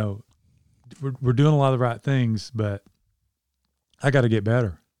 we're doing a lot of the right things, but I got to get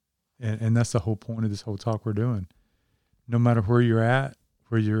better. And that's the whole point of this whole talk we're doing. No matter where you're at,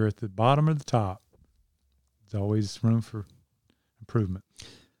 whether you're at the bottom or the top, there's always room for improvement.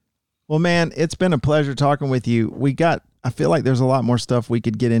 Well, man, it's been a pleasure talking with you. I feel like there's a lot more stuff we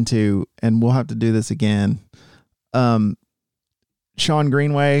could get into, and we'll have to do this again. Shawn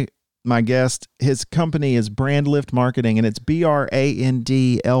Greenway, my guest, his company is BrandLyft Marketing, and it's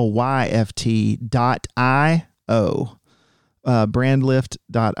BrandLyft.io.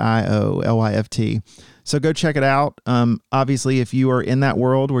 BrandLyft.io, LYFT. So go check it out. Obviously, if you are in that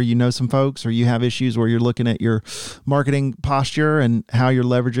world where you know some folks or you have issues where you're looking at your marketing posture and how you're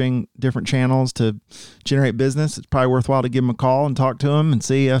leveraging different channels to generate business, it's probably worthwhile to give him a call and talk to him and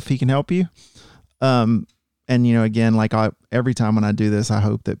see if he can help you. And, again, every time when I do this, I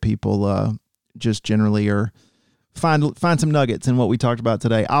hope that people just generally find some nuggets in what we talked about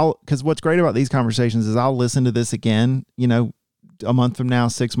today. Because what's great about these conversations is I'll listen to this again, a month from now,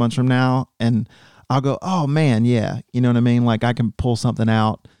 6 months from now, and I'll go, oh man, yeah. You know what I mean? Like I can pull something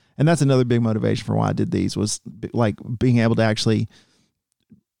out. And that's another big motivation for why I did these, was like being able to actually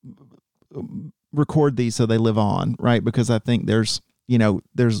record these so they live on, right? Because I think there's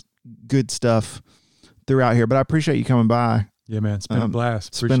good stuff throughout here, but I appreciate you coming by. Yeah, man. It's been a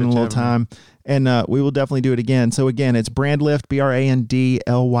blast. Spending a little time. And we will definitely do it again. So again, it's BrandLyft,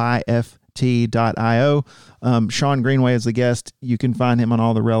 BrandLyft.io. Shawn Greenway is the guest. You can find him on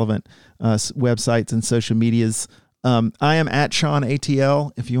all the relevant websites and social medias. I am at Shawn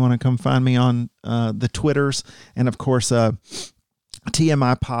ATL if you want to come find me on the Twitters. And of course,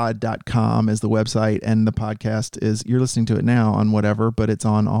 tmipod.com is the website, and the podcast is, you're listening to it now on whatever, but it's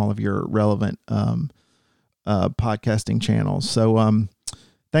on all of your relevant podcasting channels. So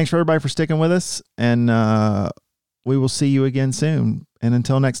thanks for everybody for sticking with us, and we will see you again soon. And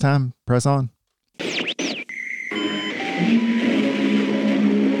until next time, press on.